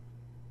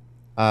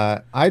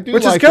 I do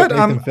Which is like what good.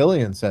 Nathan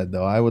Fillion said,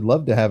 though. I would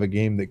love to have a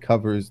game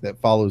that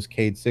follows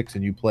Cade 6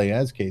 and you play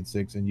as Cade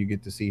 6 and you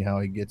get to see how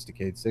he gets to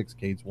Cade 6,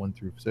 Cades 1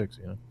 through 6.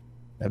 You know,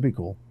 that'd be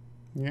cool.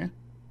 Yeah.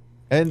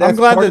 And that's I'm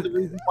glad part of that the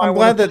reason why I I'm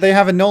wanna glad that they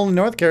have a Nolan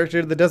North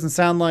character that doesn't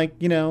sound like,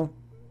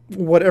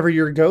 whatever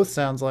your ghost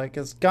sounds like.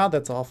 Cuz god,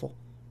 that's awful.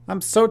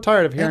 I'm so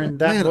tired of hearing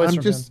that Man, voice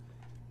from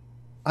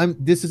him.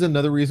 This is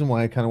another reason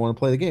why I kind of want to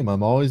play the game.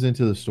 I'm always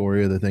into the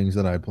story of the things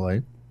that I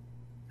play.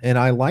 And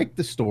I like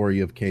the story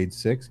of Cade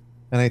 6,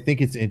 and I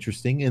think it's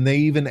interesting. And they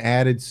even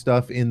added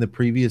stuff in the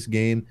previous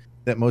game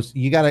that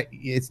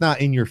it's not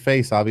in your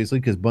face, obviously,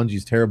 because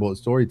Bungie's terrible at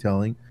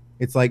storytelling.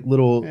 It's like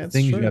little Yeah, it's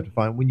things true. you have to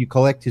find. When you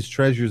collect his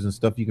treasures and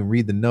stuff, you can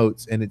read the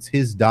notes, and it's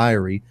his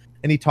diary.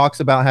 And he talks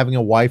about having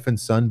a wife and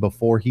son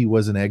before he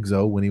was an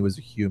exo, when he was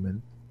a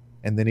human.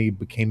 And then he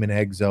became an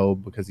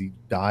exo because he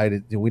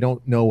died. We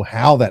don't know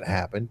how that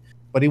happened,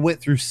 but he went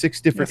through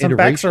 6 different some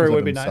iterations backstory of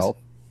would be nice. himself.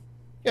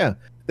 Yeah,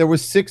 there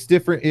was 6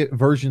 different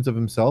versions of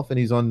himself, and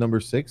he's on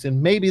number 6,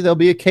 and maybe there'll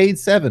be a Cade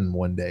 7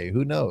 one day.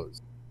 Who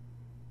knows?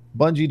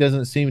 Bungie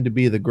doesn't seem to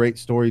be the great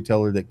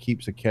storyteller that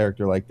keeps a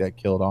character like that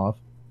killed off.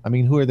 I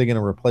mean, who are they going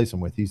to replace him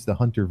with? He's the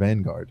Hunter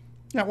Vanguard.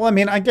 Yeah, well, I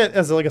mean, I get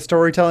as like a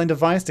storytelling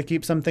device to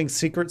keep something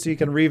secret so you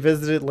can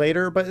revisit it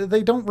later, but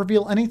they don't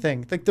reveal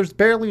anything. Like, there's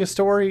barely a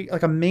story,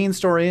 like a main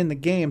story in the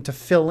game to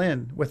fill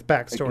in with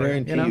backstory. I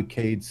guarantee you,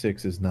 Cade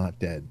 6 is not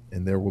dead,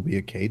 and there will be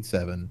a Cade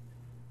 7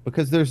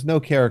 because there's no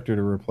character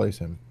to replace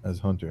him as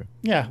Hunter.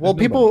 Yeah, well,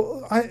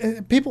 people,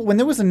 when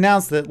it was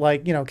announced that,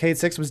 like, you know, Cade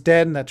 6 was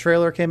dead and that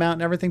trailer came out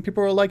and everything,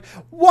 people were like,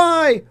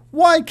 why?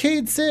 Why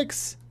Cade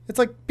 6? It's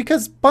like,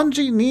 because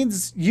Bungie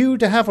needs you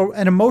to have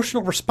an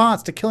emotional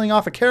response to killing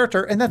off a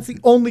character, and that's the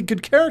only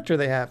good character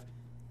they have.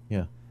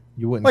 Yeah,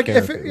 you wouldn't. Like,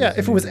 if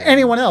it was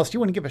anyone else,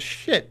 you wouldn't give a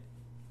shit.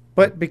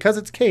 But because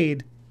it's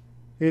Cade,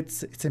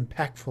 it's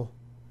impactful.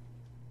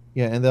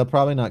 Yeah, and they'll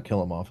probably not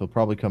kill him off. He'll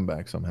probably come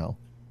back somehow.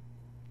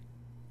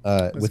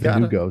 With a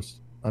new ghost.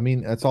 I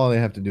mean, that's all they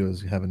have to do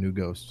is have a new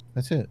ghost.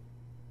 That's it.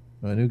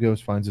 A new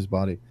ghost finds his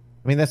body.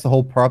 I mean, that's the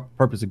whole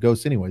purpose of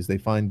ghosts anyways. They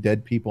find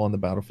dead people on the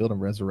battlefield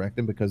and resurrect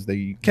them because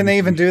they... Can they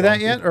even do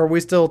that yet? Or are we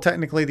still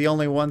technically the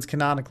only ones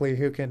canonically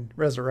who can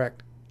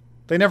resurrect?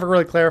 They never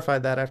really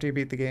clarified that after you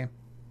beat the game.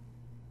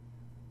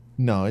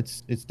 No,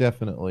 it's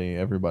definitely...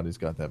 Everybody's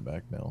got that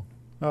back now.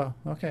 Oh,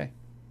 okay.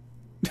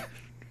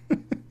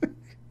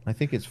 I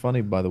think it's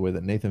funny, by the way,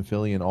 that Nathan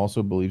Fillion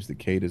also believes that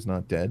Cade is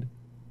not dead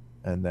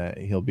and that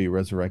he'll be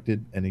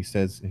resurrected. And he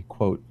says,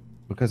 quote,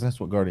 because that's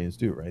what Guardians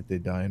do, right? They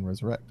die and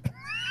resurrect.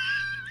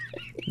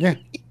 Yeah.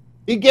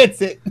 He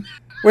gets it.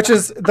 Which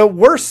is the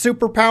worst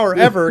superpower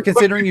ever,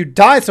 considering you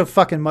die so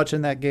fucking much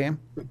in that game.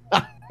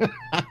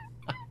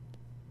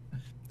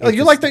 Like,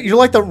 you're like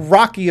the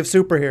Rocky of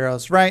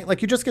superheroes, right?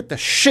 Like, you just get the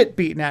shit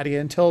beaten out of you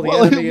until the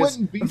enemy is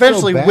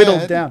eventually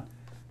whittled down.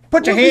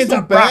 Put your hands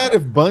up. Bad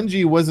if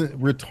Bungie wasn't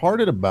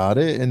retarded about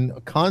it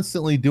and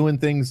constantly doing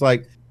things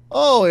like,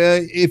 oh,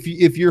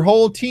 if your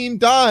whole team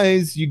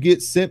dies, you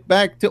get sent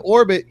back to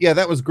orbit. Yeah,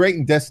 that was great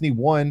in Destiny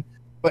 1.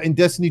 But in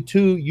Destiny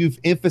 2, you've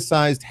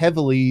emphasized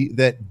heavily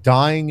that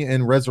dying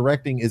and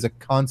resurrecting is a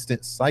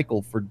constant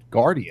cycle for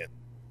Guardian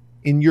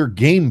in your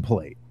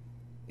gameplay.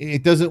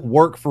 It doesn't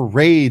work for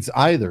raids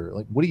either.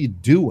 Like, what are you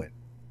doing?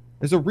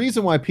 There's a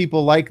reason why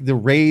people like the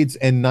raids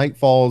and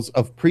nightfalls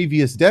of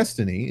previous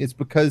Destiny. It's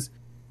because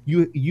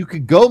you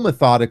could go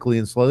methodically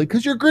and slowly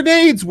because your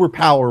grenades were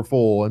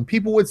powerful and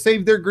people would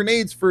save their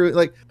grenades for,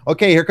 like,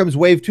 okay, here comes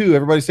wave 2.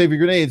 Everybody save your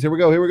grenades. Here we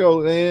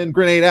go. And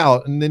grenade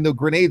out. And then the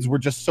grenades were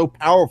just so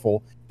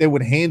powerful they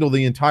would handle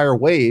the entire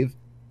wave.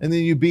 And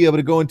then you'd be able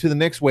to go into the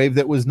next wave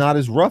that was not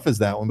as rough as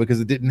that one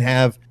because it didn't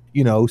have,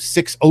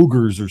 6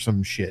 ogres or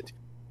some shit.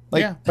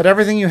 Like, yeah, but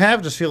everything you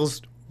have just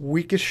feels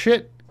weak as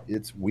shit.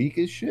 It's weak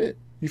as shit.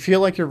 You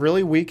feel like you're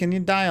really weak and you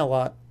die a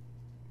lot.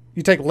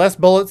 You take less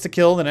bullets to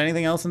kill than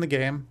anything else in the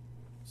game.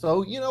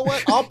 So, you know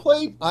what?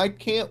 I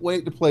can't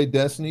wait to play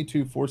Destiny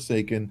 2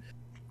 Forsaken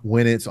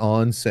when it's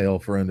on sale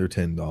for under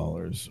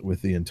 $10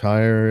 with the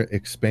entire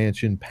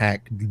expansion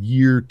pack,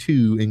 year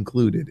 2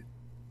 included.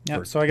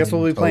 Yeah, so I guess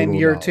we'll be playing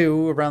year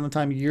 2 around the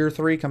time year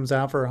 3 comes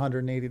out for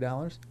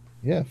 $180.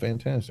 Yeah,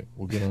 fantastic.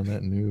 We'll get on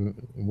that new.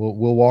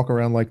 We'll walk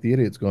around like the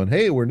idiots going,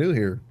 hey, we're new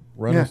here.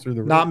 Run us through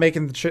the not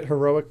making the shit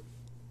heroic,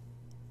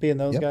 being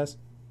those guys.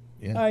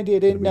 Yeah, I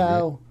didn't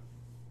know.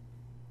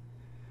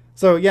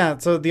 So, yeah,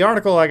 so the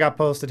article I got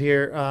posted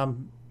here,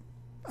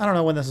 I don't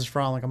know when this is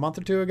from, like a month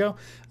or 2 ago.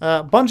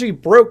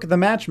 Bungie broke the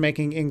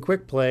matchmaking in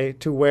Quick Play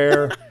to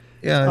where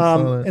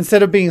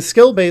instead of being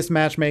skill-based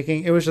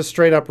matchmaking, it was just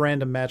straight-up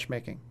random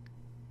matchmaking.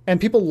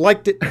 And people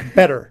liked it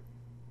better.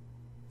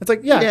 It's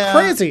like,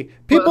 crazy.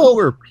 People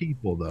were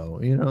people, though,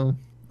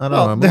 I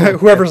don't know.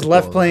 Whoever's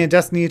left playing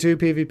Destiny 2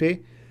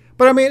 PvP.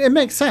 But I mean, it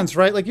makes sense,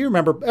 right? Like, you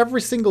remember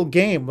every single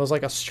game was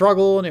like a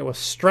struggle and it was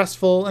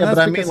stressful. And but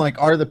I mean,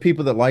 like, are the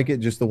people that like it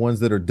just the ones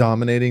that are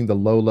dominating the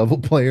low-level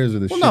players or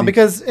the? Well, no,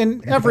 because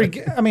in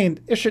every, I mean,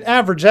 it should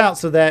average out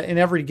so that in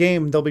every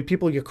game there'll be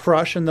people you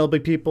crush and there'll be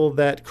people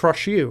that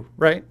crush you,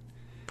 right?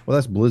 Well,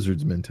 that's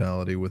Blizzard's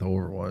mentality with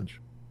Overwatch.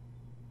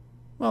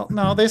 Well,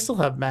 no, they still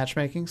have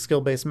matchmaking,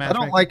 skill-based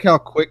matchmaking. I don't like how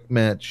Quick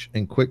Match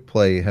and Quick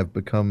Play have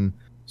become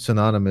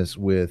synonymous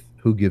with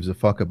who gives a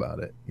fuck about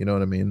it. You know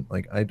what I mean?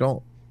 Like, I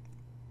don't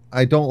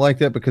like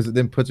that because it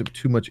then puts up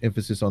too much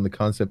emphasis on the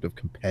concept of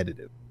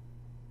competitive.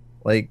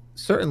 Like,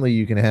 certainly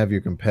you can have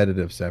your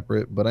competitive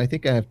separate, but I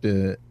think I have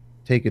to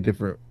take a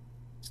different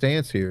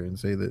stance here and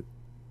say that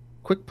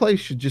Quick Play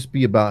should just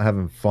be about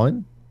having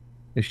fun.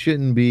 It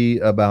shouldn't be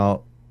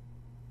about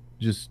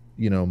just,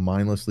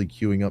 mindlessly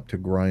queuing up to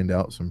grind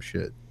out some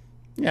shit.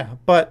 Yeah,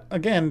 but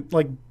again,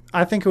 like,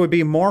 I think it would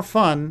be more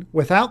fun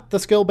without the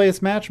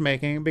skill-based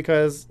matchmaking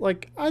because,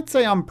 like, I'd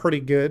say I'm pretty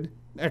good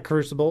at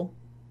Crucible.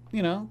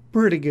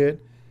 Pretty good.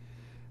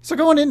 So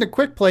going into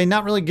Quick Play,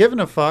 not really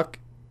giving a fuck,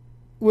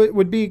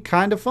 would be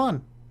kind of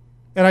fun.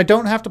 And I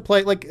don't have to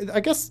play, like, I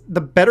guess the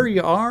better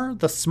you are,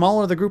 the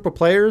smaller the group of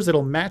players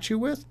it'll match you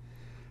with.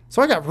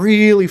 So I got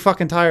really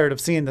fucking tired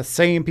of seeing the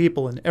same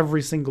people in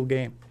every single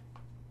game.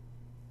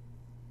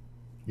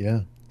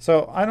 Yeah.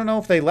 So I don't know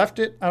if they left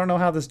it. I don't know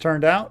how this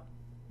turned out,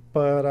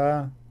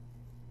 but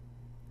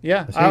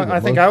yeah, I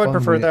think I would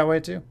prefer it that way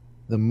too.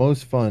 The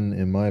most fun,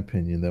 in my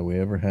opinion, that we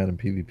ever had in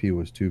PvP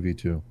was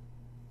 2v2.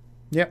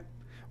 Yep.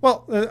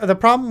 Well, the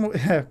problem,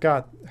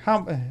 God,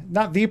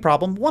 not the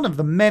problem, one of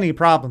the many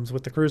problems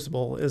with the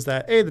Crucible is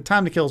that the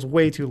time to kill is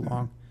way too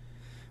long,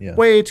 Yeah.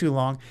 way too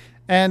long,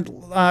 and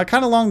kind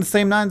of along the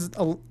same lines,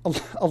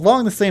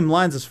 along the same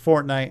lines as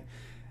Fortnite.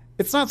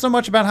 It's not so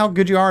much about how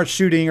good you are at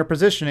shooting or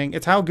positioning;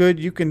 it's how good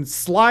you can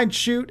slide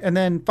shoot and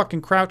then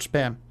fucking crouch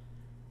spam.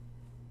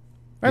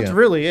 That's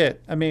really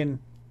it. I mean,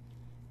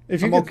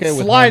 if you could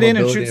slide in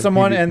and shoot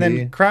someone and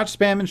then crouch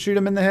spam and shoot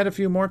them in the head a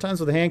few more times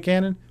with a hand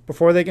cannon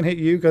before they can hit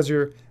you because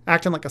you're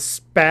acting like a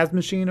spaz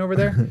machine over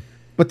there.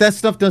 But that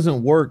stuff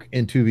doesn't work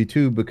in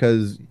 2v2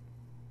 because,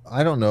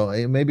 I don't know,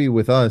 maybe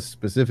with us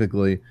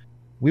specifically,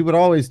 we would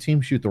always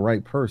team shoot the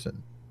right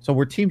person. So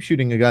we're team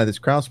shooting a guy that's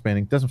crouch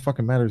spanning. Doesn't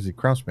fucking matter if he's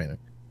crouch spanning.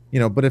 You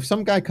know, but if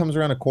some guy comes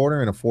around a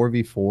corner in a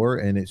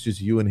 4v4 and it's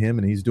just you and him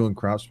and he's doing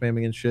crouch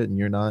spamming and shit and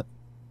you're not,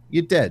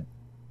 you're dead.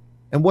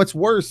 And what's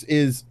worse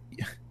is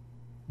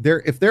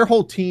if their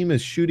whole team is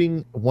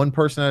shooting one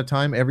person at a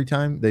time every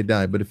time, they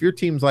die. But if your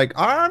team's like,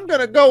 I'm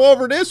gonna go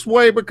over this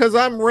way because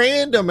I'm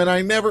random and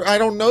I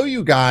don't know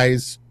you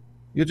guys,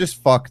 you're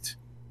just fucked.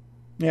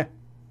 Yeah.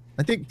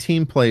 I think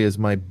team play is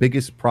my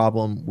biggest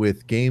problem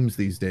with games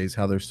these days,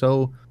 how they're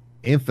so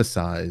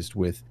emphasized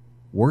with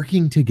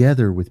working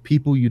together with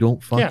people you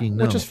don't fucking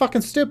know. Which is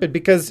fucking stupid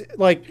because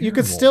like you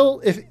could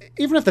still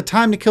even if the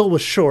time to kill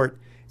was short,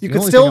 you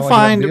could still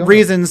find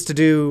reasons to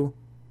do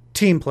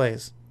team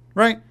plays,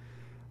 right?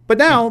 But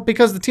now,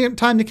 because the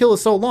time to kill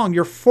is so long,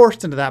 you're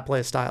forced into that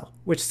play style,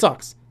 which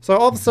sucks. So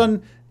all of a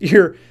sudden,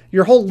 your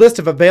whole list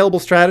of available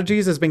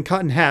strategies has been cut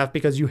in half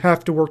because you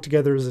have to work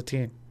together as a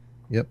team.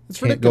 Yep.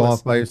 It's ridiculous. Can't go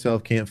off by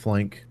yourself, can't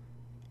flank.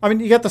 I mean,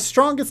 you got the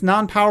strongest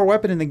non-power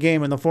weapon in the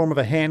game in the form of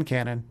a hand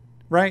cannon,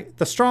 right?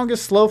 The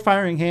strongest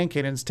slow-firing hand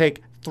cannons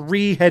take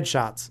 3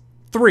 headshots.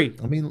 3.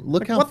 I mean,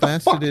 look how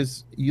fast it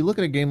is. You look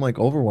at a game like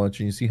Overwatch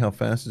and you see how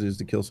fast it is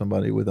to kill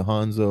somebody with a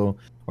Hanzo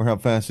or how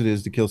fast it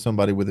is to kill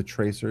somebody with a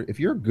Tracer. If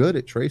you're good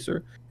at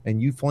Tracer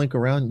and you flank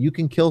around, you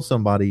can kill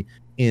somebody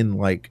in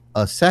like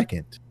a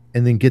second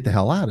and then get the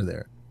hell out of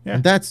there. Yeah.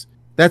 And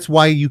that's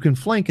why you can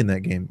flank in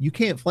that game. You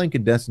can't flank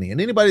in Destiny. And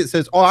anybody that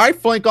says, "Oh, I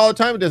flank all the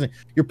time in Destiny,"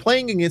 you're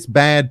playing against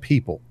bad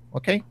people,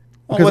 okay?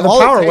 Because with a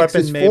power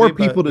weapon, is for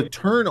people to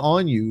turn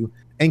on you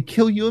and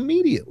kill you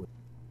immediately.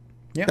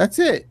 Yeah. That's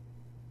it.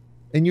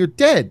 And you're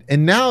dead.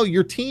 And now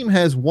your team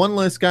has one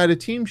less guy to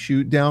team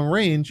shoot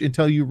downrange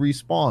until you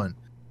respawn.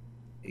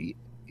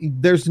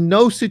 There's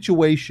no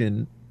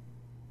situation.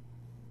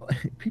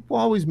 People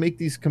always make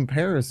these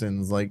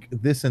comparisons like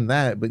this and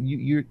that, but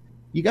you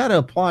got to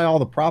apply all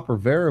the proper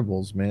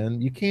variables,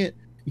 man. You can't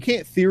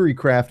theory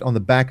craft on the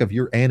back of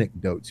your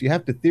anecdotes. You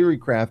have to theory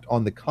craft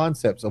on the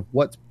concepts of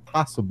what's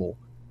possible.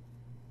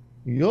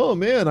 Oh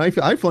man, I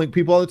flank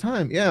people all the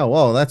time. Yeah,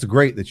 well, that's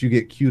great that you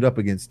get queued up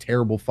against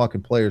terrible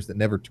fucking players that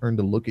never turn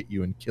to look at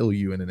you and kill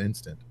you in an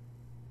instant.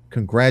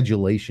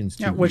 Congratulations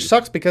to you. Which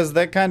sucks because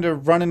that kind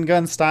of run and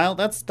gun style,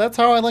 that's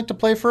how I like to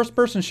play first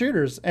person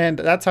shooters, and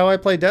that's how I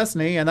play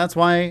Destiny, and that's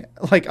why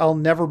like I'll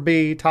never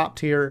be top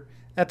tier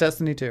at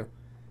Destiny 2.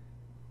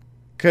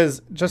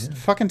 Cuz just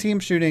fucking team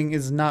shooting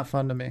is not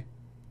fun to me.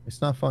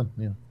 It's not fun.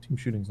 Yeah, team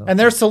shooting's not. And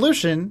their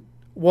solution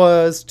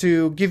was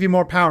to give you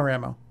more power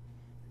ammo.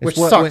 Which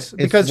sucks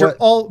because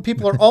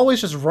people are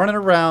always just running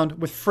around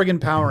with friggin'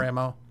 power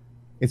ammo.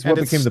 It's what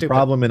became the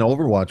problem in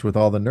Overwatch with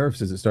all the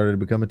nerfs as it started to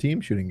become a team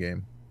shooting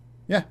game.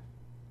 Yeah.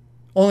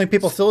 Only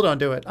people still don't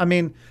do it. I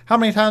mean, how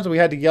many times have we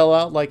had to yell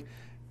out like,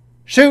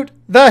 shoot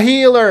the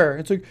healer?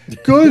 It's like,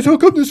 guys, how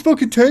come this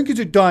fucking tank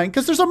isn't dying?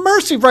 Because there's a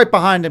Mercy right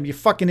behind him, you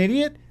fucking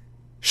idiot.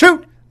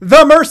 Shoot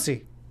the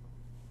Mercy.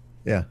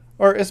 Yeah.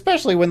 Or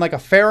especially when like a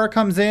Pharah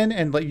comes in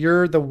and like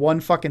you're the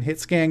one fucking hit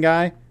scan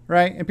guy.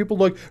 Right? And people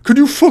are like, could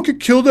you fucking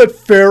kill that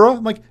Pharah?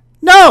 I'm like,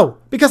 no,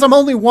 because I'm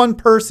only one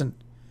person.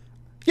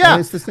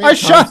 Yeah, I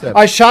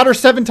shot her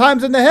 7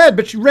 times in the head,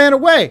 but she ran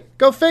away.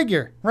 Go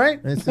figure, right?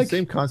 And it's the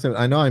same concept.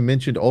 I know I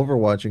mentioned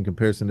Overwatch in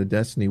comparison to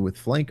Destiny with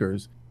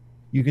flankers.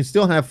 You can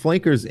still have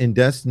flankers in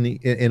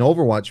Destiny, in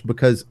Overwatch,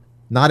 because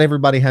not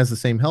everybody has the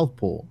same health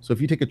pool. So if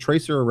you take a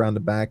Tracer around the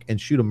back and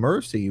shoot a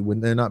Mercy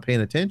when they're not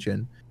paying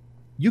attention,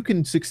 you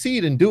can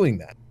succeed in doing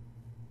that.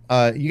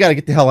 You got to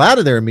get the hell out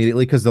of there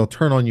immediately because they'll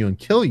turn on you and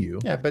kill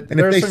you. Yeah, but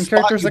there are some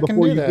characters that can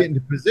do that. Before you get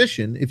into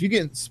position, if you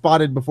get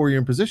spotted before you're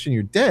in position,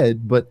 you're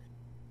dead. But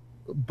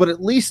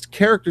at least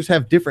characters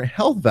have different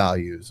health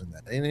values,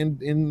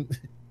 and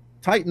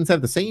Titans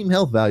have the same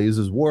health values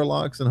as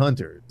Warlocks and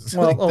Hunters.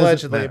 Well,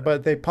 allegedly,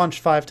 but they punch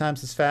 5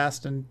 times as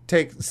fast and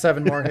take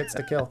 7 more hits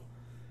to kill.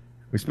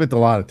 We spent a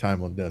lot of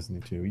time on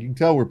Destiny 2. You can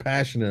tell we're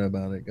passionate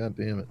about it. God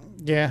damn it.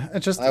 Yeah,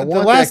 it's just the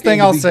last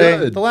thing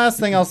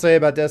I'll say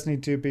about Destiny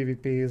 2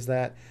 PvP is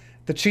that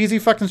the cheesy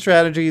fucking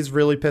strategies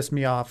really pissed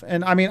me off.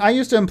 And I mean, I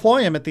used to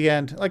employ them at the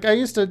end. Like I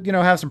used to,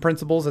 have some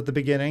principles at the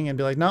beginning and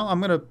be like, no,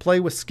 I'm going to play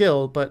with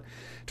skill. But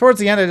towards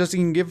the end, I just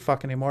didn't give a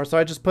fuck anymore. So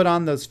I just put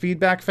on those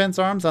feedback fence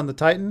arms on the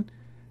Titan.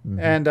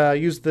 and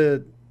use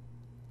the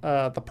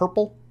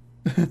purple.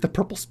 The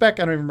purple spec.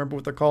 I don't even remember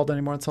what they're called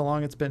anymore. It's so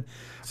long it's been.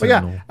 But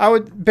Sentinel. yeah, I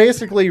would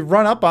basically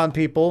run up on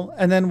people,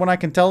 and then when I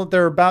can tell that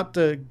they're about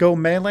to go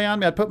melee on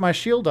me, I'd put my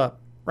shield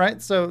up,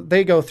 right? So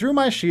they go through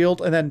my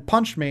shield and then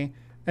punch me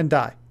and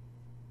die.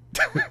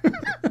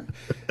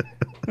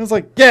 It was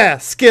like, yeah,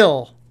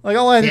 skill. Like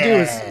all I had to do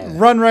is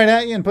run right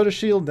at you and put a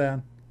shield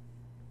down.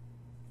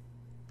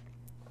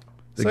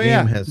 The So, game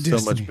yeah, has so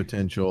Destiny. much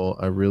potential.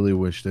 I really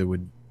wish they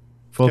would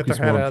Get focus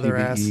their head more out on of their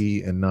ass.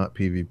 PvE and not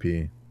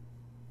PvP,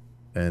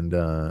 and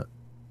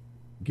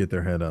get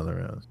their head out of their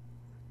ass.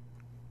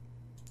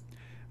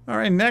 All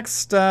right,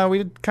 next,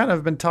 we kind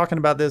of been talking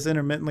about this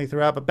intermittently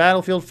throughout, but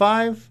Battlefield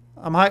 5,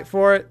 I'm hyped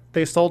for it.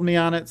 They sold me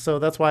on it, so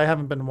that's why I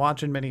haven't been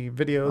watching many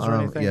videos or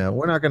anything. Yeah,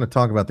 we're not going to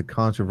talk about the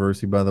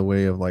controversy, by the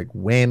way, of like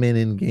women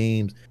in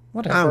games.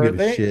 Whatever. I don't give a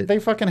they, shit. They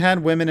fucking had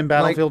women in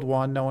Battlefield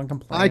 1. No one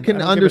complained. I can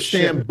don't give a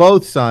shit. understand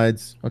both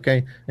sides,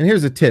 okay? And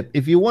here's a tip: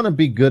 if you want to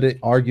be good at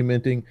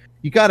argumenting,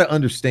 you got to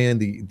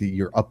understand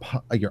your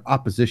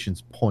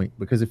opposition's point.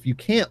 Because if you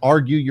can't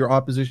argue your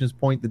opposition's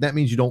point, then that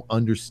means you don't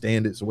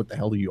understand it. So what the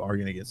hell are you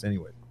arguing against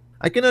anyway?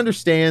 I can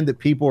understand that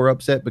people are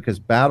upset because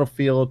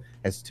Battlefield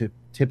has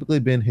typically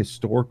been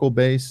historical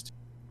based,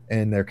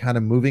 and they're kind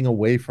of moving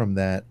away from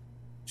that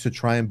to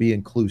try and be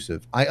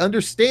inclusive. I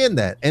understand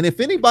that. And if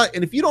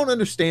you don't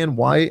understand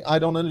why I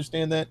don't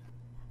understand that,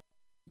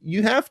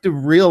 you have to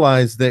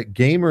realize that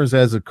gamers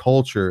as a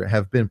culture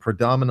have been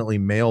predominantly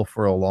male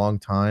for a long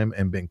time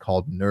and been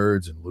called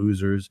nerds and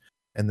losers.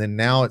 And then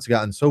now it's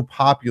gotten so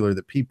popular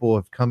that people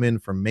have come in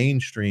from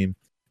mainstream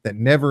that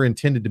never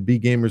intended to be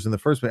gamers in the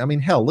first place. I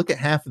mean, hell, look at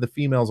half of the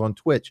females on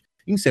Twitch.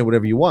 You can say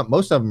whatever you want.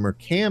 Most of them are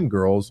cam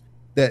girls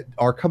that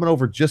are coming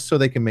over just so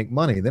they can make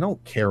money. They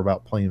don't care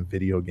about playing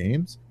video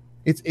games.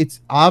 It's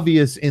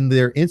obvious in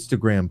their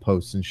Instagram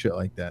posts and shit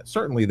like that.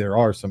 Certainly there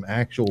are some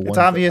actual ones. It's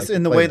obvious that like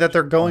in the play way that shit.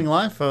 their going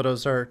live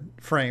photos are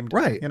framed.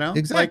 Right, You know?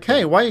 exactly. Like,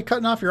 hey, why are you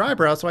cutting off your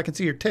eyebrows so I can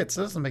see your tits?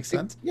 That doesn't make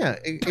sense. Yeah,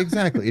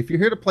 exactly. If you're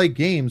here to play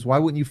games, why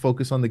wouldn't you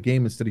focus on the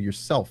game instead of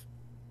yourself?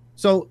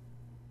 So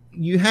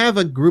you have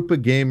a group of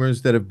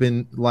gamers that have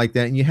been like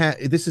that, and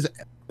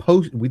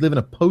we live in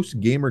a post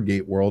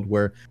Gamergate world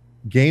where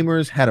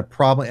gamers had a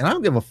problem, and I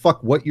don't give a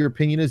fuck what your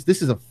opinion is.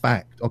 This is a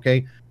fact,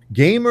 okay?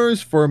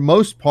 Gamers, for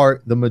most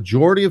part, the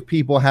majority of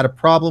people had a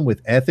problem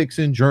with ethics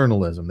in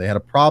journalism. They had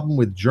a problem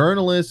with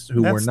journalists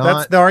who were not.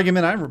 That's the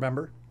argument I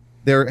remember.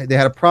 They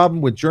had a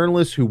problem with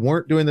journalists who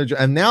weren't doing their job.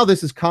 And now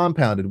this is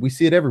compounded. We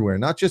see it everywhere,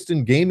 not just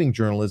in gaming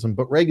journalism,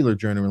 but regular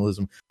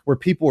journalism, where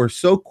people are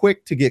so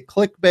quick to get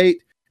clickbait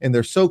and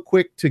they're so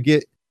quick to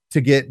get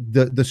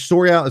the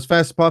story out as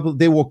fast as possible.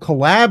 They will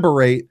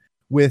collaborate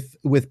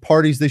with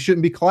parties they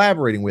shouldn't be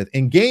collaborating with.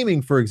 In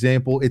gaming, for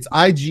example, it's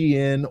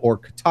IGN or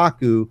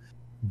Kotaku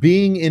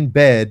being in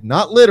bed,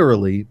 not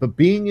literally, but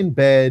being in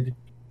bed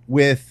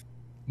with,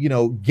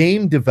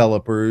 game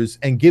developers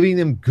and giving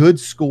them good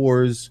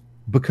scores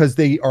because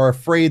they are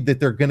afraid that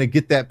they're going to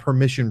get that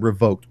permission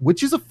revoked,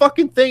 which is a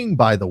fucking thing,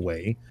 by the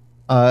way.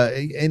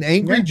 And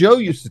Angry Joe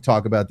used to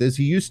talk about this.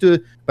 He used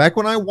to, back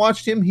when I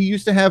watched him, he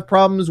used to have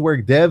problems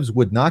where devs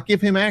would not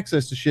give him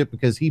access to shit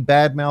because he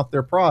badmouthed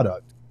their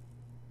product.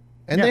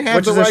 And they have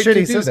which the is right a shitty to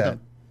do system. that.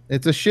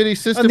 It's a shitty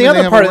system. And the and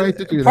other they part, have a right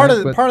to do part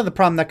that, of part of the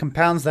problem that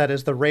compounds that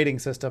is the rating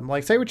system.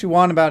 Like, say what you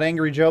want about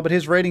Angry Joe, but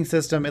his rating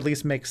system at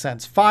least makes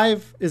sense.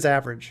 5 is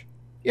average,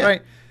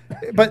 right?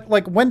 But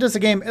like, when does a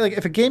game, like,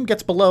 if a game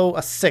gets below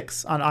a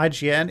 6 on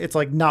IGN, it's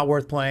like not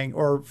worth playing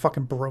or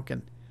fucking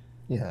broken,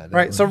 yeah,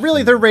 right? So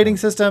really, their rating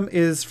system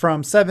is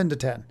from 7 to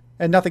 10,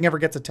 and nothing ever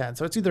gets a 10.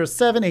 So it's either a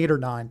 7, 8, or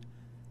 9.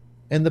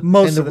 And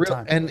Most of the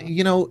time. And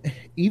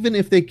even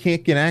if they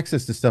can't get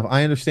access to stuff,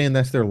 I understand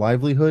that's their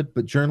livelihood,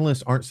 but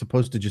journalists aren't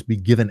supposed to just be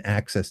given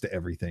access to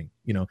everything.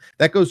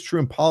 That goes true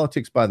in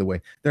politics, by the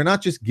way. They're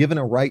not just given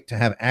a right to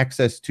have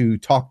access to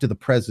talk to the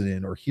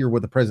president or hear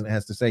what the president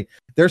has to say.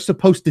 They're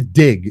supposed to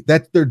dig.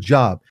 That's their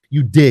job.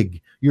 You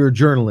dig. You're a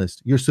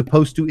journalist. You're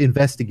supposed to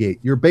investigate.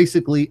 You're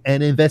basically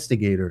an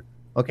investigator.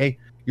 Okay?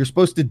 You're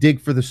supposed to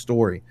dig for the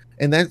story.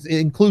 And that's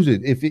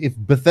included. If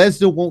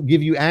Bethesda won't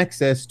give you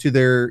access to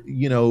their,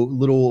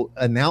 little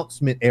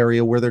announcement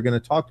area where they're going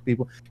to talk to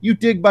people, you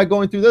dig by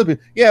going through those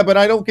people. Yeah, but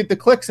I don't get the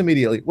clicks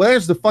immediately. Well,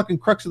 there's the fucking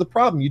crux of the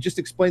problem. You just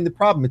explained the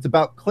problem. It's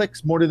about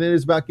clicks more than it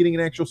is about getting an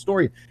actual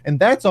story. And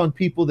that's on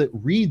people that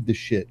read the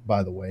shit,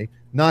 by the way,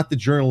 not the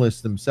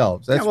journalists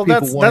themselves. That's people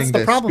wanting that's the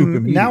to problem scoop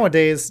immediately.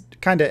 nowadays,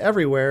 kind of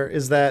everywhere,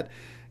 is that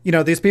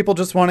these people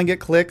just want to get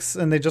clicks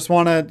and they just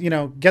want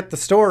to, get the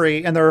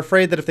story, and they're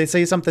afraid that if they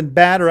say something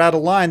bad or out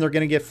of line, they're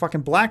going to get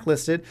fucking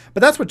blacklisted. But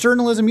that's what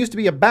journalism used to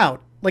be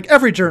about. Like,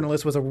 every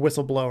journalist was a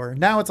whistleblower.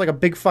 Now it's like a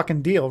big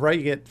fucking deal, right?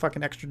 You get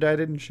fucking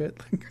extradited and shit.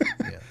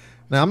 Yeah.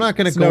 Now, I'm not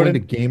going to go into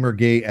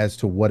Gamergate as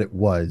to what it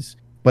was,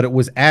 but it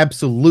was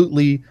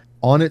absolutely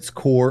on its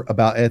core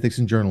about ethics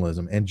and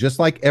journalism. And just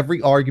like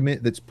every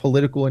argument that's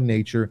political in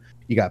nature,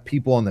 you got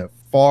people on the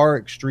far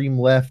extreme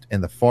left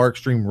and the far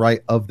extreme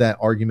right of that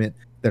argument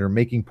that are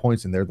making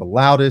points, and they're the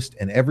loudest,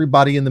 and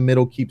everybody in the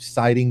middle keeps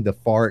citing the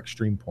far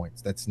extreme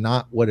points. That's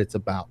not what it's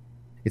about.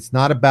 It's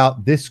not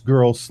about this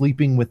girl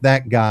sleeping with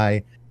that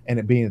guy and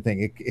it being a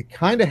thing. It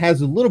kind of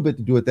has a little bit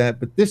to do with that,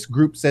 but this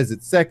group says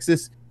it's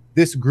sexist.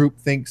 This group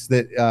thinks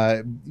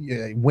that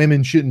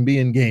women shouldn't be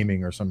in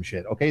gaming or some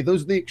shit. Okay,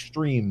 those are the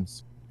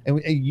extremes,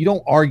 and you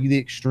don't argue the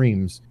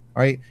extremes.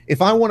 All right.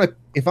 If I want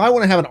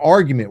to have an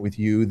argument with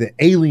you that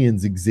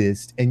aliens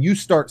exist, and you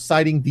start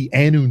citing the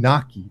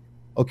Anunnaki,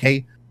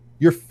 okay,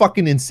 you're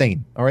fucking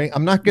insane. All right.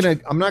 I'm not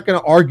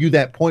gonna argue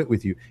that point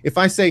with you. If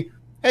I say,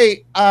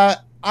 hey,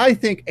 I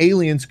think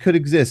aliens could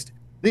exist,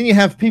 then you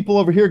have people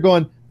over here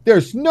going,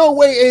 there's no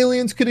way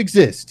aliens could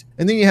exist.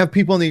 And then you have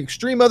people on the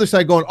extreme other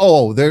side going,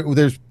 oh,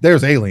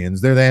 there's aliens.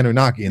 They're the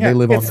Anunnaki, and they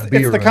live on the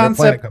beer. It's the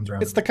concept.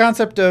 It's the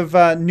concept of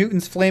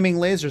Newton's flaming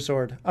laser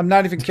sword. I'm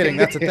not even kidding.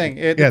 That's a thing.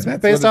 It's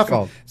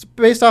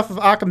based off of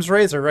Occam's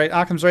razor, right?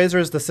 Occam's razor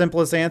is the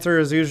simplest answer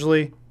is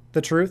usually the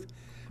truth.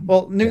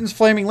 Well, Newton's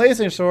flaming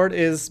laser sword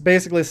is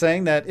basically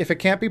saying that if it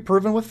can't be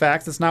proven with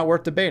facts, it's not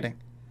worth debating.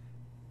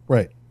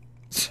 Right.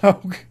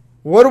 So,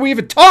 what are we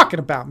even talking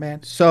about,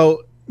 man?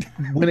 So,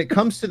 when it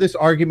comes to this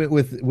argument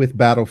with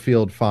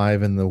Battlefield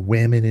 5 and the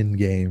women in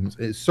games,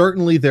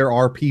 certainly there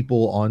are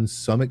people on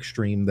some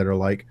extreme that are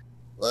like,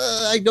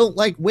 I don't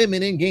like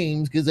women in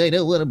games because they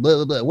don't want to blah,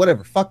 blah, blah.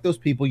 Whatever. Fuck those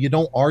people. You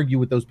don't argue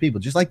with those people.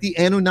 Just like the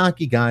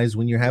Anunnaki guys,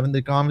 when you're having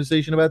the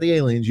conversation about the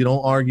aliens, you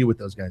don't argue with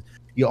those guys.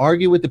 You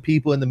argue with the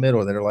people in the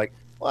middle that are like,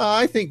 well,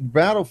 I think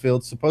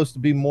Battlefield's supposed to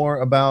be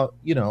more about,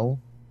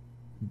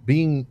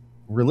 being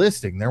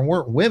realistic. There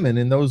weren't women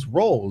in those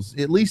roles,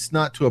 at least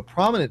not to a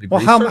prominent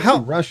degree. Well, how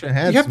Russia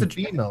has some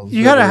females.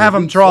 You got to have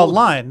them draw a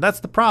line. That's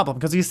the problem,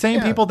 because these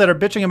same people that are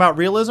bitching about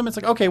realism, it's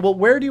like, okay, well,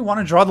 where do you want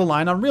to draw the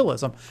line on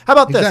realism? How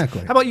about this?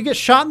 How about you get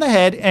shot in the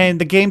head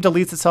and the game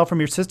deletes itself from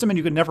your system and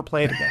you can never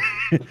play it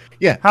again?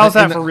 Yeah. How's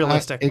that for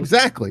realistic?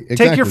 Exactly.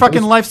 Take your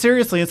fucking life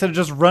seriously instead of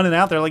just running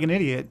out there like an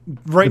idiot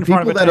right in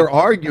front of it. People that are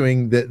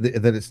arguing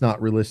that it's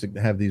not realistic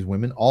to have these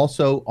women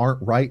also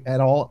aren't right at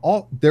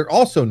all. They're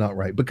also not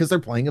right because they're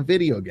playing a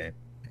video game.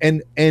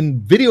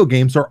 And video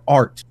games are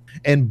art,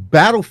 and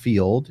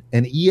Battlefield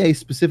and EA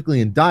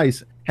specifically and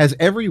DICE has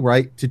every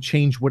right to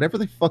change whatever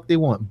the fuck they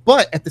want.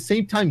 But at the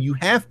same time, you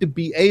have to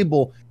be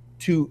able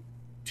to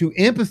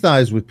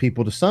empathize with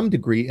people to some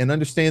degree and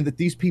understand that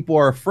these people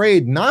are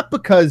afraid, not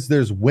because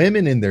there's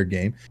women in their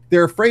game.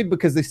 They're afraid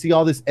because they see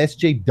all this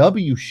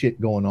SJW shit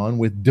going on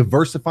with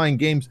diversifying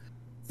games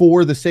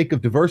for the sake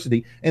of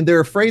diversity, and they're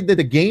afraid that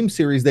a game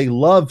series they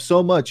love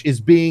so much is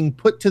being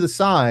put to the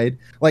side,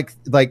 like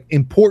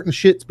important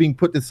shit's being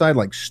put to the side,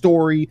 like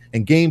story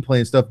and gameplay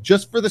and stuff,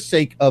 just for the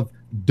sake of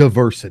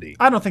diversity.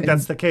 I don't think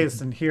that's the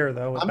case in here,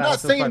 though. I'm not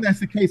saying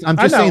that's the case. I'm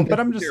just saying, but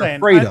I'm just saying,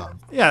 afraid of.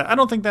 Yeah, I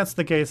don't think that's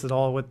the case at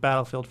all with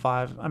Battlefield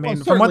 5. I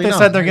mean, from what they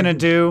said they're going to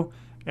do,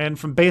 and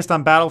from based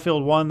on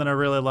Battlefield 1 that I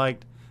really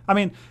liked. I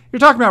mean,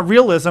 you're talking about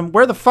realism.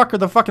 Where the fuck are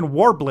the fucking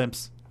war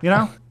blimps? You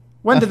know?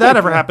 When did that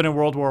ever happen in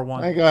World War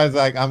I? My guy's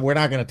like, we're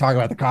not going to talk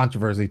about the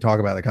controversy. Talk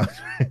about the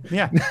controversy.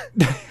 Yeah.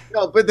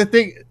 No, but the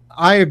thing,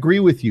 I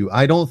agree with you.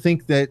 I don't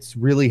think that's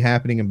really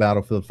happening in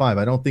Battlefield 5.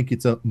 I don't think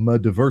it's a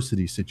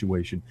diversity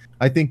situation.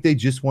 I think they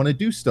just want to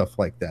do stuff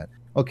like that.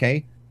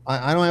 Okay,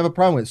 I don't have a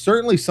problem with it.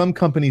 Certainly some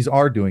companies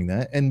are doing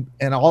that. And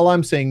all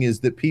I'm saying is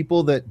that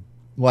people that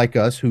like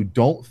us who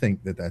don't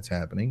think that that's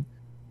happening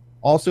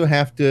also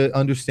have to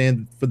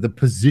understand for the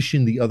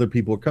position the other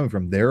people are coming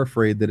from. They're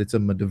afraid that it's a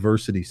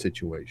diversity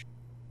situation.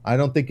 I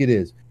don't think it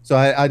is. So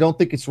I don't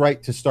think it's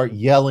right to start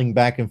yelling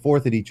back and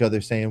forth at each other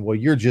saying, well,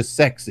 you're just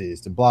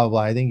sexist and blah, blah, blah.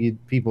 I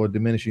think people are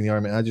diminishing the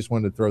argument. I just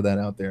wanted to throw that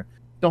out there.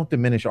 Don't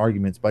diminish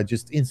arguments by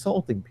just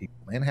insulting people,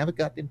 man. Have a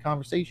goddamn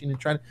conversation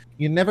and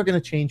you're never going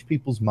to change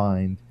people's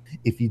mind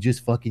if you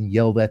just fucking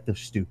yelled at the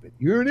stupid.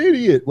 You're an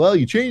idiot. Well,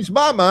 you changed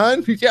my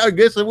mind. Yeah, I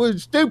guess I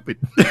was stupid.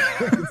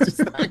 It's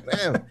just like,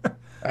 man.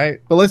 All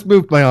right, but let's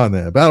move beyond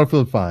that.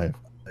 Battlefield 5.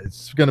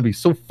 It's going to be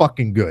so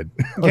fucking good.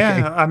 Okay.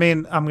 Yeah, I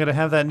mean, I'm going to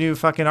have that new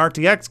fucking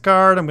RTX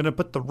card. I'm going to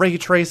put the ray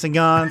tracing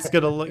on. It's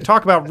going to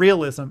talk about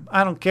realism.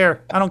 I don't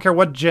care. I don't care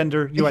what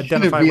gender you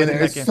identify with.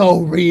 It's so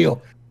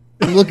real.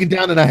 I'm looking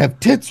down and I have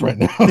tits right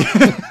now.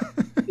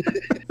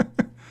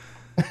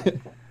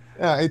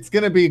 Yeah, it's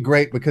going to be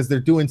great because they're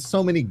doing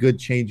so many good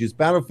changes.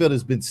 Battlefield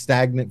has been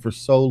stagnant for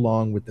so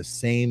long with the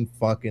same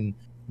fucking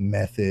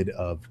method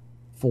of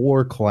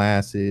 4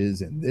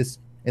 classes and this.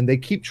 And they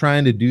keep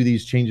trying to do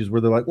these changes where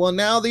they're like, well,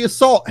 now the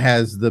assault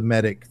has the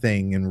medic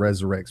thing and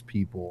resurrects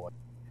people.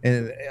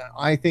 And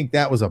I think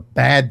that was a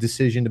bad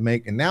decision to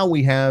make. And now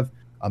we have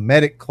a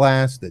medic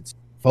class that's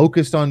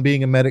focused on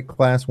being a medic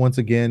class once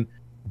again.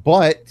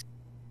 But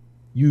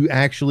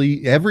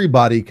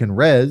everybody can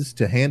res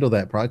to handle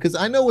that problem. Because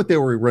I know what they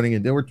were running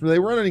into. They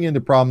were running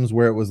into problems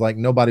where it was like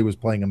nobody was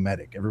playing a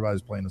medic. Everybody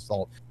was playing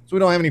assault. So we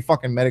don't have any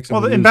fucking medics.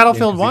 Well, in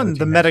Battlefield 1,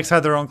 the medics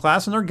had their own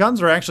class and their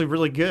guns are actually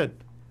really good.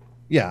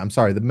 Yeah, I'm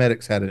sorry. The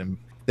medics had it.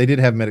 They did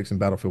have medics in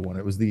Battlefield 1.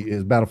 It was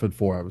Battlefield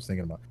 4 I was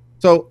thinking about.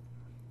 So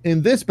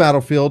in this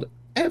Battlefield,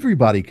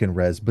 everybody can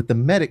res, but the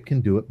medic can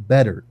do it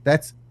better.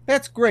 That's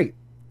great.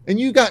 And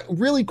you got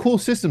really cool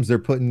systems they're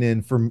putting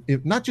in for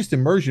not just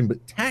immersion,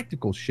 but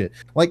tactical shit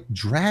like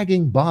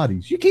dragging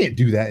bodies. You can't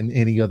do that in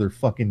any other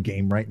fucking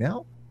game right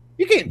now.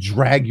 You can't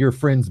drag your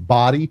friend's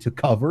body to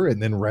cover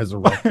and then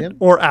resurrect him.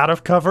 Or out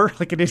of cover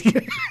like an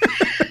idiot.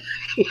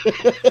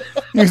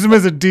 Use him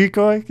as a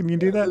decoy. Can you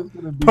do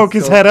that? Poke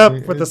his head up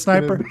with the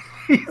sniper.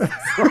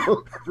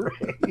 So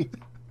great.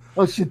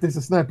 Oh shit, there's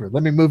a sniper.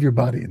 Let me move your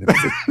body in.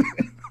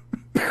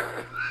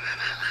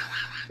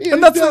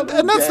 And that's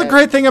the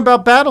great thing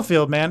about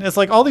Battlefield, man. It's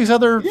like all these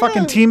other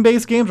fucking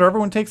team-based games where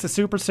everyone takes it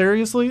super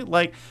seriously.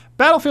 Like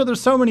Battlefield,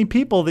 there's so many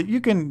people that you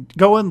can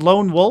go in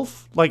lone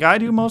wolf, like I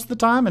do most of the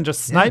time, and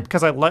just snipe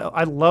because I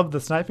love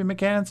the sniping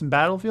mechanics in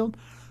Battlefield.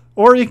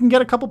 Or you can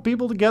get a couple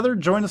people together,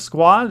 join a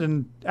squad,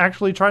 and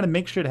actually try to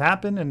make shit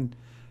happen. And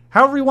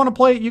however you want to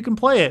play it, you can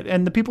play it.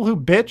 And the people who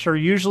bitch are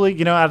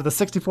usually, out of the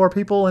 64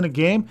 people in a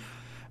game,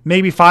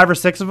 maybe 5 or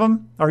 6 of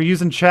them are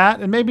using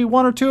chat, and maybe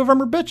 1 or 2 of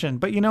them are bitching.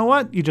 But you know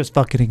what? You just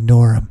fucking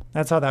ignore them.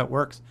 That's how that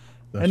works.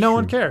 And no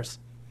one cares.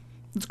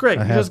 It's great.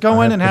 You just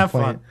go in and have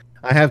fun.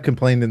 I have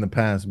complained in the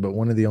past, but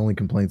one of the only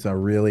complaints I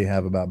really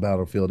have about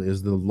Battlefield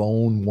is the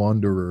lone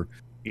wanderer.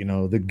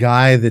 The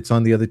guy that's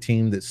on the other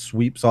team that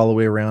sweeps all the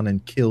way around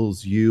and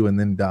kills you and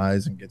then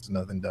dies and gets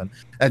nothing done.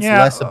 That's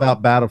less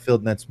about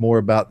Battlefield, and that's more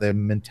about the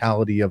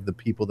mentality of the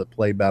people that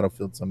play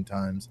Battlefield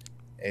sometimes,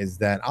 is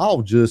that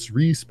I'll just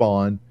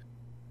respawn.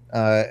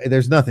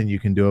 There's nothing you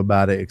can do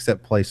about it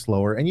except play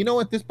slower. And you know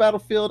what? This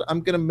Battlefield,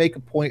 I'm going to make a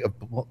point of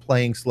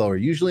playing slower.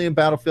 Usually in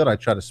Battlefield, I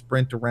try to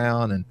sprint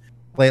around and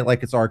play it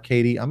like it's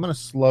arcadey. I'm going to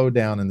slow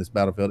down in this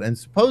Battlefield. And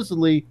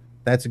supposedly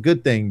that's a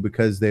good thing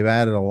because they've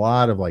added a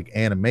lot of like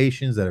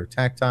animations that are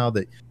tactile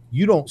that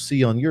you don't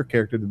see on your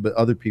character, but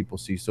other people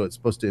see. So it's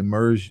supposed to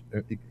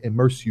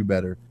immerse you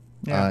better.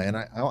 Yeah. And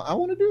I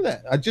want to do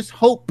that. I just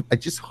hope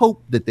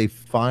that they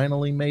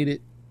finally made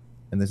it.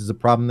 And this is a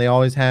problem they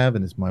always have,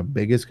 and it's my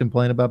biggest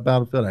complaint about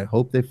Battlefield. I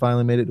hope they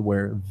finally made it to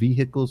where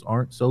vehicles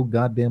aren't so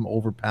goddamn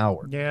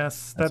overpowered.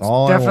 Yes, that's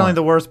definitely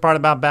the worst part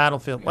about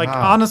Battlefield. Like,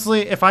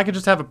 honestly, if I could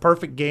just have a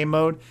perfect game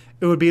mode,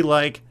 it would be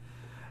like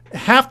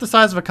half the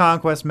size of a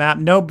Conquest map,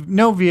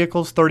 no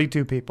vehicles,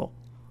 32 people.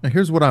 Now,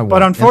 here's what I want.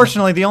 But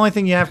unfortunately, the only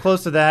thing you have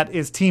close to that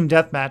is Team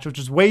Deathmatch, which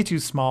is way too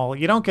small.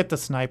 You don't get to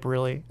snipe,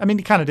 really. I mean,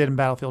 you kind of did in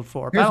Battlefield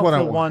 4. Here's Battlefield what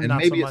I want. 1, and not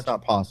maybe so much. it's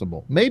not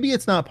possible. Maybe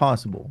it's not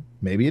possible.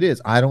 Maybe it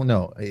is. I don't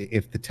know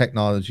if the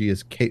technology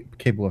is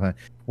capable of that.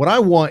 What I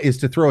want is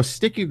to throw a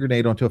sticky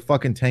grenade onto a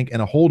fucking tank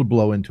and a hole to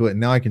blow into it, and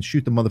now I can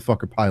shoot the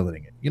motherfucker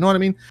piloting it. You know what I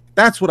mean?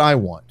 That's what I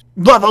want.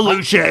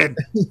 Revolution!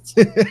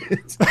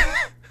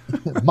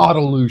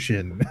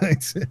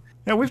 Modelution.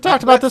 Yeah, we've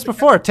talked about this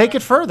before. Take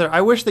it further.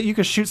 I wish that you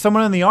could shoot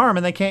someone in the arm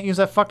and they can't use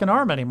that fucking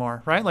arm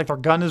anymore, right? Like, their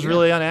gun is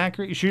really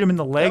inaccurate. You shoot them in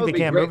the leg, they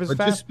can't move as fast.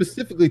 But just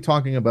specifically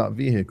talking about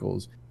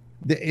vehicles,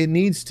 it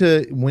needs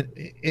to,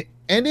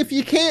 and if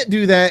you can't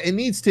do that, it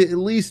needs to at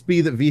least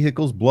be that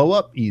vehicles blow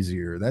up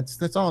easier.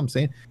 That's all I'm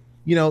saying.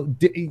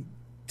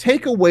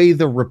 Take away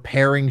the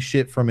repairing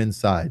shit from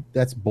inside.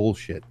 That's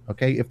bullshit.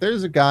 Okay, if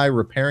there's a guy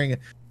repairing it.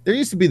 There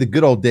used to be the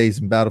good old days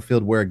in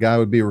Battlefield where a guy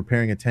would be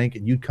repairing a tank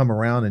and you'd come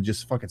around and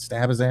just fucking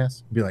stab his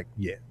ass and be like,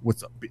 yeah,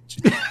 what's up,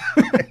 bitch?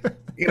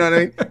 You know what I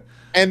mean?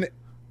 And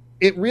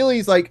it really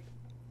is like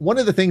one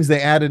of the things they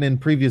added in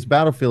previous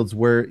Battlefields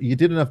where you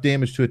did enough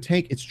damage to a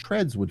tank, its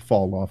treads would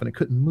fall off and it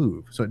couldn't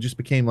move. So it just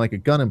became like a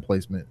gun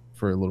emplacement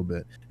for a little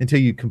bit until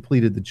you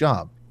completed the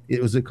job.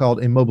 It was called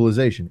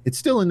immobilization. It's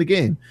still in the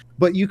game,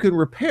 but you can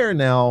repair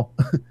now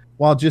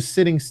while just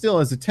sitting still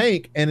as a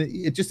tank, and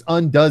it just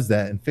undoes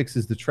that and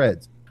fixes the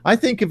treads. I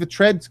think if a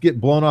treads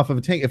get blown off of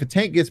a tank, if a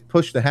tank gets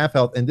pushed to half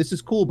health, and this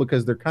is cool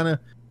because they're kind of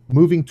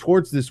moving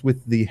towards this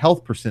with the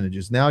health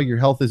percentages. Now your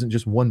health isn't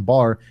just one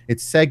bar,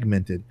 it's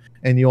segmented,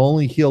 and you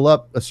only heal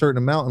up a certain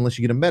amount unless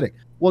you get a medic.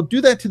 Well,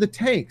 do that to the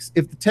tanks.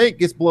 If the tank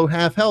gets below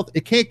half health,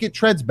 it can't get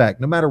treads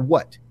back no matter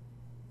what.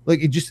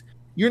 Like,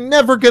 you're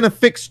never going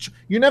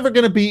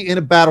to be in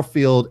a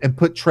battlefield and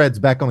put treads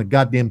back on a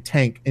goddamn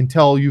tank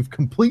until you've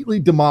completely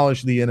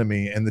demolished the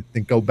enemy and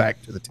then go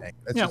back to the tank.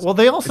 Well,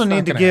 they also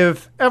need to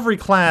give every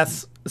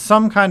class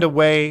some kind of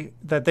way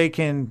that they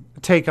can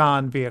take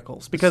on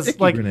vehicles, because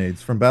sticky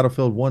grenades from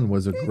Battlefield 1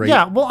 was a great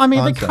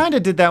concept. They kind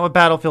of did that with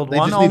Battlefield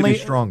 1, just only need to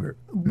be stronger.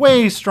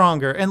 Way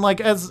stronger. And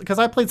because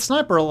I played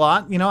sniper a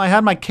lot, I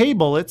had my K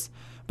bullets.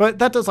 But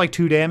that does like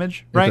 2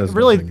 damage, right?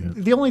 Really,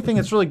 the only thing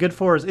it's really good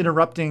for is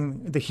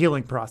interrupting the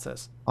healing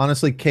process.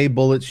 Honestly, K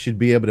bullets should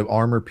be able to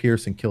armor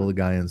pierce and kill the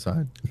guy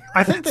inside.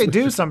 I think they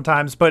do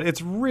sometimes, but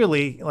it's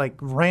really like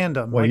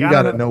random. Well, like, you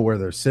got to know where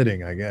they're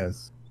sitting, I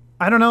guess.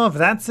 I don't know if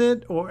that's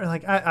it, or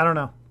like I don't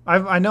know.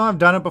 I know I've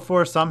done it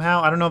before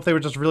somehow. I don't know if they were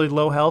just really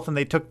low health and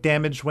they took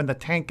damage when the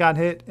tank got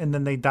hit and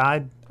then they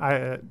died.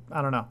 I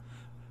don't know,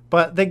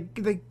 but they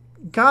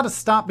got to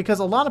stop, because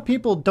a lot of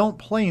people don't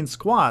play in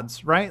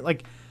squads, right?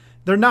 Like,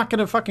 they're not going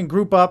to fucking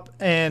group up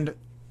and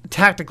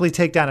tactically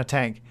take down a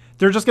tank.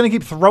 They're just going to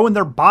keep throwing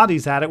their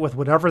bodies at it with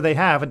whatever they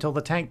have until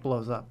the tank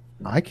blows up.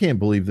 I can't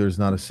believe there's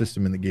not a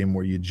system in the game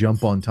where you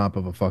jump on top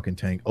of a fucking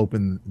tank,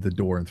 open the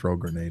door, and throw a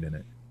grenade in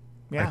it.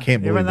 Yeah, I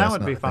can't believe even that that's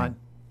would not be a fine. thing.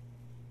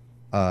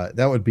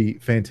 That would be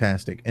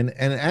fantastic. And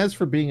as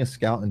for being a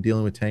scout and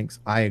dealing with tanks,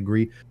 I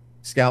agree.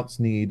 Scouts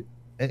need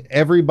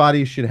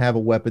everybody should have a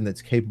weapon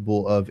that's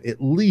capable of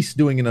at least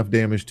doing enough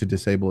damage to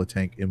disable a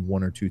tank in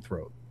 1 or 2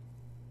 throws.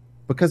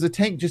 Because a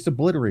tank just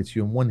obliterates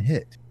you in 1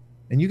 hit,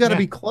 and you got to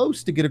be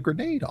close to get a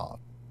grenade off.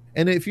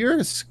 And if you're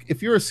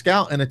a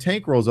scout and a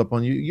tank rolls up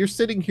on you, you're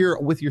sitting here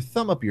with your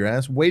thumb up your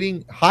ass,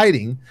 waiting,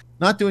 hiding,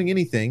 not doing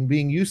anything,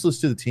 being useless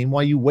to the team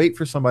while you wait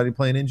for somebody to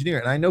play an engineer.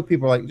 And I know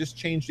people are like, just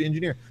change the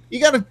engineer. You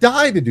got to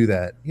die to do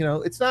that. You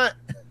know, it's not.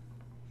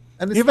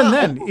 And it's even not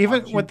then, Overwatch.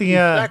 even with the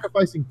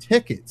sacrificing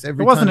tickets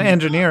every it wasn't time an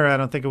engineer. I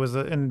don't think it was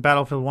in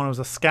Battlefield 1. It was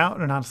a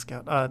scout, or not a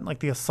scout. Like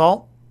the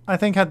assault, I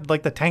think, had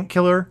like the tank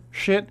killer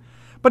shit.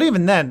 But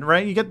even then,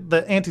 right, you get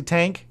the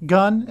anti-tank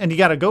gun, and you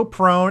got to go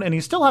prone, and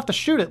you still have to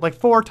shoot it like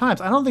 4 times.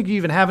 I don't think you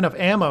even have enough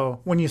ammo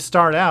when you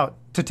start out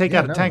to take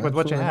out a tank with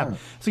what you have. not.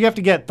 So you have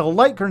to get the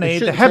light grenade,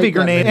 the shouldn't heavy take that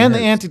grenade, many and the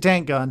hits.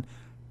 anti-tank gun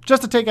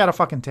just to take out a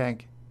fucking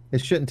tank.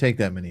 It shouldn't take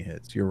that many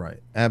hits. You're right.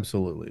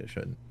 Absolutely, it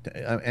shouldn't.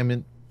 I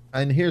mean,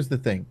 and here's the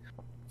thing.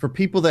 For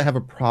people that have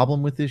a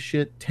problem with this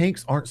shit,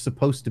 tanks aren't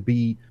supposed to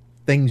be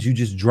things you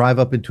just drive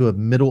up into a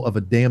middle of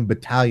a damn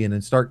battalion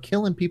and start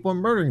killing people and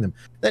murdering them.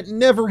 That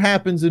never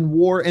happens in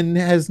war and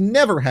has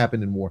never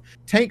happened in war.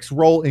 Tanks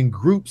roll in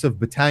groups of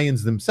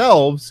battalions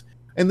themselves,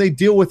 and they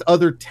deal with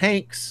other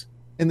tanks,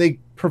 and they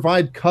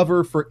provide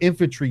cover for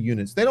infantry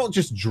units. They don't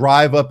just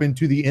drive up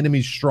into the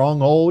enemy's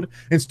stronghold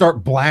and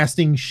start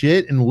blasting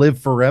shit and live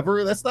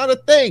forever. That's not a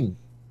thing.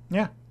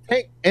 Yeah.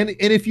 And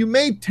if you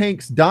made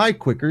tanks die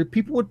quicker,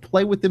 people would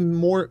play with them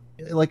more,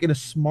 like in a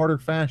smarter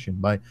fashion,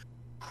 by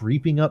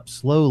creeping up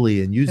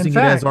slowly and using it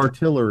as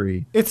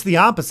artillery. It's the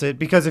opposite,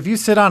 because if you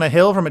sit on a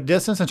hill from a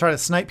distance and try to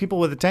snipe people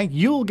with a tank,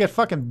 you'll get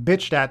fucking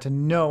bitched at to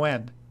no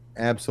end.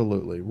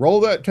 Absolutely.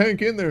 Roll that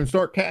tank in there and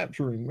start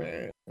capturing,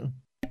 man.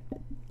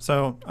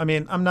 So, I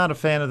mean, I'm not a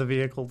fan of the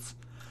vehicles.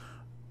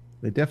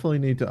 They definitely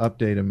need to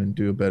update them and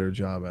do a better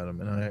job at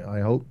them, and I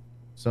hope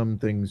some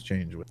things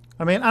change with it.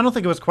 I mean, I don't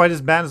think it was quite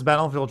as bad as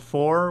Battlefield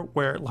 4,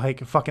 where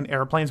like fucking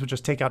airplanes would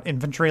just take out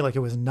infantry like it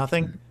was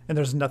nothing, and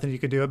there's nothing you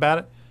could do about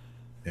it.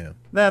 Yeah.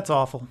 That's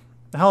awful.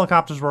 The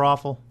helicopters were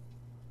awful.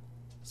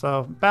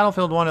 So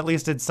Battlefield 1 at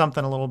least did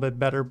something a little bit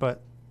better,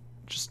 but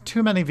just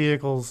too many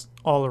vehicles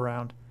all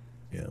around.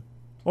 Yeah.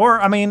 Or,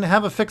 I mean,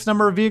 have a fixed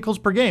number of vehicles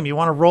per game. You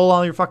want to roll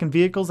all your fucking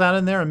vehicles out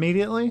in there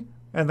immediately,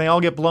 and they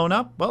all get blown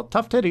up? Well,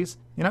 tough titties,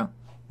 you know?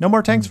 No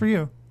more tanks for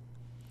you.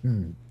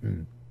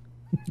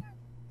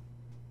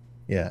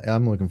 Yeah,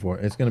 I'm looking for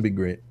it. It's going to be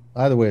great.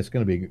 Either way, it's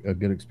going to be a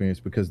good experience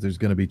because there's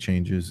going to be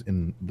changes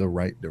in the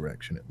right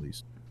direction, at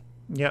least.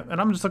 Yeah,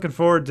 and I'm just looking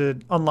forward to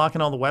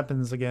unlocking all the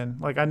weapons again.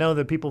 Like, I know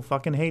that people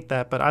fucking hate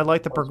that, but I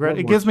like the progress.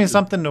 It gives me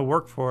something to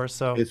work for,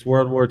 so. It's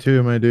World War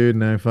II, my dude,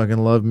 and I fucking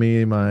love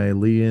me my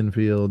Lee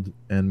Enfield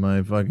and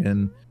my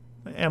fucking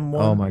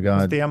M1. Oh my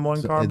god, The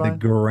M1 the carbine.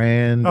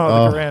 Garand.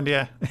 Oh, the Garand,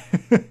 yeah.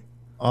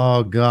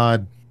 Oh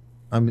god,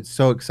 I'm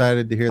so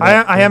excited to hear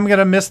that. I am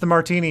gonna miss the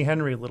Martini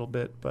Henry a little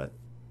bit, but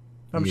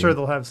I'm sure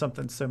they'll have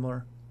something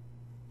similar.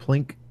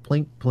 Plink,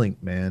 plink, plink,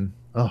 man.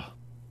 Oh,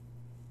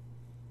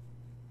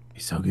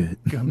 he's so good.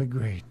 Gonna be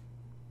great.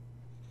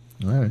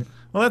 All right.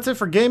 Well, that's it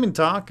for gaming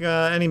talk.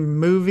 Any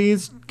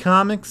movies,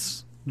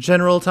 comics,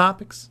 general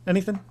topics?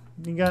 Anything?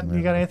 You got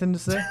anything to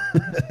say?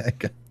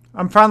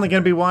 I'm finally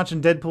gonna be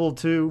watching Deadpool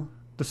 2,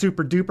 the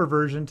super duper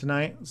version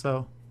tonight.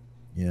 So.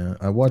 Yeah,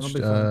 I watched.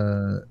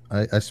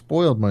 I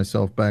spoiled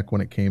myself back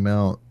when it came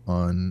out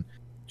on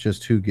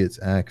just who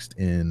gets axed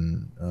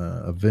in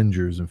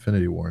Avengers: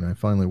 Infinity War, and I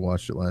finally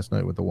watched it last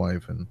night with the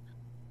wife, and it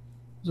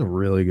was a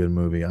really good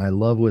movie. I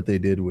love what they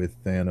did with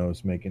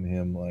Thanos, making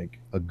him like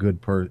a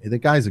good person. The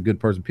guy's a good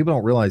person. People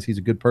don't realize he's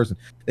a good person.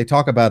 They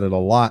talk about it a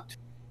lot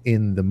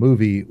in the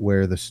movie,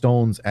 where the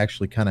stones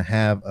actually kind of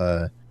have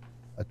a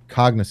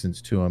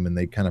cognizance to them, and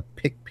they kind of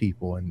pick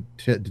people and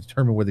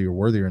determine whether you're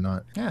worthy or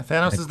not. Yeah,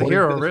 Thanos is the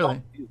hero, really.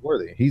 He's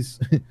worthy. He's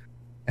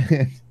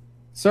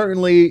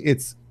certainly,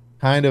 it's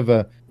kind of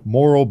a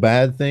moral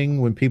bad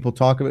thing when people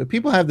talk about it.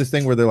 People have this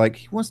thing where they're like,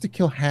 he wants to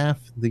kill half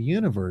the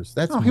universe.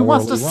 That's he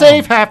wants to morally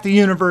save wrong. half the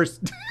universe.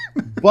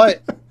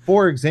 But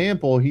for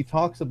example, he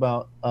talks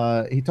about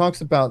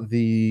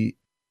the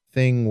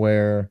thing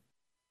where,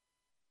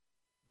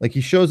 like,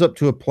 he shows up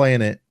to a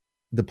planet,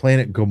 the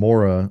planet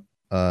Gamora.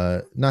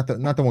 Not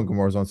the one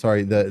Gamora's on.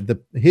 Sorry,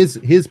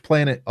 his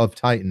planet of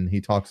Titan.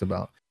 He talks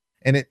about,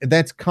 and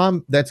that's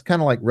kind of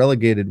like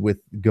relegated with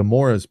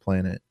Gamora's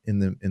planet in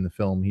the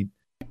film. He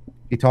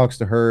talks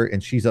to her,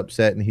 and she's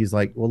upset, and he's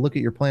like, "Well, look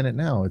at your planet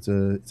now. It's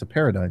a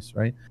paradise,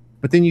 right?"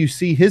 But then you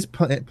see his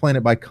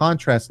planet by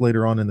contrast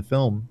later on in the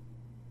film,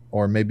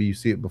 or maybe you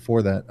see it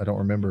before that. I don't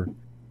remember.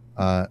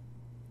 I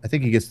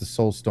think he gets the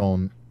Soul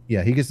Stone.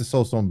 Yeah, he gets the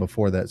Soul Stone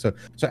before that. So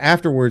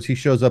afterwards, he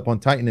shows up on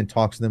Titan and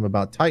talks to them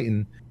about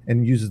Titan,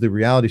 and uses the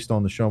Reality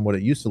Stone to show them what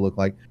it used to look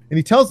like. And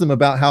he tells them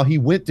about how he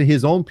went to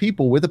his own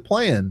people with a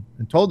plan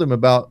and told them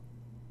about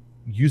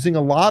using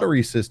a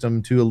lottery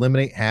system to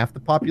eliminate half the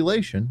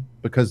population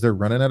because they're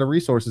running out of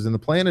resources and the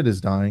planet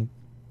is dying.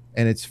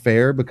 And it's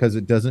fair because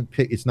it doesn't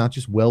pick, it's not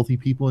just wealthy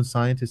people and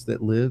scientists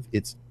that live.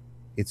 It's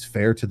It's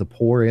fair to the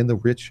poor and the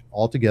rich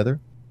altogether.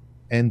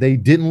 And they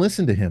didn't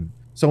listen to him.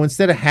 So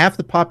instead of half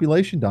the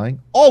population dying,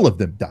 all of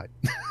them died.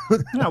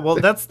 Yeah, well,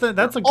 that's a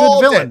good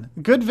All villain.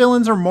 Good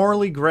villains are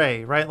morally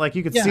gray, right? Like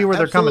you could see where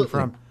they're coming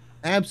from.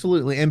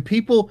 Absolutely. And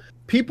people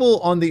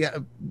have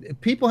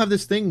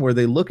this thing where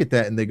they look at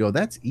that and they go,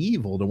 "That's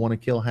evil to want to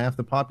kill half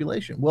the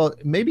population." Well,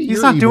 maybe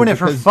he's not doing it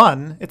for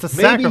fun. It's a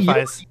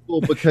sacrifice. You're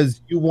evil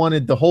because you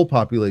wanted the whole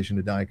population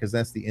to die, because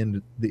that's the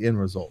end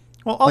result.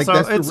 Well, also,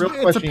 it's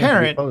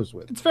apparent.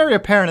 It's very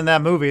apparent in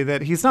that movie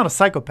that he's not a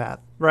psychopath,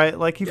 right?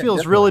 Like he feels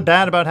definitely. really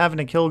bad about having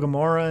to kill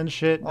Gamora and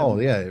shit. Oh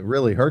yeah, it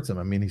really hurts him.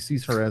 I mean, he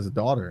sees her as a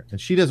daughter, and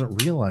she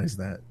doesn't realize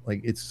that.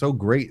 Like, it's so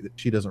great that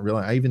she doesn't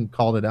realize. I even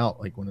called it out,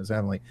 like when it was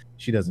happening. Like,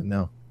 she doesn't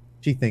know.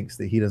 She thinks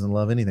that he doesn't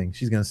love anything.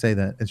 She's gonna say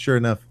that, and sure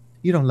enough,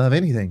 you don't love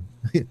anything.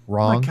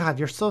 Wrong. Oh my God,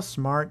 you're so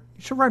smart.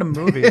 You should write a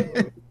movie.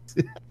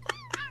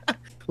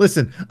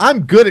 Listen,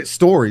 I'm good at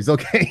stories,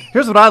 okay?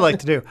 Here's what I like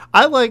to do.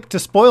 I like to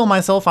spoil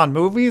myself on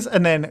movies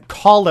and then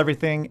call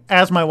everything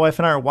as my wife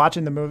and I are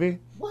watching the movie.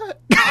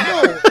 What?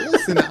 No,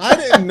 listen, I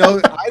didn't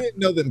know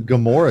that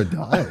Gamora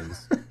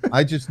dies.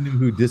 I just knew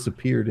who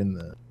disappeared in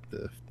the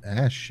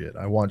ash shit.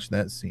 I watched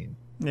that scene.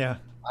 Yeah.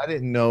 I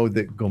didn't know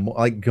that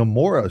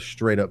Gamora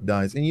straight up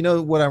dies. And you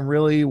know what I'm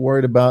really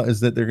worried about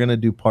is that they're going to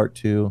do part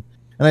 2.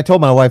 And I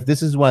told my wife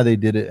this is why they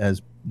did it,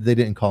 as they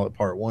didn't call it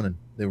part 1, and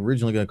they were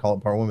originally going to call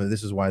it part 1, but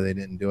this is why they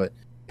didn't do it,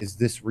 is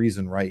this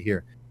reason right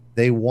here.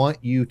 They want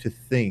you to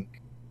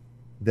think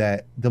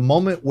that the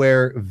moment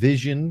where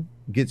Vision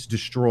gets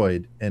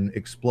destroyed and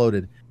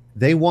exploded,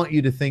 they want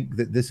you to think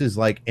that this is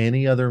like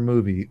any other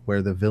movie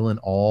where the villain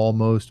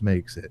almost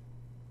makes it,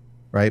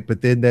 right?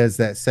 But then there's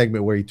that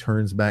segment where he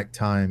turns back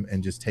time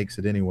and just takes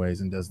it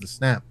anyways and does the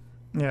snap.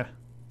 Yeah.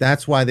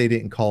 That's why they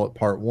didn't call it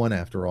part 1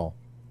 after all.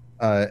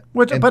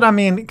 But I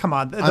mean, come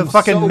on, the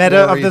fucking so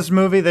meta of this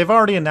movie, they've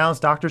already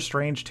announced Doctor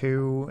Strange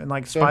 2 and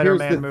like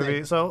Spider-Man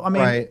movie. So I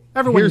mean,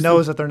 everyone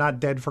knows that they're not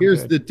dead for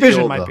good. The deal,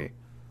 Vision might be.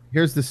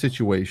 Here's the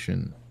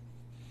situation.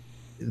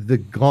 The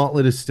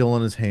gauntlet is still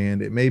in his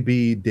hand. It may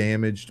be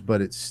damaged,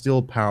 but it's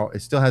still power.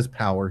 It still has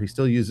power. He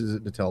still uses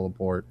it to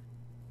teleport.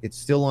 It's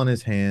still on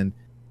his hand.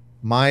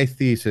 My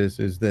thesis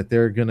is that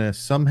they're gonna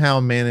somehow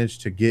manage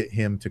to get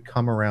him to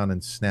come around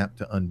and snap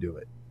to undo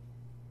it,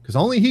 because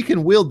only he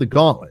can wield the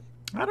gauntlet.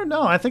 I don't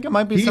know. I think it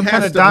might be some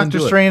kind of Doctor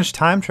Strange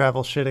time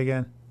travel shit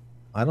again.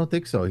 I don't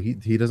think so.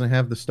 He doesn't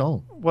have the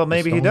stone. Well,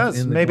 maybe he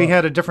does. Maybe he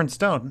had a different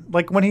stone.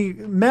 Like when he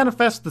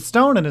manifests the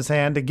stone in his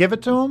hand to give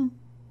it to him,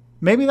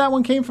 maybe that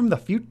one came from the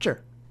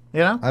future.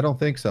 You know? I don't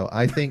think so.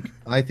 I think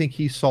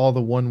he saw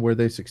the one where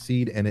they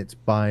succeed, and it's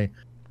by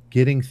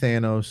getting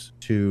Thanos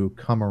to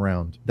come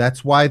around.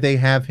 That's why they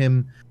have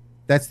him.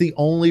 That's the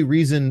only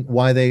reason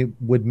why they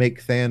would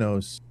make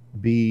Thanos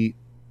be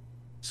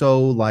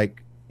so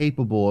like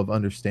capable of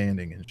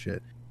understanding and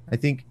shit. I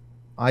think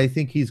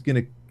it's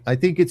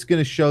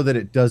gonna show that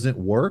it doesn't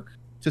work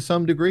to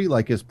some degree,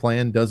 like his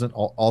plan doesn't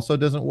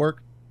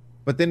work,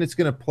 but then it's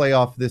gonna play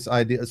off this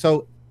idea.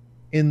 So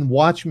in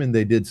Watchmen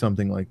they did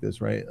something like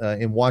this, right?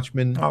 In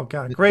Watchmen, oh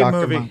god, great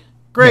movie,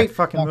 great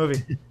fucking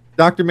movie.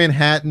 Dr.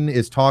 Manhattan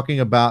is talking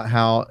about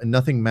how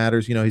nothing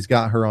matters. You know, he's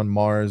got her on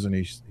Mars, and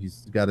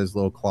he's got his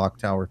little clock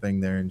tower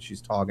thing there, and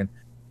she's talking.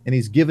 And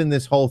he's given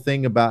this whole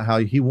thing about how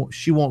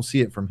she won't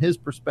see it from his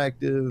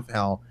perspective,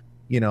 how,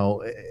 you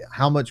know,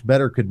 how much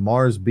better could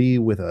Mars be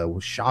with a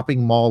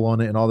shopping mall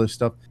on it and all this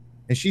stuff.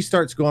 And she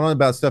starts going on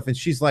about stuff, and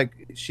she's like,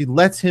 she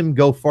lets him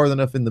go far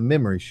enough in the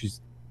memory.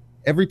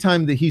 Every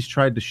time that he's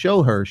tried to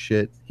show her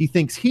shit, he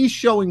thinks he's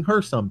showing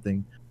her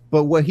something.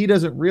 But what he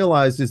doesn't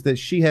realize is that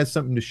she has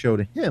something to show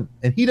to him.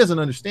 And he doesn't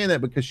understand that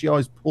because she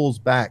always pulls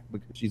back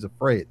because she's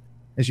afraid.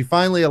 And she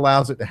finally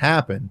allows it to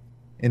happen.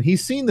 And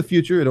he's seen the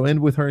future. It'll end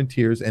with her in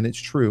tears, and it's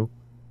true.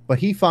 But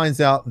he finds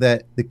out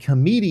that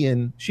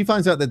she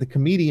finds out that the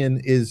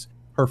comedian is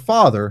her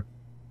father,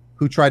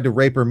 who tried to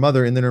rape her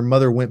mother, and then her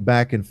mother went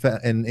back and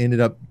ended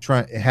up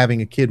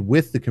having a kid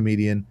with the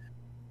comedian.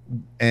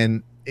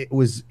 And it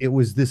was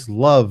this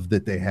love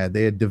that they had.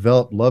 They had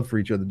developed love for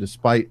each other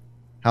despite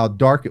how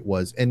dark it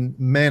was. And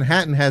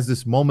Manhattan has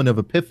this moment of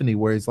epiphany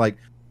where he's like,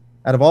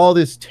 out of all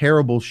this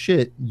terrible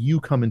shit,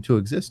 you come into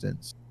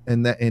existence.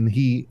 And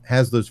he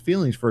has those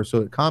feelings for her, so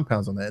it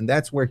compounds on that. And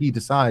that's where he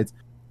decides,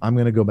 I'm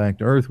going to go back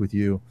to Earth with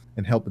you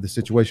and help with the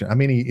situation. I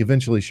mean, he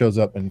eventually shows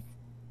up and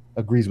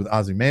agrees with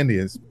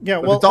Ozymandias. Yeah,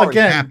 well,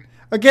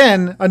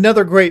 again,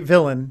 another great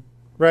villain,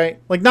 right?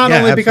 Like, not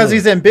only because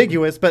he's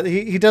ambiguous, but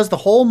he does the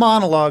whole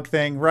monologue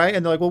thing, right?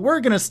 And they're like, well,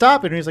 we're going to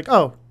stop it. And he's like,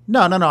 oh,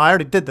 no, I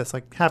already did this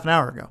like half an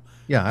hour ago.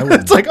 Yeah, I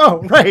would. It's like,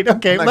 oh, right,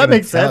 okay, that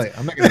makes sense.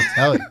 I'm not going to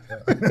tell you.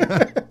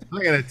 I'm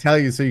not going to tell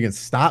you so you can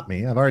stop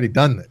me. I've already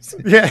done this.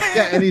 Yeah,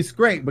 and he's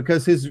great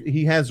because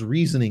he has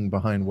reasoning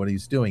behind what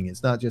he's doing.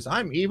 It's not just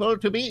I'm evil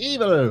to be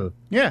evil.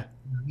 Yeah,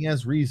 he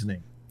has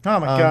reasoning. Oh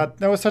my god,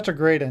 that was such a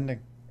great ending.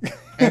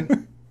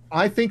 And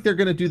I think they're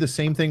going to do the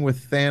same thing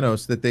with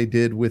Thanos that they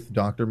did with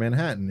Dr.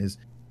 Manhattan. Is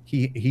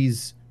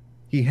he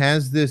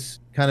has this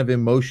kind of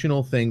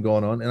emotional thing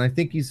going on, and I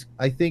think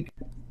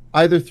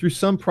either through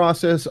some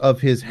process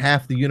of his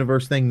half the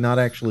universe thing not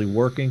actually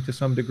working to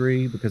some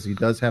degree because he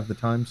does have the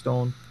time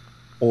stone,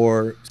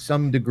 or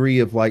some degree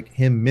of like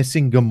him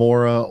missing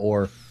Gamora,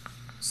 or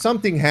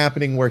something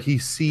happening where he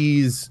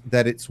sees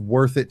that it's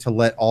worth it to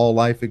let all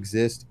life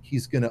exist,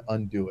 he's going to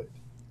undo it.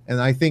 And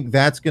I think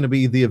that's going to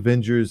be the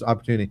Avengers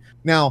opportunity.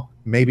 Now,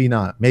 maybe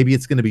not. Maybe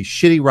it's going to be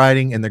shitty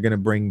writing and they're going to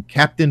bring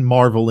Captain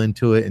Marvel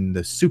into it, and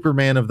the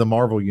Superman of the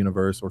Marvel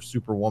universe, or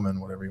Superwoman,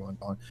 whatever you want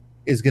to call it,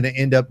 is going to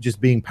end up just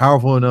being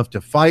powerful enough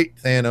to fight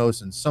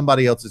Thanos, and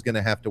somebody else is going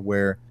to have to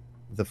wear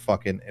the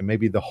fucking, and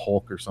maybe the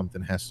Hulk or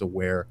something has to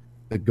wear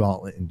the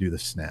gauntlet and do the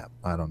snap.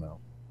 I don't know.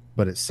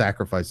 But it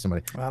sacrificed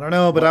somebody. I don't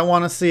know, but I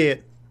want to see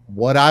it.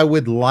 What I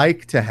would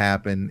like to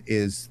happen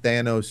is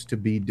Thanos to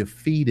be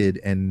defeated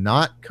and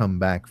not come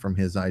back from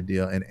his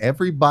idea, and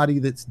everybody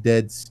that's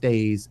dead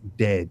stays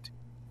dead.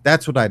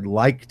 That's what I'd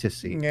like to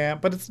see. Yeah,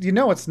 but it's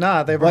it's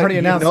not. They've But already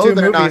announced you know 2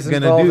 they're not movies gonna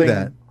do involving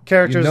that.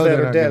 characters You know that they're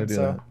are not gonna dead. do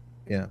So that.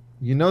 Yeah,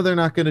 you know they're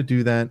not going to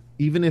do that.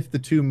 Even if the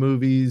 2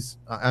 movies,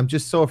 I'm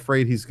just so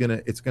afraid it's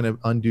gonna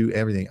undo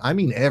everything. I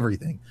mean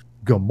everything.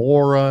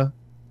 Gamora,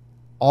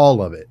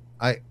 all of it.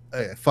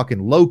 Fucking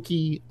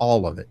Loki,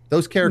 all of it.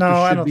 Those characters no,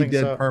 I should don't be think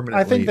dead so.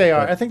 permanently. I think they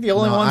are. but I think the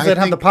only no, ones I that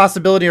have the think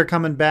possibility of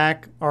coming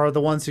back are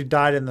the ones who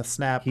died in the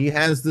snap. he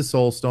has the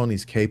Soul Stone.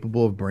 He's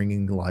capable of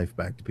bringing life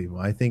back to people.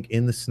 I think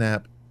in the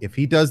snap, if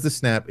he does the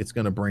snap, it's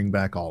going to bring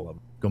back all of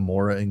them,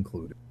 Gamora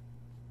included.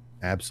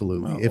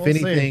 Absolutely. Well, if we'll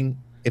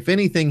if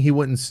anything, he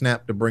wouldn't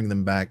snap to bring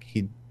them back.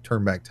 He'd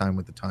turn back time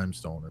with the Time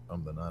Stone or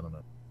something. I don't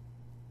know.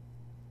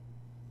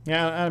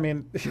 Yeah, I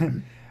mean,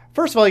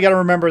 first of all, you got to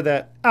remember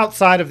that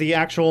outside of the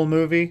actual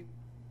movie,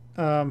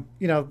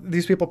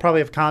 these people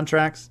probably have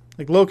contracts.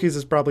 Like Loki's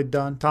is probably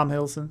done. Tom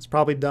Hiddleston's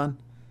probably done.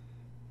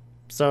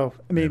 So,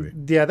 I mean,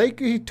 Maybe. yeah,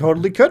 he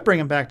totally could bring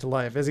him back to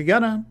life. Is he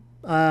gonna?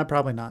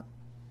 Probably not.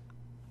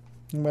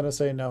 I'm gonna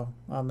say no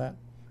on that.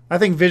 I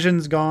think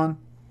Vision's gone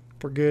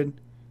for good,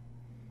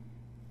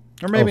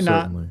 or maybe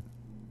not. Certainly.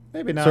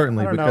 Maybe not.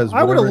 Certainly, I don't because know.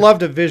 I would have whatever-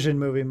 loved a Vision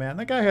movie, man.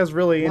 That guy has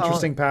really Well,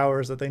 interesting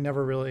powers that they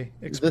never really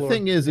explored. The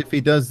thing is, if he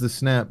does the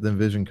snap, then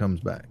Vision comes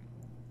back.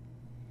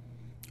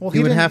 well, he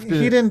he would didn't. have to-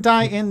 He didn't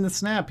die in the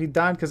snap. He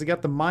died because he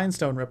got the Mind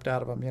Stone ripped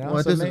out of him. Well,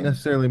 it So doesn't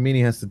necessarily mean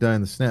he has to die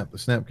in the snap. The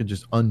snap could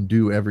just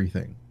undo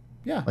everything.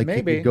 Yeah, Like he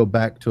maybe. could go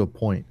back to a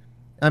point.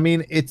 I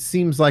mean, it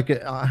seems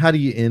like how do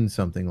you end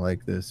something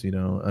like this?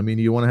 I mean,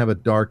 you want to have a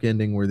dark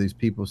ending where these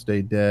people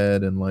stay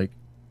dead and like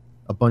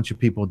a bunch of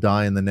people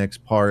die in the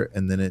next part,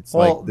 and then it's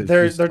Well, like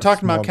there's they're just a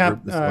talking about small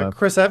group that's left.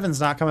 Chris Evans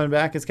not coming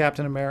back as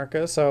Captain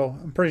America, so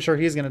I'm pretty sure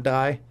he's going to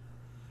die.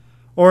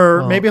 Or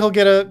Well- maybe he'll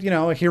get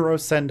a hero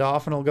send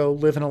off and he'll go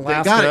live in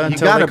Alaska you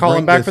until gotta they call him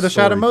bring back this for the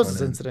Shadow story to Moses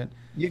an end. incident.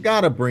 You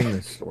got to bring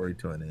this story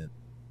to an end.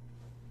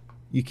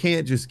 You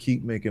can't just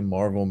keep making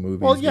Marvel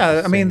movies. Well, with yeah,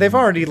 the I mean they've same-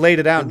 already laid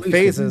it out at in least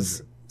phases.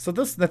 Avenger.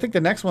 So I think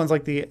the next one's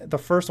like the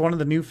first one of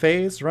the new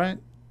phase, right?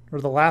 Or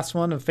the last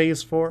one of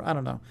Phase 4. I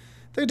don't know.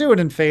 They do it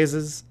in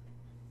phases.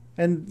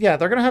 And yeah,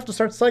 they're gonna have to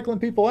start cycling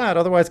people out.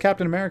 Otherwise,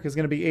 Captain America is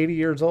gonna be 80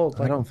 years old.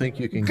 I don't think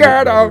you can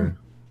Get get 'em!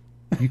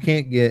 better. You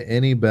can't get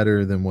any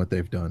better than what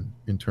they've done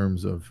in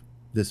terms of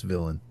this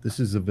villain. This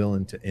is a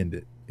villain to end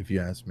it, if you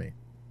ask me.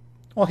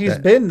 Well, he's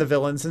that- been the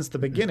villain since the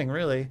beginning,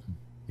 really.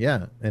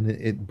 Yeah, and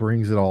it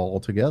brings it all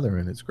together,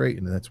 and it's great,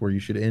 and that's where you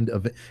should end.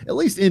 At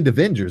least end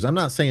Avengers. I'm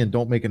not saying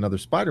don't make another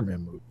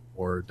Spider-Man movie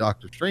or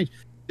Doctor Strange.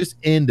 Just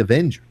end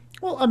Avengers.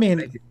 Well, I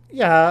mean,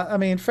 yeah, I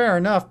mean, fair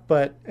enough,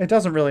 but it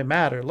doesn't really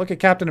matter. Look at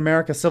Captain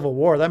America: Civil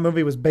War. That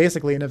movie was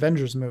basically an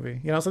Avengers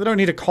movie, so they don't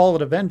need to call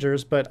it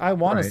Avengers. But I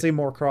want to Right. see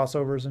more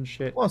crossovers and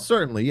shit. Well,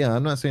 certainly, yeah.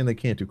 I'm not saying they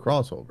can't do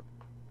crossover.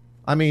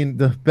 I mean,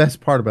 the best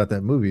part about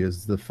that movie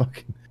is the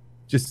fucking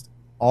just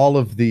all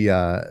of the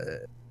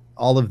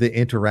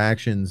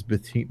interactions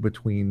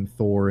between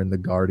Thor and the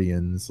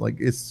Guardians. Like,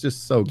 it's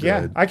just so good.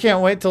 Yeah, I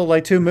can't wait till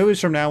like 2 movies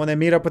from now when they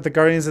meet up with the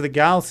Guardians of the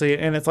Galaxy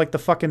and it's like the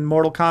fucking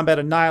Mortal Kombat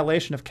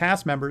annihilation of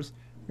cast members,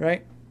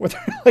 right? Where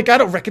they're like, I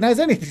don't recognize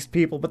any of these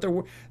people, but they're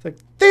it's like,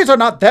 these are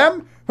not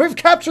them. We've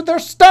captured their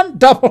stunt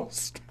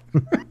doubles.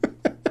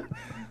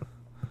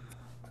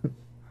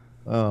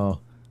 Oh,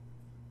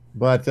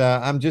 but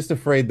I'm just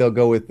afraid they'll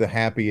go with the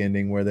happy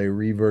ending where they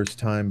reverse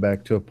time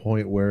back to a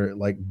point where,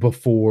 like,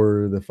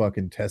 before the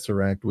fucking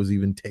Tesseract was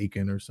even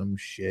taken or some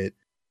shit,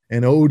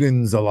 and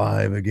Odin's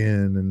alive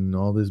again and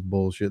all this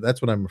bullshit.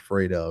 That's what I'm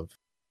afraid of.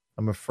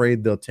 I'm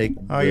afraid they'll take.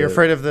 Oh, you're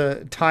afraid of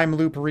the time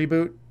loop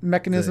reboot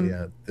mechanism?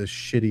 the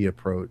shitty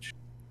approach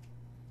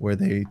where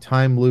they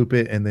time loop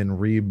it and then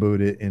reboot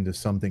it into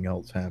something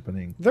else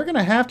happening. They're going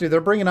to have to.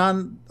 They're bringing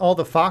on all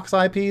the Fox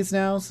IPs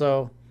now,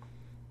 so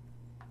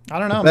I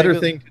don't know. The better maybe-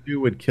 thing to do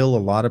would kill a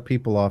lot of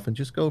people off and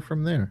just go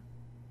from there.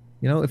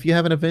 If you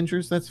have an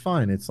Avengers, that's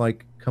fine. It's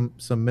like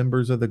some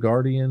members of the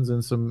Guardians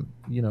and some,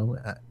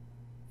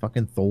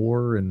 fucking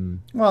Thor and.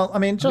 Well, I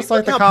mean, just I mean,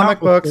 like the look how comic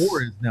powerful books.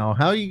 Thor is now.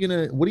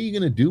 What are you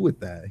gonna do with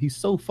that? He's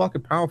so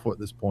fucking powerful at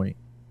this point.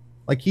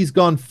 Like, he's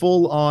gone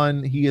full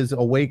on. He has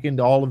awakened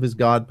all of his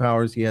god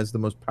powers. He has the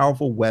most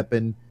powerful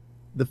weapon.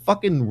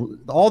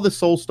 All the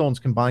Soul Stones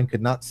combined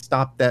could not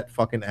stop that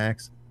fucking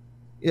axe.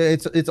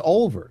 It's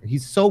over.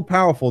 He's so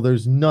powerful.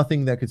 There's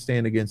nothing that could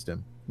stand against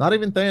him. Not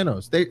even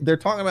Thanos. They're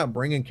talking about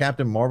bringing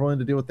Captain Marvel in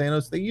to deal with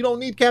Thanos. You don't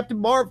need Captain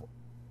Marvel.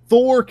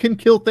 Thor can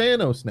kill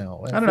Thanos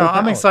now. I don't know.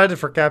 I'm excited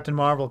for Captain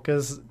Marvel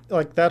because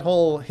like that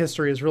whole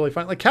history is really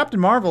fun. Like Captain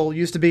Marvel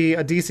used to be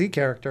a DC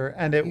character,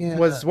 and it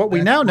was what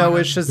we now know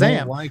as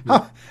Shazam. Like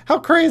how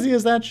crazy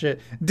is that shit?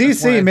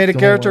 DC made a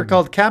character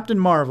called Captain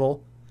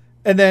Marvel,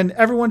 and then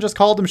everyone just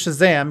called him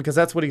Shazam because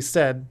that's what he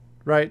said,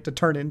 right? To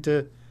turn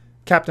into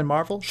Captain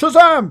Marvel,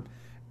 Shazam,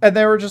 and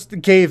they were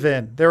just gave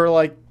in. They were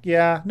like,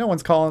 yeah, no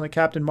one's calling it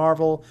Captain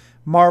Marvel.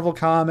 Marvel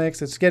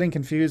Comics, it's getting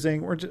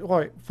confusing. We're just, all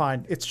right,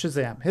 fine. It's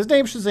Shazam. His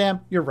name's Shazam.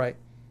 You're right.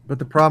 But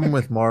the problem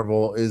with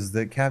Marvel is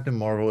that Captain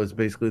Marvel is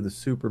basically the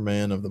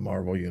Superman of the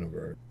Marvel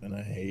universe, and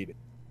I hate it.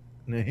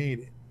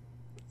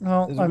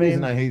 Well, There's a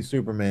reason I hate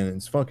Superman.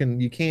 It's fucking.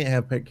 You can't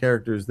have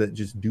characters that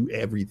just do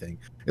everything.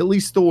 At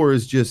least Thor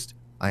is just.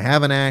 I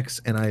have an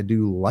axe and I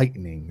do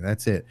lightning.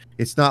 That's it.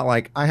 It's not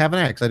like I have an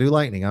axe, I do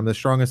lightning. I'm the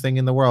strongest thing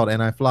in the world,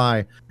 and I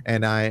fly,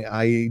 and I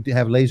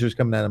have lasers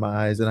coming out of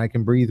my eyes, and I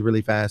can breathe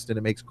really fast, and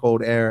it makes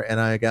cold air, and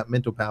I got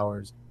mental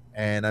powers,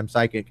 and I'm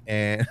psychic,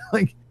 and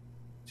like,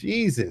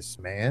 Jesus,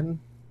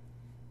 man.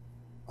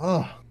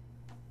 Oh,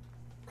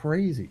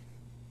 crazy.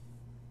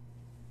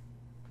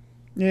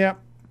 Yeah.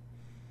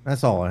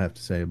 That's all I have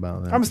to say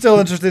about that. I'm still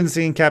interested in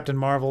seeing Captain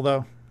Marvel,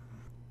 though.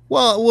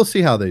 Well, we'll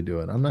see how they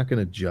do it. I'm not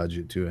going to judge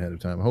it too ahead of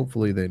time.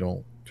 Hopefully, they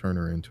don't turn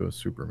her into a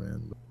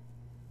Superman.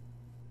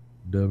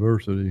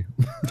 Diversity.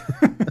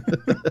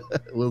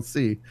 We'll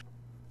see.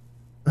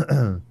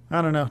 I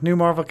don't know. New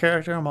Marvel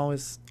character. I'm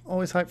always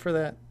hyped for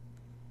that.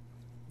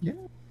 Yeah.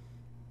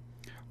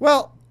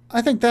 Well,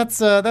 I think that's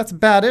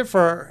about it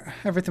for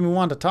everything we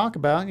wanted to talk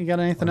about. You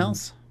got anything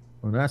else?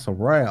 Well, that's a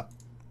wrap.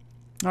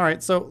 All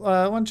right. So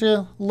why don't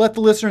you let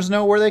the listeners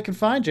know where they can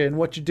find you and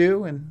what you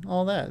do and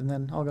all that, and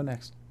then I'll go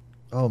next.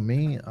 Oh,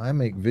 me? I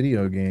make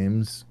video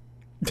games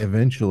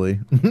eventually.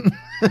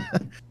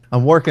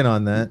 I'm working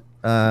on that.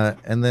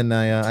 And then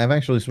I've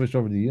actually switched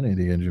over to the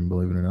Unity engine,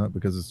 believe it or not,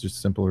 because it's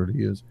just simpler to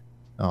use.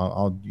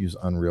 I'll use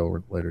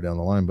Unreal later down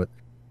the line. But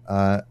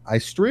I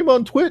stream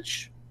on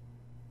Twitch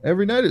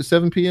every night at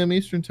 7 p.m.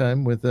 Eastern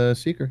time with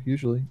Seeker,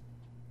 usually.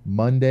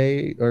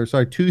 Tuesday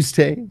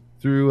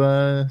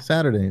through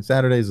Saturday.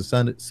 Saturday is a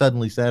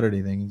suddenly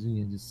Saturday thing.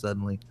 You just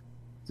suddenly...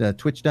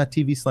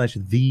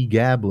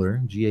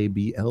 twitch.tv/thegabbler,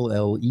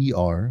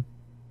 GABLLER.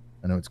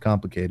 I know it's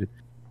complicated.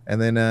 And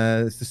then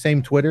it's the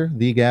same Twitter,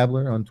 The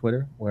Gabbler on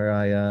Twitter, where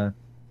I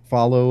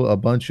follow a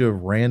bunch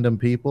of random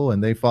people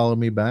and they follow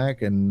me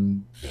back,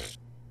 and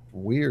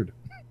weird.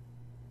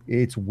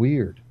 It's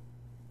weird.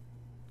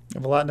 I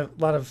have a lot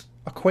of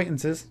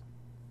acquaintances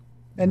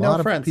and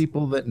no friends.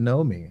 People that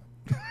know me.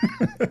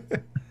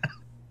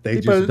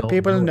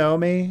 People who know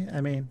me.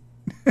 I mean.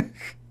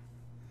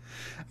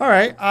 All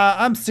right,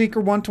 I'm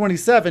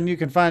Seeker127. You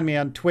can find me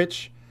on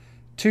Twitch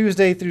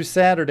Tuesday through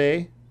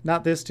Saturday.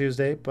 Not this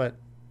Tuesday, but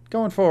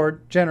going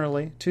forward,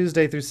 generally,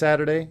 Tuesday through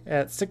Saturday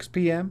at 6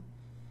 p.m.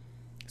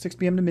 6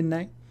 p.m. to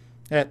midnight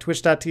at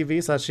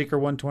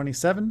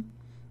twitch.tv/Seeker127. You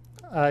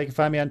can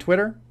find me on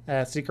Twitter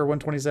at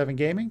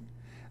Seeker127Gaming.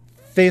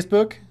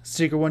 Facebook,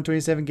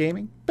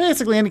 Seeker127Gaming.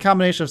 Basically, any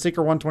combination of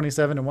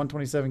Seeker127 and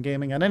 127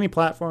 Gaming on any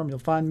platform, you'll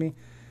find me.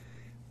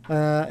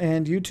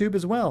 And YouTube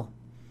as well.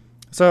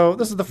 So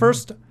this is the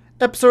first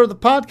episode of the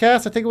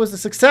podcast. I think it was a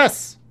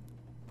success.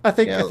 I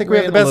think we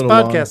have the best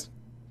podcast.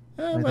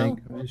 I think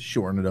we'll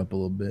shorten it up a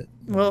little bit.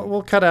 Well,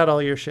 we'll cut out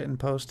all your shit in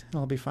post.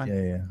 It'll be fine.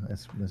 Yeah,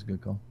 that's a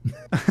good call.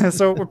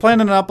 So we're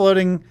planning on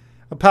uploading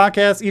a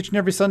podcast each and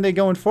every Sunday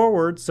going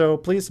forward. So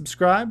please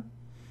subscribe.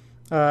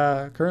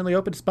 Currently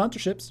open to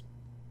sponsorships.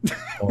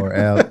 Or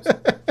out.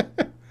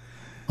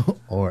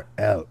 Or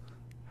out.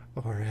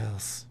 Or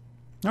else.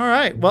 All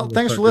right. Well,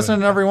 thanks for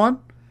listening, everyone.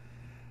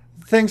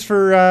 Thanks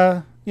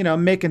for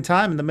making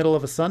time in the middle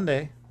of a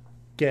Sunday,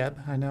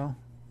 Gab. I know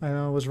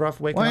it was rough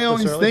waking up. Why are you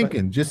always early,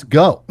 thinking? Just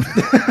go.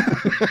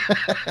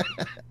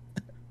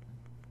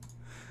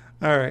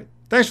 All right.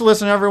 Thanks for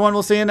listening, everyone.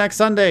 We'll see you next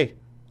Sunday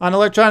on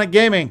Electronic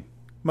Gaming,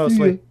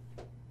 mostly.